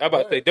yes, I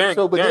about to say during.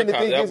 but during then the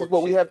college, thing I is, worked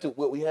what we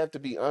shit. have to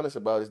be honest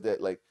about is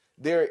that like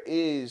there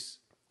is,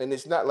 and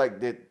it's not like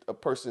that a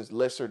person's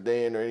lesser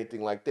than or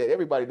anything like that.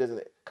 Everybody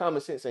doesn't.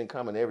 Common sense ain't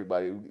common to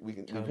everybody.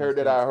 We've heard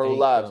that our whole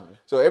lives. Common.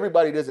 So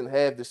everybody doesn't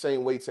have the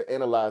same way to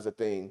analyze a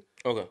thing.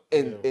 Okay.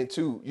 And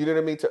to, you know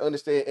what I mean, to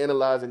understand,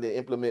 analyze, and then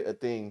implement a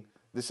thing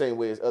the same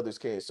way as others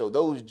can. So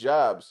those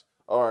jobs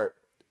are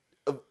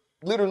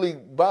literally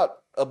about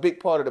a big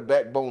part of the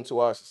backbone to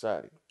our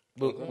society.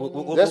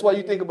 That's why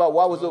you think about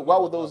why were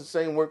those the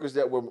same workers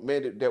that were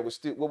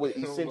still what were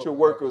essential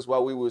workers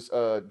while we was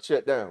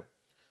shut down?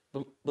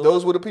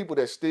 Those were the people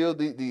that still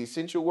the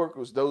essential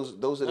workers. Those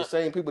are the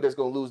same people that's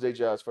gonna lose their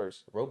jobs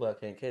first.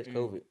 Robot can't catch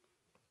COVID.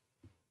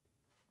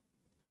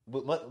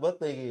 But my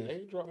thing is,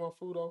 Hey, you drop my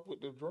food off with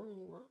the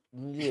drone, bro.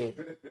 yeah.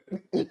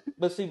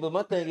 But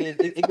my thing is,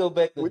 it go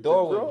back to With the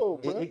Darwin.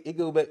 drone, bro. It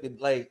go back to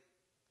like,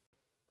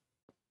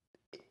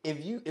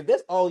 if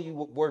that's all you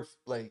work,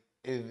 like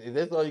if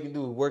that's all you can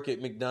do is work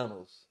at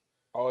McDonald's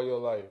All your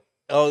life.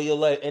 all your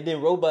life, and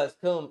then robots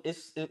come,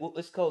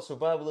 it's called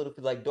survival of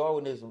the, like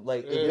Darwinism.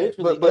 Like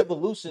eventually, but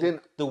evolution.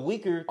 then- The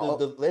weaker,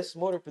 the less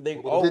smarter for they.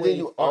 But then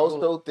you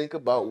also think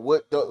about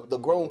what the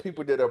grown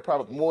people that are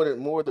probably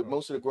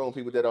most of the grown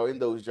people that are in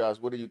those jobs.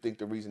 What do you think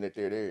the reason that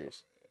they're there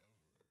is?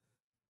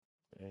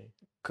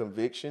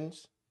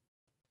 Convictions.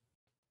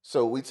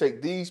 So we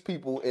take these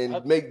people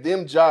and make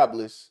them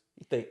jobless.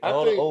 You think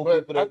all the old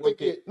people that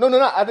work at No.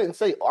 I didn't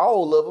say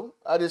all of them.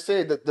 I just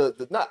said that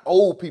the not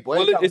old people. I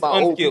ain't talking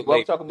about old people.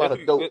 I'm talking about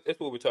adults. That's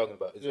what we're talking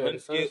about.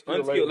 It's Yeah,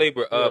 unskilled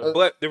labor.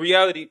 But the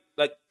reality,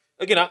 like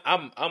again,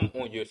 I'm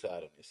on your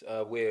side on this.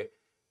 Where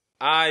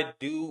I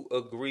do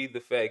agree the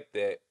fact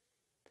that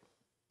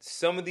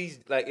some of these,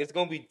 like, it's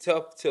gonna be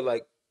tough to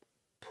like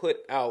put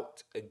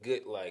out a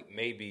good, like,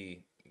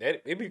 maybe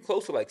that it'd be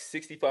close to like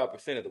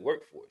 65% of the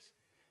workforce.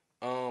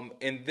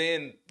 And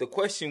then the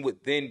question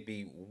would then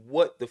be,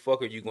 what the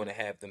fuck are you going to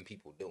have them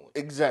people doing?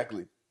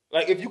 Exactly.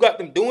 Like, if you got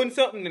them doing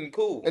something, then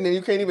cool. And then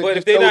you can't even. But just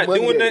if they're throw not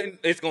money doing at nothing,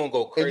 it's going to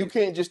go crazy. And you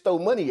can't just throw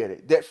money at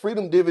it. That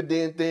freedom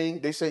dividend thing,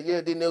 they say,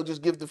 yeah, then they'll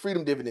just give the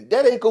freedom dividend.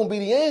 That ain't going to be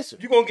the answer.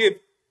 You're going to give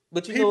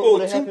people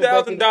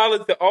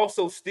 $2,000 to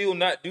also still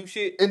not do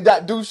shit. And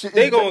not do shit.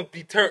 They going to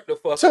be turned the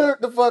fuck up. Turn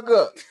the fuck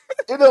up.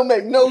 It don't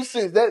make no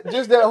sense.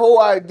 That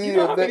whole idea. You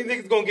know how many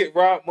niggas going to get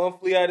robbed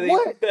monthly out of these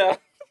 $2,000?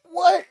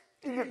 What?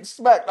 You get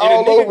smacked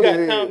all over the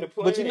head.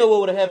 But you know what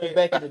would have happened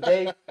back in the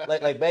day?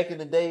 Like back in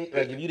the day,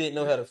 like if you didn't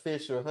know how to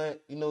fish or hunt,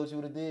 you know what you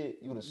would have did?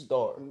 You would have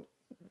starved.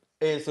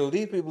 And so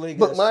these people ain't.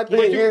 But my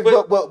thing is,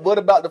 but what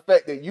about the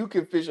fact that you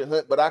can fish and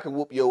hunt, but I can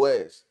whoop your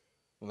ass?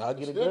 I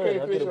get a gun,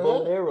 I get a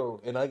bow and arrow,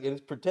 and I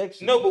get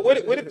protection. No, but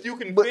what if you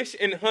can fish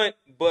and hunt,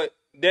 but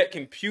that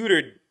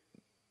computer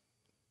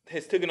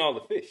has taken all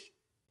the fish?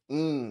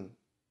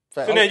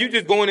 So now you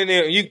just going in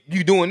there and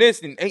you doing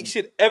this and ain't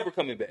shit ever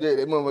coming back. Yeah,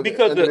 that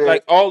because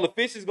like all the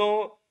fish is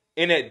gone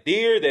and that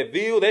deer, that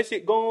veal, that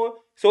shit gone.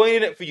 So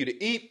ain't nothing for you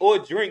to eat or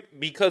drink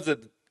because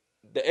of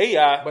the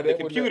AI, the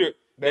computer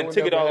that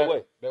took it all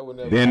away.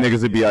 Then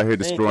niggas would be out here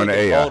destroying the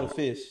AI. All the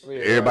fish.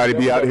 Everybody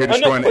be out here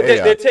destroying the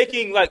AI. They're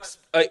taking like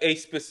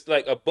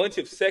a bunch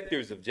of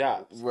sectors of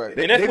jobs, right?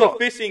 And that's what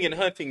fishing and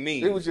hunting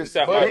means. It was just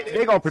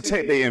they gonna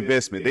protect their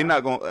investment. They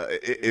not gonna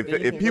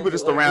if people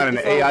just around and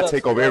the AI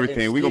take over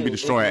everything, we gonna be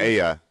destroying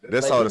AI.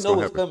 That's all that's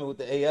gonna happen. Coming with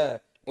the AI.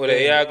 Well,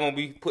 the AI gonna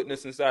be putting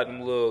us inside them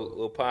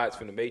little pods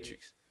from the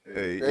Matrix.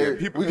 Hey,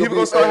 people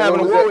gonna start having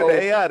a war with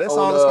the AI. That's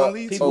all it's gonna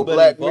lead to. On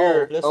Black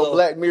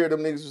Mirror, them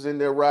niggas was in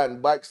there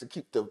riding bikes to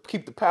keep the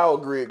power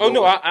grid going.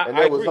 Oh no, I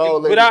agree.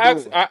 But I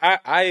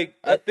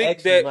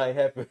think that might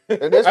happen.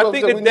 I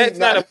think that's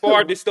not a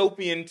far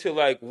dystopian to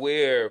like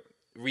where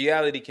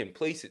reality can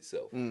place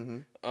itself.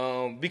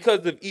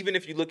 Because of, even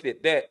if you look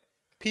at that,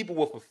 people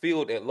were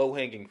fulfilled at low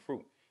hanging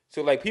fruit.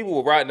 So like people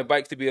were riding the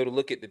bikes to be able to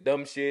look at the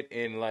dumb shit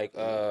and like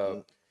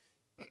look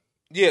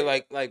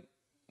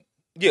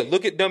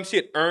at dumb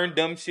shit, earn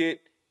dumb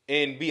shit,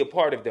 and be a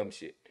part of dumb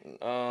shit.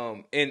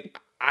 And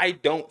I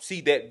don't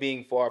see that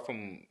being far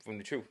from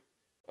the truth.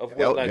 Of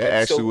what, that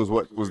actually was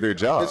what was their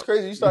job. It's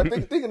crazy. You start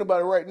thinking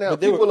about it right now.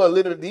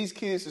 These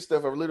kids and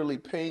stuff are literally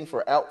paying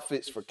for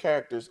outfits for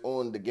characters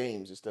on the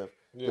games and stuff.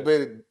 Yeah.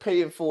 They're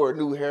paying for a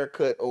new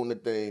haircut on the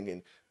thing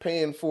and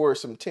paying for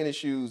some tennis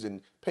shoes and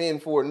paying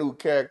for a new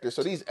character.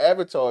 So these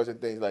avatars and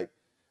things, like,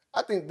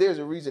 I think there's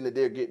a reason that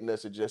they're getting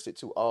us adjusted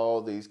to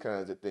all these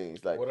kinds of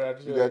things. Like, you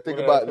gotta think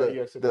about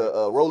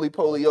the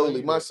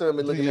roly-poly-oly. My son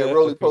been looking at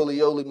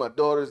roly-poly-oly. My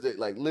daughter's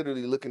like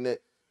literally looking at,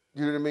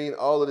 you know what I mean?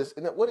 All of this.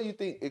 And what do you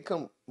think it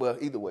come? Well,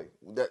 either way,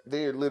 that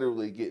they're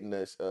literally getting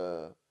us. Me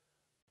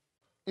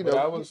and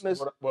Johnny was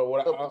just talking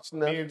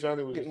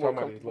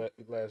about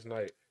this last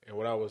night, and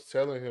what I was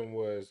telling him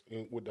was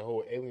with the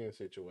whole alien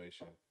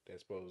situation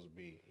that's supposed to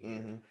be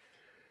here.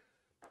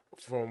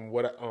 From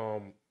what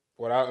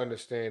I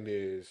understand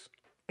is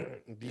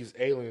these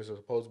aliens are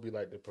supposed to be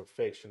like the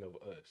perfection of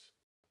us,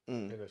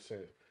 in a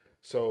sense.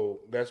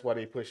 So that's why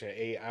they pushing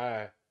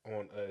AI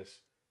on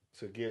us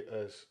to get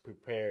us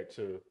prepared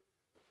to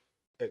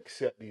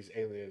accept these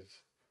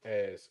aliens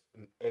as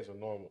a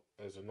normal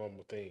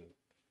thing,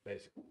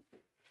 basically.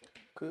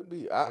 Could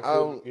be.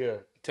 Yeah.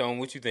 Tone,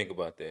 what you think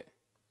about that?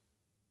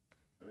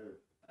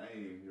 I ain't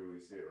even hear what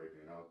he said right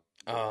now.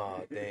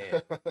 Oh damn!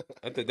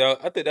 I thought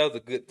that was a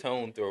good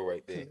tone throw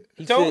right there.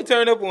 Tone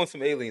turned up on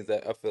some aliens.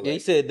 I feel like. He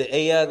said the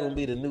AI gonna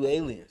be the new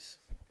aliens.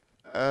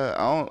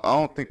 I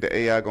don't think the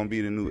AI gonna be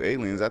the new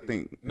aliens. I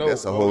think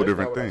that's a whole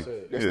different thing.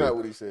 That's not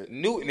what he said.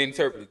 Newton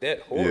interpreted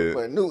that horribly. Yeah.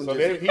 But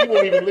Newton he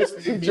won't even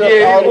listen. He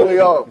jumped all the way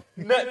off.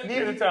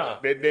 Neither time.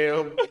 That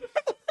damn.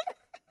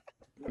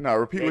 No,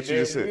 repeat what you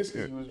just said.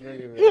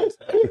 Yeah.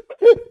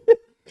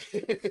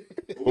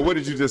 Well, what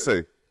did you just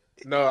say?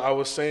 No, I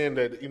was saying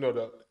that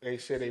they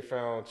said they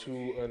found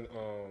two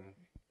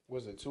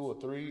or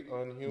three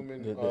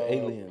unhuman The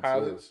aliens,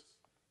 pilots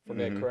from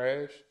that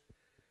crash.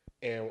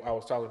 And I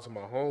was talking to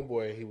my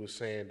homeboy, and he was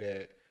saying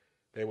that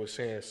they were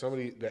saying some of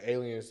the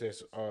aliens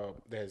that's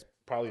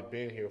probably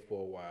been here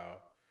for a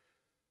while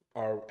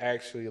are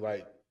actually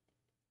like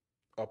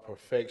a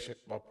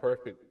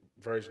perfect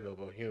version of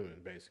a human,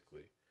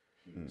 basically.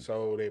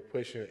 So they're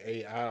pushing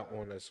AI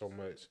on us so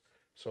much.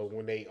 So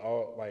when they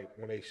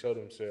show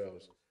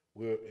themselves,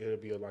 it'll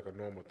be like a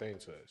normal thing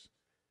to us.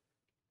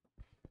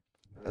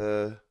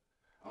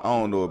 I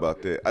don't know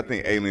about that. I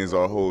think aliens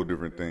are a whole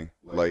different thing.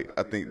 Like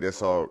I think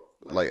that's all.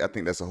 Like I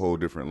think that's a whole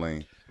different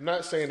lane. I'm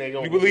not saying they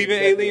gonna. You believe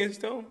in aliens,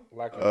 though?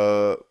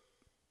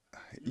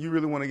 You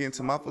really want to get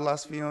into my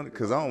philosophy on it?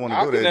 Because I don't want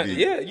to go that deep.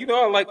 Yeah,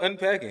 I like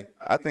unpacking.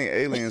 I think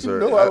aliens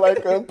are. I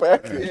like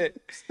unpacking. Yeah.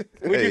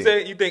 What you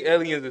say? You think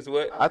aliens is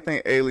what? I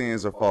think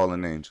aliens are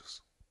fallen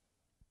angels.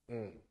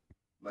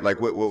 Like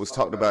what was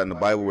talked about in the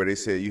Bible, where they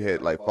said you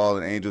had like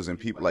fallen angels and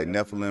people like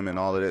Nephilim and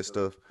all of that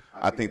stuff.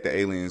 I think the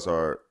aliens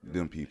are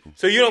them people.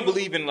 So you don't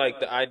believe in like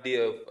the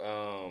idea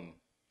of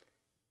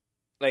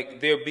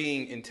like there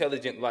being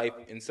intelligent life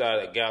inside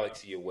a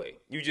galaxy away.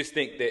 You just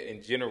think that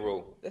in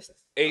general,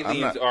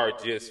 aliens are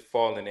just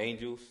fallen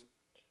angels.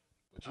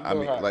 But you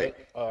know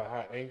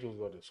how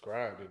angels are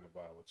described in the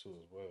Bible too,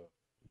 as well.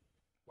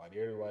 Like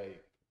they're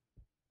like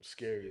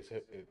scary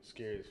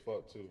as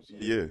fuck too. So.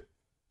 Yeah,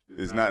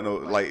 it's not no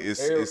like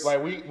it's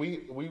like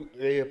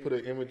they have put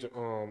an image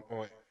on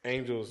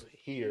angels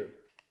here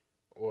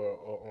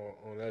or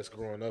on us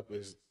growing up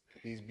as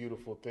these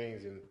beautiful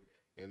things, and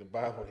in the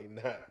Bible they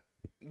not.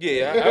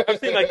 Yeah, I've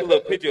seen like a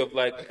little picture of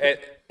like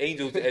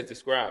angels as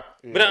described,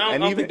 but I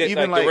don't think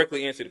that like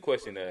directly answered the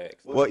question that I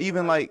asked. Well,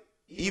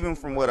 even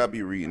from what I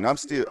be reading,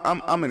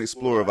 I'm an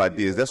explorer of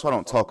ideas. That's why I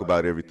don't talk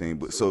about everything.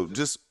 But so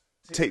just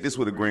take this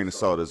with a grain of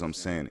salt as I'm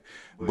saying it.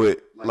 But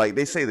like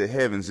they say the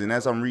heavens, and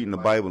as I'm reading the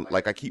Bible,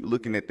 like I keep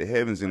looking at the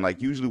heavens, and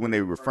like usually when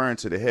they're referring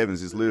to the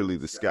heavens, it's literally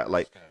the sky.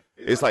 Like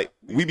it's like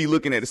we be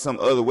looking at it some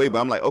other way, but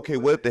I'm like, okay,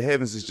 what if the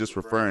heavens is just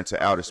referring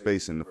to outer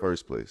space in the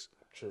first place?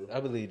 True. I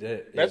believe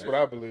that. That's what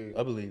I believe.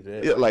 I believe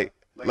that. Yeah, like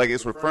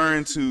it's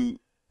referring to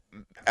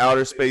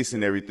outer space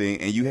and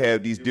everything, and you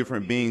have these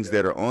different beings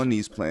that are on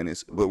these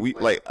planets. But we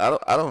like I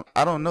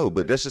don't know,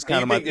 but that's just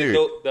kind of my theory.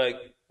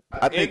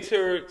 I think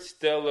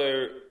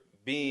interstellar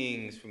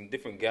beings from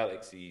different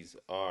galaxies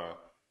are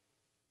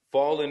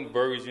fallen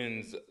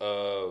versions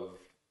of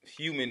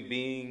human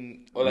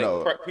being or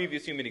like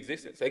previous human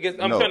existence. I guess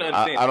I'm trying to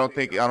understand.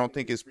 I don't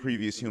think it's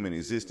previous human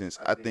existence.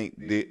 I think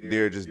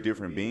they're just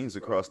different beings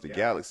across the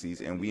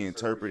galaxies, and we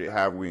interpret it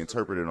however we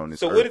interpret it on this.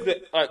 So earth. what is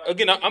it?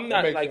 Again, I'm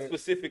not like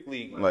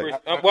specifically.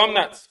 I'm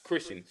not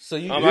Christian. So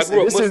you I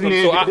grew up Muslim,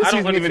 so I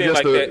don't understand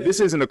like that. This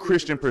isn't a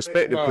Christian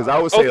perspective because I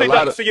would say a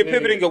lot of. So you're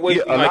pivoting away.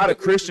 Yeah, a lot of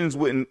Christians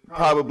wouldn't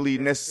probably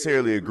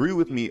necessarily agree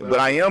with me, but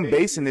I am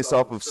basing this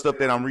off of stuff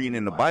that I'm reading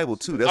in the Bible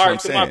too. That's what I'm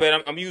saying. My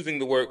bad. I'm using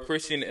the word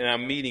Christian, and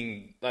I'm meaning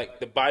like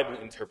the Bible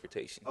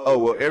interpretation. Oh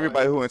well,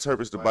 everybody who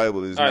interprets the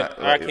Bible is not.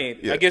 I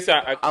can't. Yeah. I guess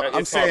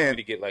I'm saying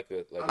to get like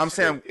a. I'm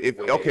saying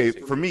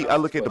for me, I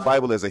look at the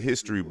Bible as a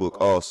history book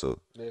also.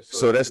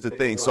 So that's the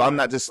thing. So I'm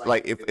not just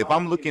like if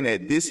I'm looking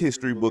at this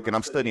history book and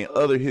I'm studying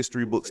other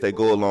history books that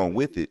go along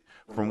with it,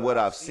 from what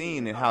I've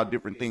seen and how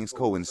different things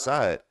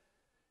coincide,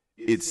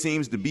 it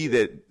seems to be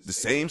that the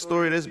same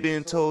story that's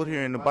being told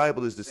here in the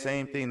Bible is the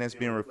same thing that's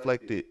being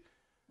reflected.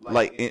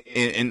 Like,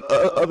 and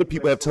other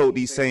people have told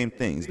these same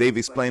things. They've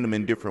explained them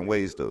in different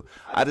ways, though.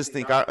 I just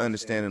think our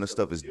understanding of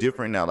stuff is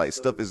different now. Like,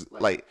 stuff is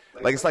like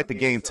it's like the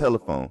game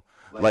telephone.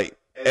 Like,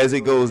 as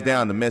it goes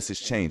down, the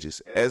message changes.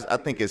 As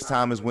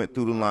time has went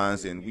through the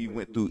lines and we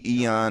went through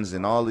eons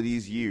and all of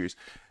these years,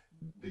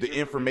 the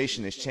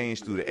information has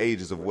changed through the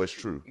ages of what's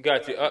true.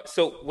 Gotcha.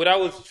 So what I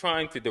was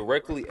trying to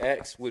directly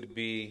ask would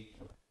be,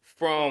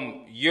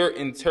 from your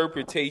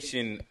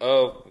interpretation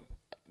of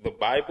the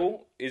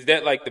Bible, is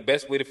that like the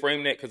best way to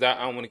frame that? Because I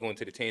don't want to go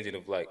into the tangent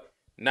of like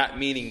not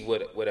meaning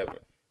whatever.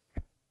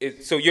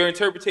 So your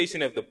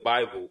interpretation of the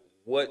Bible,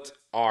 what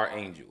are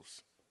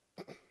angels?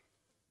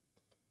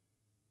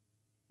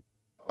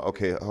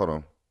 Okay, hold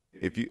on.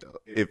 If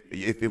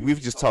we're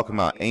just talking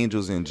about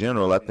angels in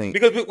general, I think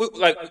because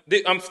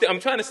I'm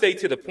trying to stay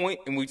to the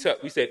point, and we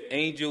said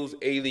angels,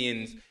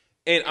 aliens,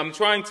 and I'm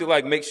trying to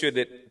like make sure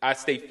that I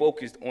stay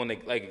focused on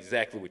like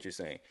exactly what you're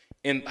saying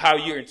and how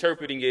you're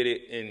interpreting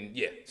it, and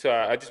yeah. So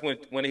I just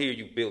want to hear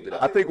you build it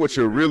up. I think what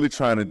you're really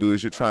trying to do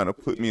is you're trying to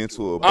put me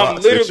into a box.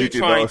 I'm literally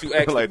trying to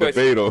ask like the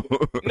question. debate on.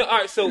 No, all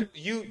right. So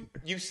you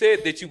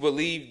said that you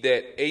believe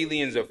that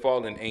aliens are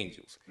fallen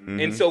angels,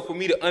 and so for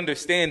me to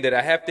understand that,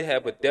 I have to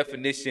have a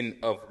definition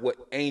of what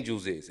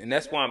angels is, and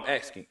that's why I'm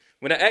asking.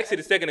 When I asked it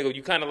a second ago,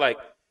 you kind of like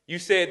you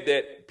said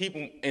that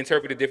people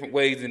interpret it different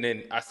ways, and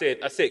then I said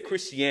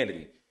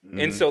Christianity.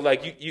 And so,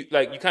 like you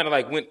kind of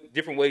like went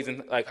different ways,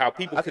 and like how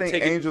people could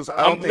take angels, it.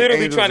 I'm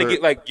literally trying to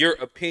get like your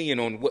opinion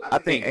on what I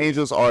think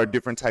angels are a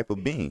different type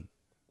of being.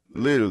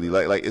 Literally,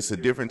 like it's a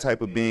different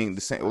type of being.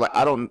 The same, like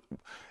I don't.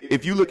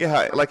 If you look at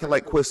how,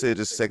 like Quest said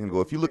just a second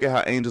ago, if you look at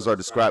how angels are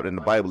described in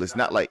the Bible, it's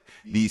not like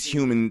these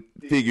human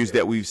figures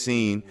that we've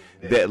seen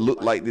that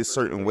look like this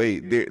certain way.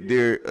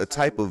 They're a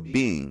type of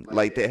being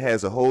like that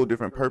has a whole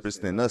different purpose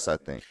than us, I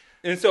think.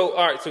 And so,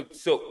 all right,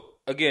 so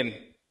again,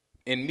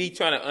 in me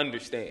trying to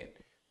understand,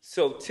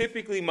 so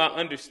typically my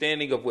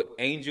understanding of what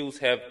angels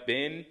have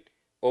been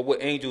or what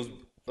angels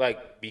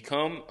like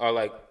become are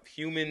like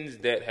humans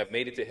that have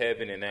made it to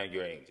heaven and now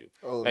you're an angel.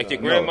 Like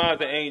your grandma's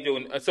an angel,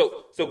 and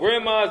so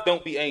grandmas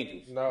don't be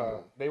angels. Nah,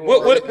 they were.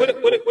 What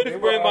if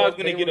grandma's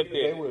gonna get up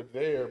there? They were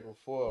there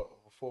before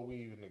we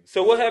even.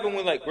 So what happened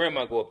when like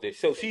grandma go up there?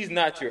 So she's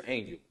not your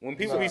angel. When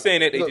people be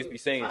saying that, they just be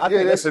saying. I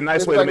think that's a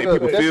nice way to make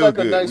people feel like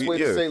good. That's like a nice way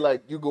to say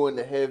like you going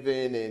to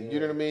heaven, and you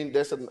know what I mean.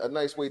 That's a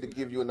nice way to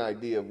give you an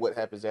idea of what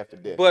happens after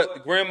death.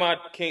 But grandma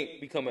can't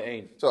become an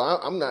angel. So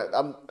I'm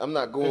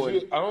not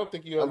going. I don't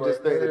think you ever. I'm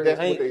just saying that's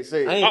what they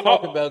say. I ain't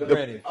talking about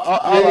granny. All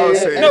I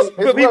was saying,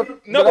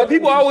 But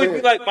people always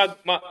be like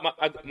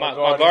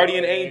my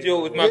guardian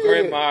angel is my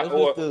grandma,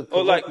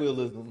 or like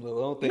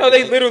no,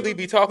 they literally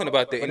be talking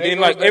about that, and then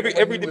like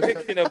every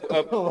depiction of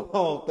I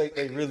don't think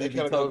they really be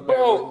talking about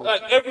bro,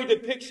 like every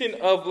depiction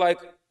of like.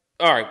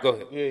 All right, go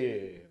ahead.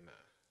 Yeah. Nah.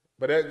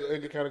 But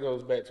it kind of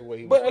goes back to what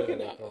he was But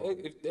saying.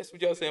 if that's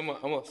what y'all saying, I'm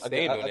gonna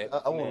stand on that.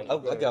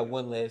 I got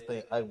one last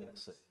thing I want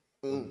to say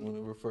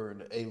when referring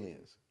to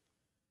aliens.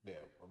 Yeah,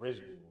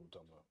 originally we were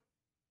talking about.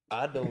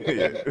 I don't.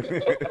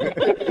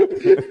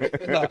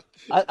 No,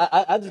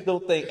 I just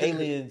don't think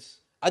aliens.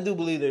 I do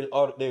believe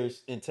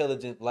there's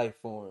intelligent life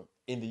form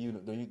in the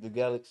universe. The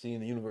galaxy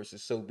and the universe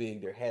is so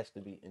big, there has to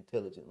be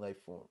intelligent life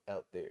form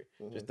out there.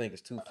 Just think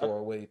it's too far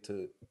away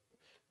to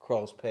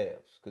cross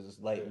paths because it's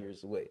light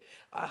years away.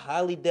 I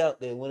highly doubt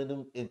that one of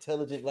them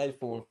intelligent life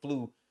form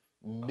flew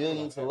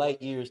millions of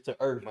light years to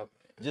Earth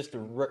just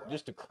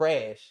to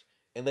crash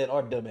and let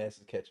our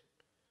dumbasses catch them.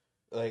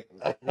 Like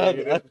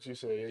that's what you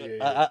say.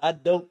 Yeah. I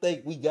don't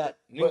think we got.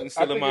 Newton's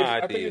still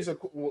my ideas. I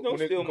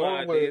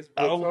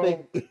don't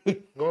think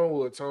going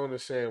with what Tone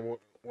is saying.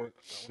 When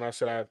I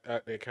said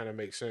that kind of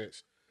makes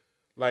sense.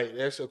 Like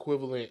that's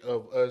equivalent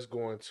of us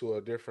going to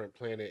a different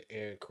planet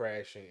and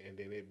crashing, and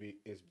then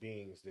it's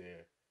beings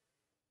there.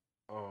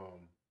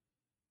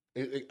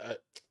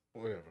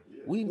 Whatever.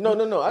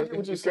 No. I get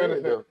what you're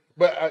saying though.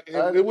 But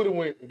it would have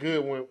went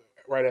good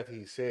right after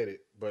he said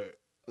it. But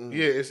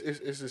yeah,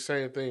 it's the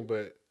same thing.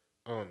 But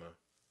I don't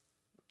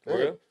know.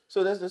 Yeah.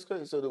 So that's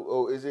crazy.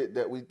 So is it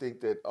that we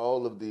think that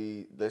all of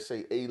the, let's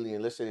say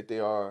alien, let's say that they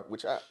are,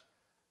 which I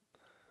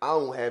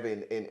don't have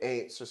an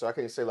answer, so I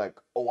can't say like,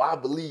 oh, I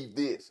believe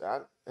this. I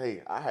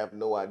have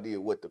no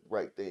idea what the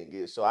right thing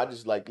is, so I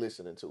just like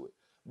listening to it.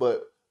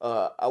 But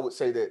I would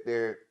say that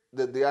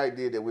the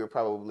idea that we're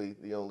probably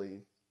the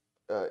only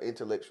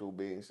intellectual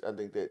beings. I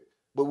think that.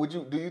 But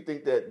do you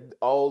think that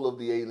all of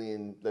the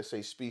alien, let's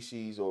say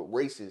species or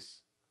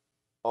races,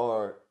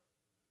 are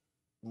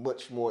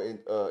much more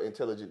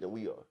intelligent than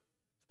we are?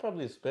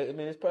 Probably it's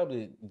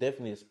probably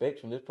definitely a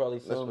spectrum. There's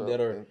probably some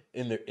that are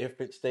in their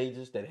infant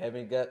stages that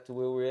haven't got to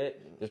where we're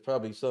at. There's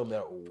probably some that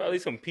are probably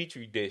some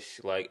petri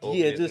dish like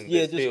just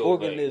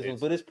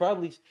organisms. But it's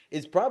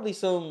probably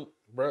some.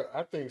 Bro,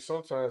 I think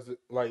sometimes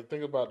like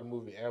think about the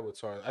movie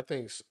Avatar. I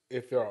think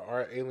if there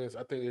are aliens,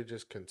 I think they're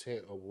just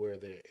content of where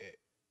they're at.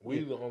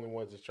 We're the only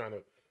ones that's trying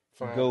to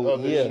find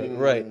other shit.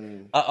 Right.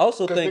 I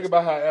also think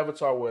about how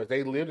Avatar was.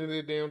 They lived in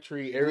a damn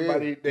tree.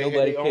 Everybody they had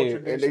their own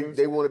traditions. And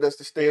they wanted us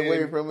to stay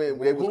away from it.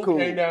 They was cool.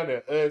 Came down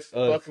there, us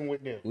fucking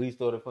with them. We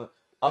started fun.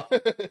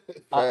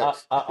 I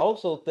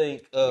also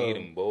think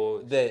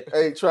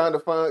that trying to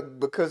find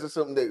because of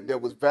something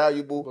that was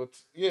valuable,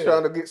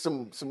 trying to get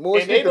some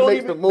more shit to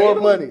make some more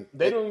money.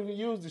 They don't even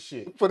use the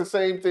shit for the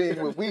same thing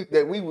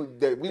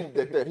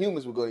that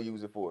humans were going to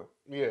use it for.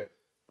 Yeah.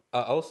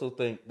 I also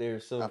think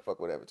there's some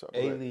Avatar,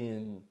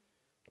 alien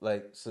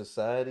like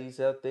societies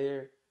out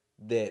there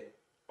that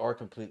are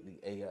completely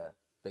AI.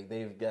 Like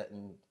they've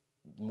gotten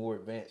more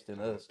advanced than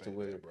us to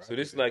where. So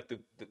this is like the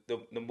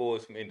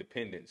boys from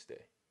Independence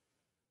Day.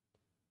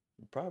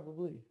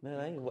 Probably. Man,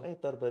 I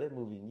ain't thought about that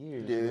movie in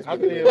years. Yeah,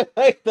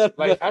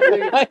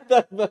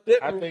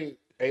 I think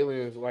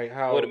aliens like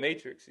how the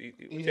Matrix.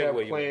 You have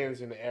plans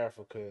in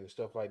Africa and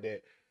stuff like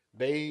that.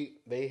 They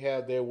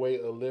have their way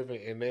of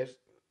living, and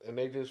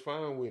they just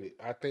fine with it.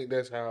 I think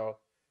that's how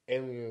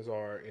aliens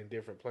are in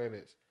different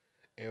planets.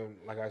 And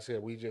like I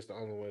said, we just the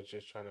only ones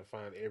just trying to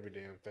find every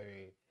damn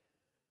thing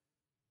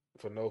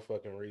for no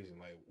fucking reason.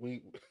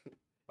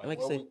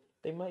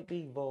 They might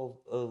be evolved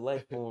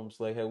life forms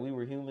like how we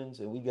were humans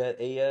and we got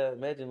AI.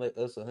 Imagine like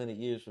us 100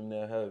 years from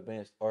now, how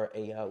advanced our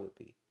AI would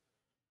be.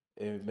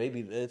 And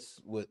maybe that's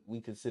what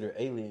we consider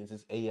aliens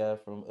is AI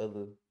from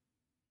other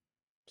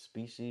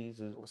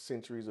species or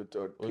centuries or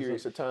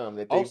periods of time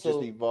that they've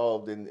just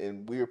evolved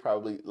and we're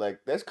probably like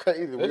that's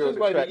crazy. We're on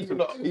the track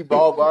to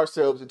evolve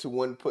ourselves into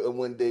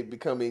one day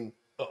becoming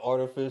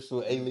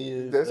artificial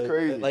aliens. That's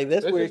crazy. Like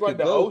that's It's where it just like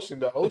could the go. ocean.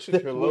 The ocean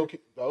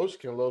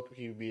can low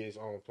key be its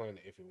own planet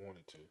if it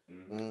wanted to.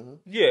 Mm-hmm.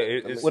 Yeah,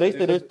 it's, Well, they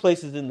say there's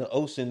places in the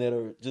ocean that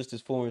are just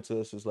as foreign to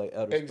us as like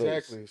outer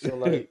Exactly. space. So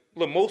like,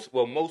 most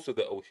of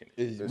the ocean.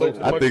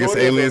 but I think it's majority of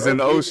aliens in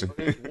the Earth ocean.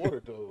 is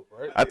water, though,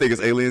 right? I think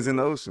it's aliens in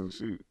the ocean.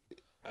 Shoot,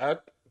 I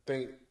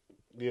think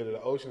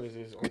the ocean is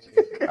its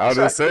own. I was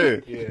just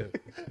saying. Yeah.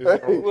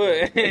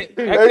 What? Hey,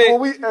 I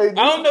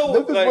don't know,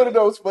 This is like- one of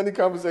those funny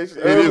conversations.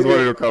 It is one of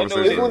the I know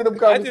conversations. It's one of them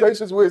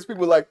conversations where it's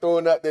people like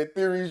throwing out their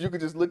theories. You can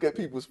just look at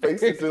people's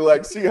faces and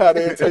like see how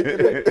they're taking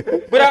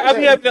it. But I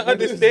be having to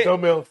What is this understand.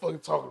 dumb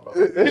motherfucker talking about?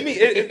 To me,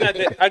 it's not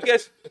that. I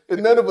guess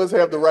And none of us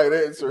have the right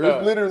answer.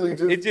 It's literally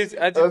just.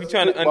 I just be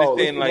trying to spitballing.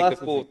 understand like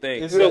the full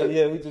thing. It's So, like,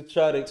 yeah, we just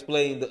try to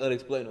explain the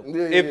unexplainable.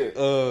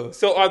 Yeah.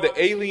 so are the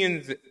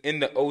aliens in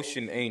the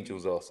ocean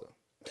angels also?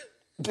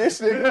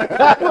 This nigga.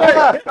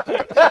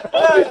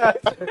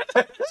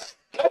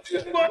 I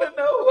just want to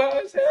know how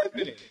it's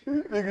happening.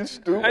 Nigga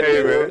stupid.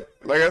 Hey man,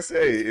 like I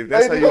say, if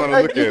that's how you want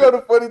to look you at know it.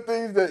 the funny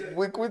things that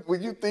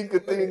when you think a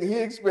thing, he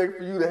expect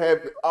for you to have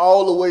it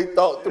all the way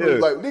thought through. Yeah.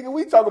 Like, nigga,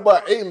 we talk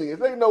about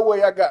aliens. Ain't no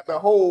way I got my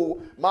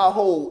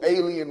whole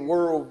alien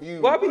world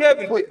view. Well, I be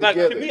having put like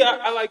together. to me,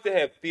 I like to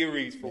have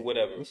theories for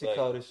whatever. We should Like,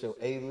 call this show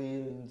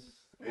Aliens.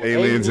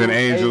 Aliens and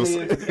angels.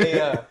 Aliens and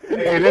AI.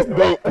 Hey, that's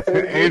dope.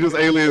 Angels,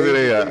 aliens, and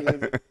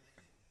AI.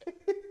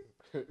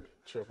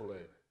 Triple A.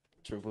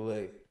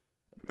 AAA.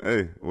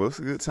 Hey, well, it's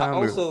a good time.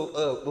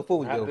 Also, before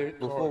we After go, it,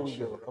 I'm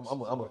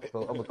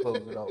gonna close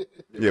it off.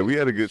 Yeah, we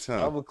had a good I'm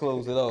time. gonna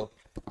close it off.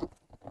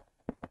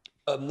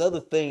 Another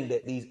thing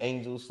that these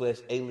angels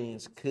 /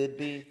 aliens could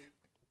be,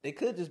 they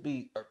could just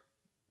be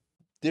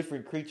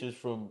different creatures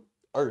from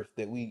Earth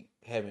that we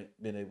haven't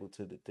been able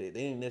to detect.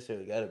 They ain't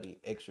necessarily got to be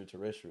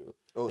extraterrestrial.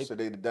 Oh, so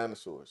they the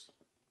dinosaurs.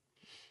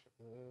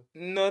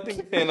 no, I think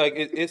you're saying like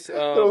it's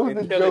That was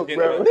the joke,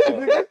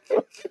 intelligent.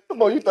 bro.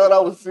 Come on, you thought I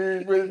was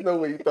serious, bro? There's no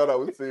way you thought I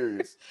was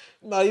serious.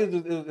 No, it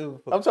was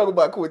I'm talking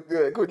about Quint.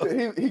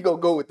 He gonna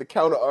go with the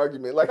counter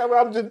argument. Like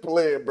I'm just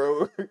playing,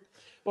 bro.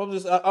 I'm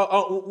just, I'm I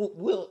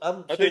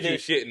sure think you're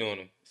there's, shitting on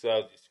him, so I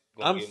was just.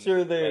 Gonna I'm give him- sure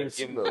like, there's,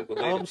 give him some I'm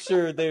validity.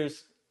 sure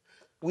there's,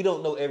 we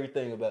don't know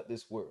everything about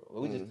this world.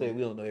 We just say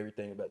we don't know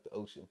everything about the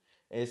ocean,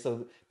 and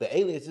so the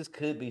aliens just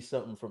could be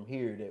something from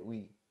here that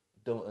we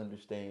don't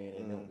understand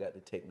and don't got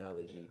the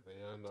technology to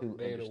They in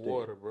the understand.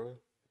 water, bro.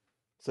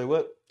 Say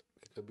what?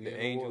 It could be The in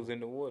angels water. in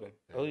the water.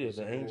 Oh yeah,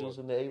 the angels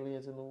and the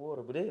aliens in the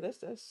water. But yeah,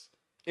 that's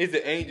Is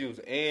the angels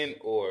and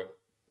or?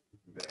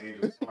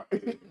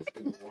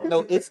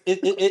 no, it's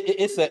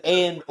an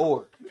and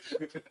or.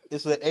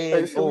 It's an Hey,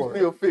 and so we or.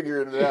 still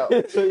figuring it out.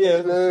 So yeah,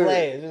 it's a Yeah.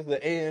 slash.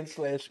 It's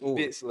an and / or.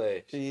 Bit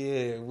slash.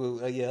 Yeah,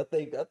 well, yeah, I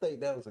think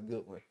that was a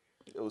good one.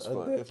 It was I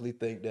fun. definitely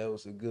think that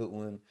was a good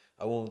one.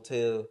 I won't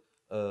tell.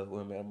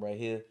 Wait a minute, I'm right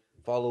here.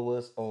 Follow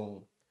us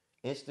on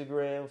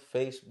Instagram,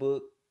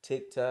 Facebook,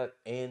 TikTok,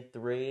 and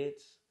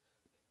Threads.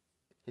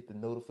 Hit the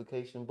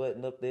notification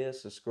button up there.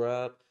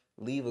 Subscribe.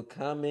 Leave a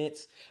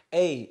comments.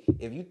 Hey,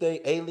 if you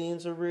think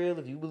aliens are real,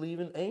 if you believe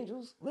in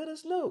angels, let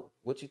us know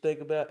what you think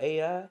about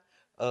AI.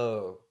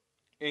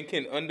 And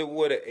can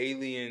underwater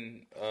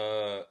alien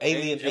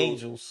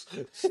Angels.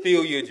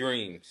 steal your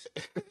dreams?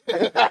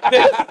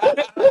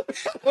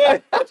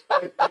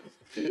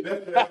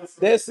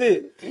 That's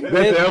it. That's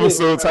the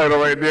episode title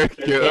right there.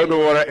 Can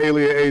underwater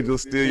alien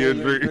angels steal your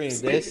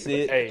dreams? That's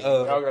it. Hey,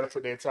 y'all gotta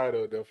put that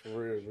title up there for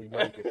real. We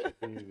might get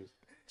confused.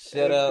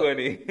 Shout That's out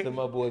funny. to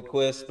my boy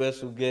Quest,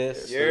 special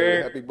guest.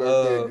 Yeah. Happy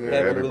birthday, good.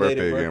 Happy Happy belated birthday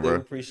birthday. again, bro. We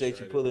appreciate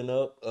you pulling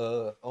up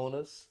on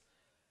us.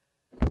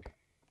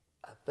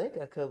 I think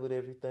I covered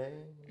everything.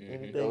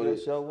 Anything Oh,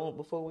 else y'all want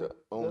before we The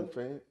go?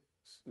 OnlyFans.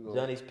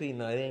 Johnny's P,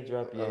 no, it ain't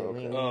dropped yet. Oh,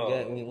 We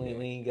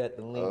okay. ain't got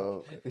the link.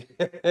 Oh.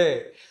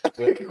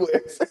 But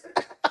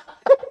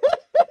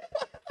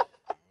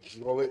We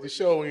gonna let the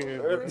show in.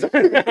 Bro.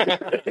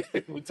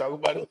 We talk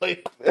about it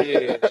later.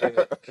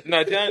 Yeah.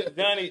 No,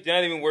 Johnny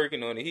been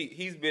working on it.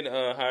 He's been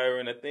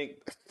hiring. I think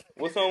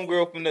what's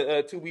homegirl from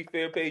the To Be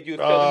Fair page? You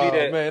was telling me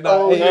that. man,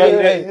 Oh,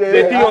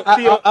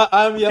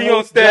 I'm your She on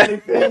host, staff. Johnny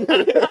P.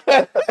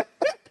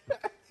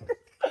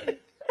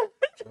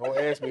 Don't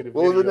ask me the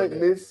What was video. the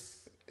name? Miss.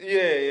 Yeah.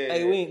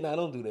 Hey, we ain't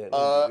don't do that.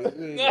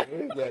 We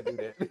ain't gotta do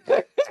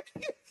that.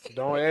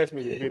 Don't ask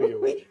me the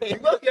video. You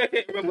lucky I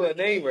can't remember her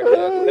name right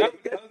now.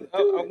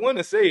 I want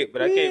to say it,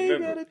 but I can't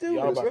remember.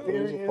 Y'all about to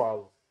lose a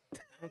follow. I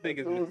don't think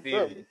it's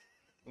mysterious.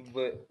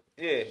 But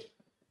yeah.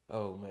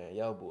 Oh man,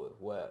 y'all boys,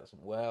 wow, some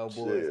wild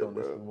boys Shit,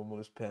 on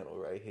this panel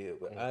right here.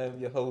 But I am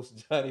your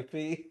host, Johnny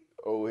P.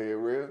 Oh, here,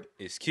 real.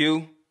 It's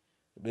Q.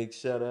 Big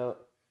shout out,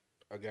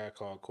 A guy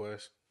called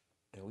Quest.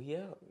 and we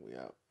out. We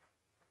out.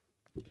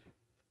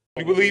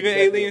 You believe in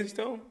aliens,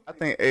 Tom? I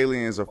think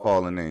aliens are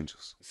fallen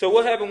angels. So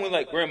what happened when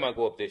like grandma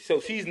go up there?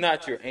 So she's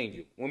not your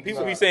angel. When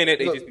people be saying that,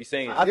 they just be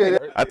saying.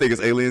 I think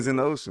it's aliens in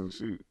the ocean.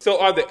 Shoot. So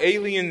are the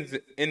aliens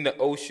in the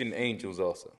ocean angels also?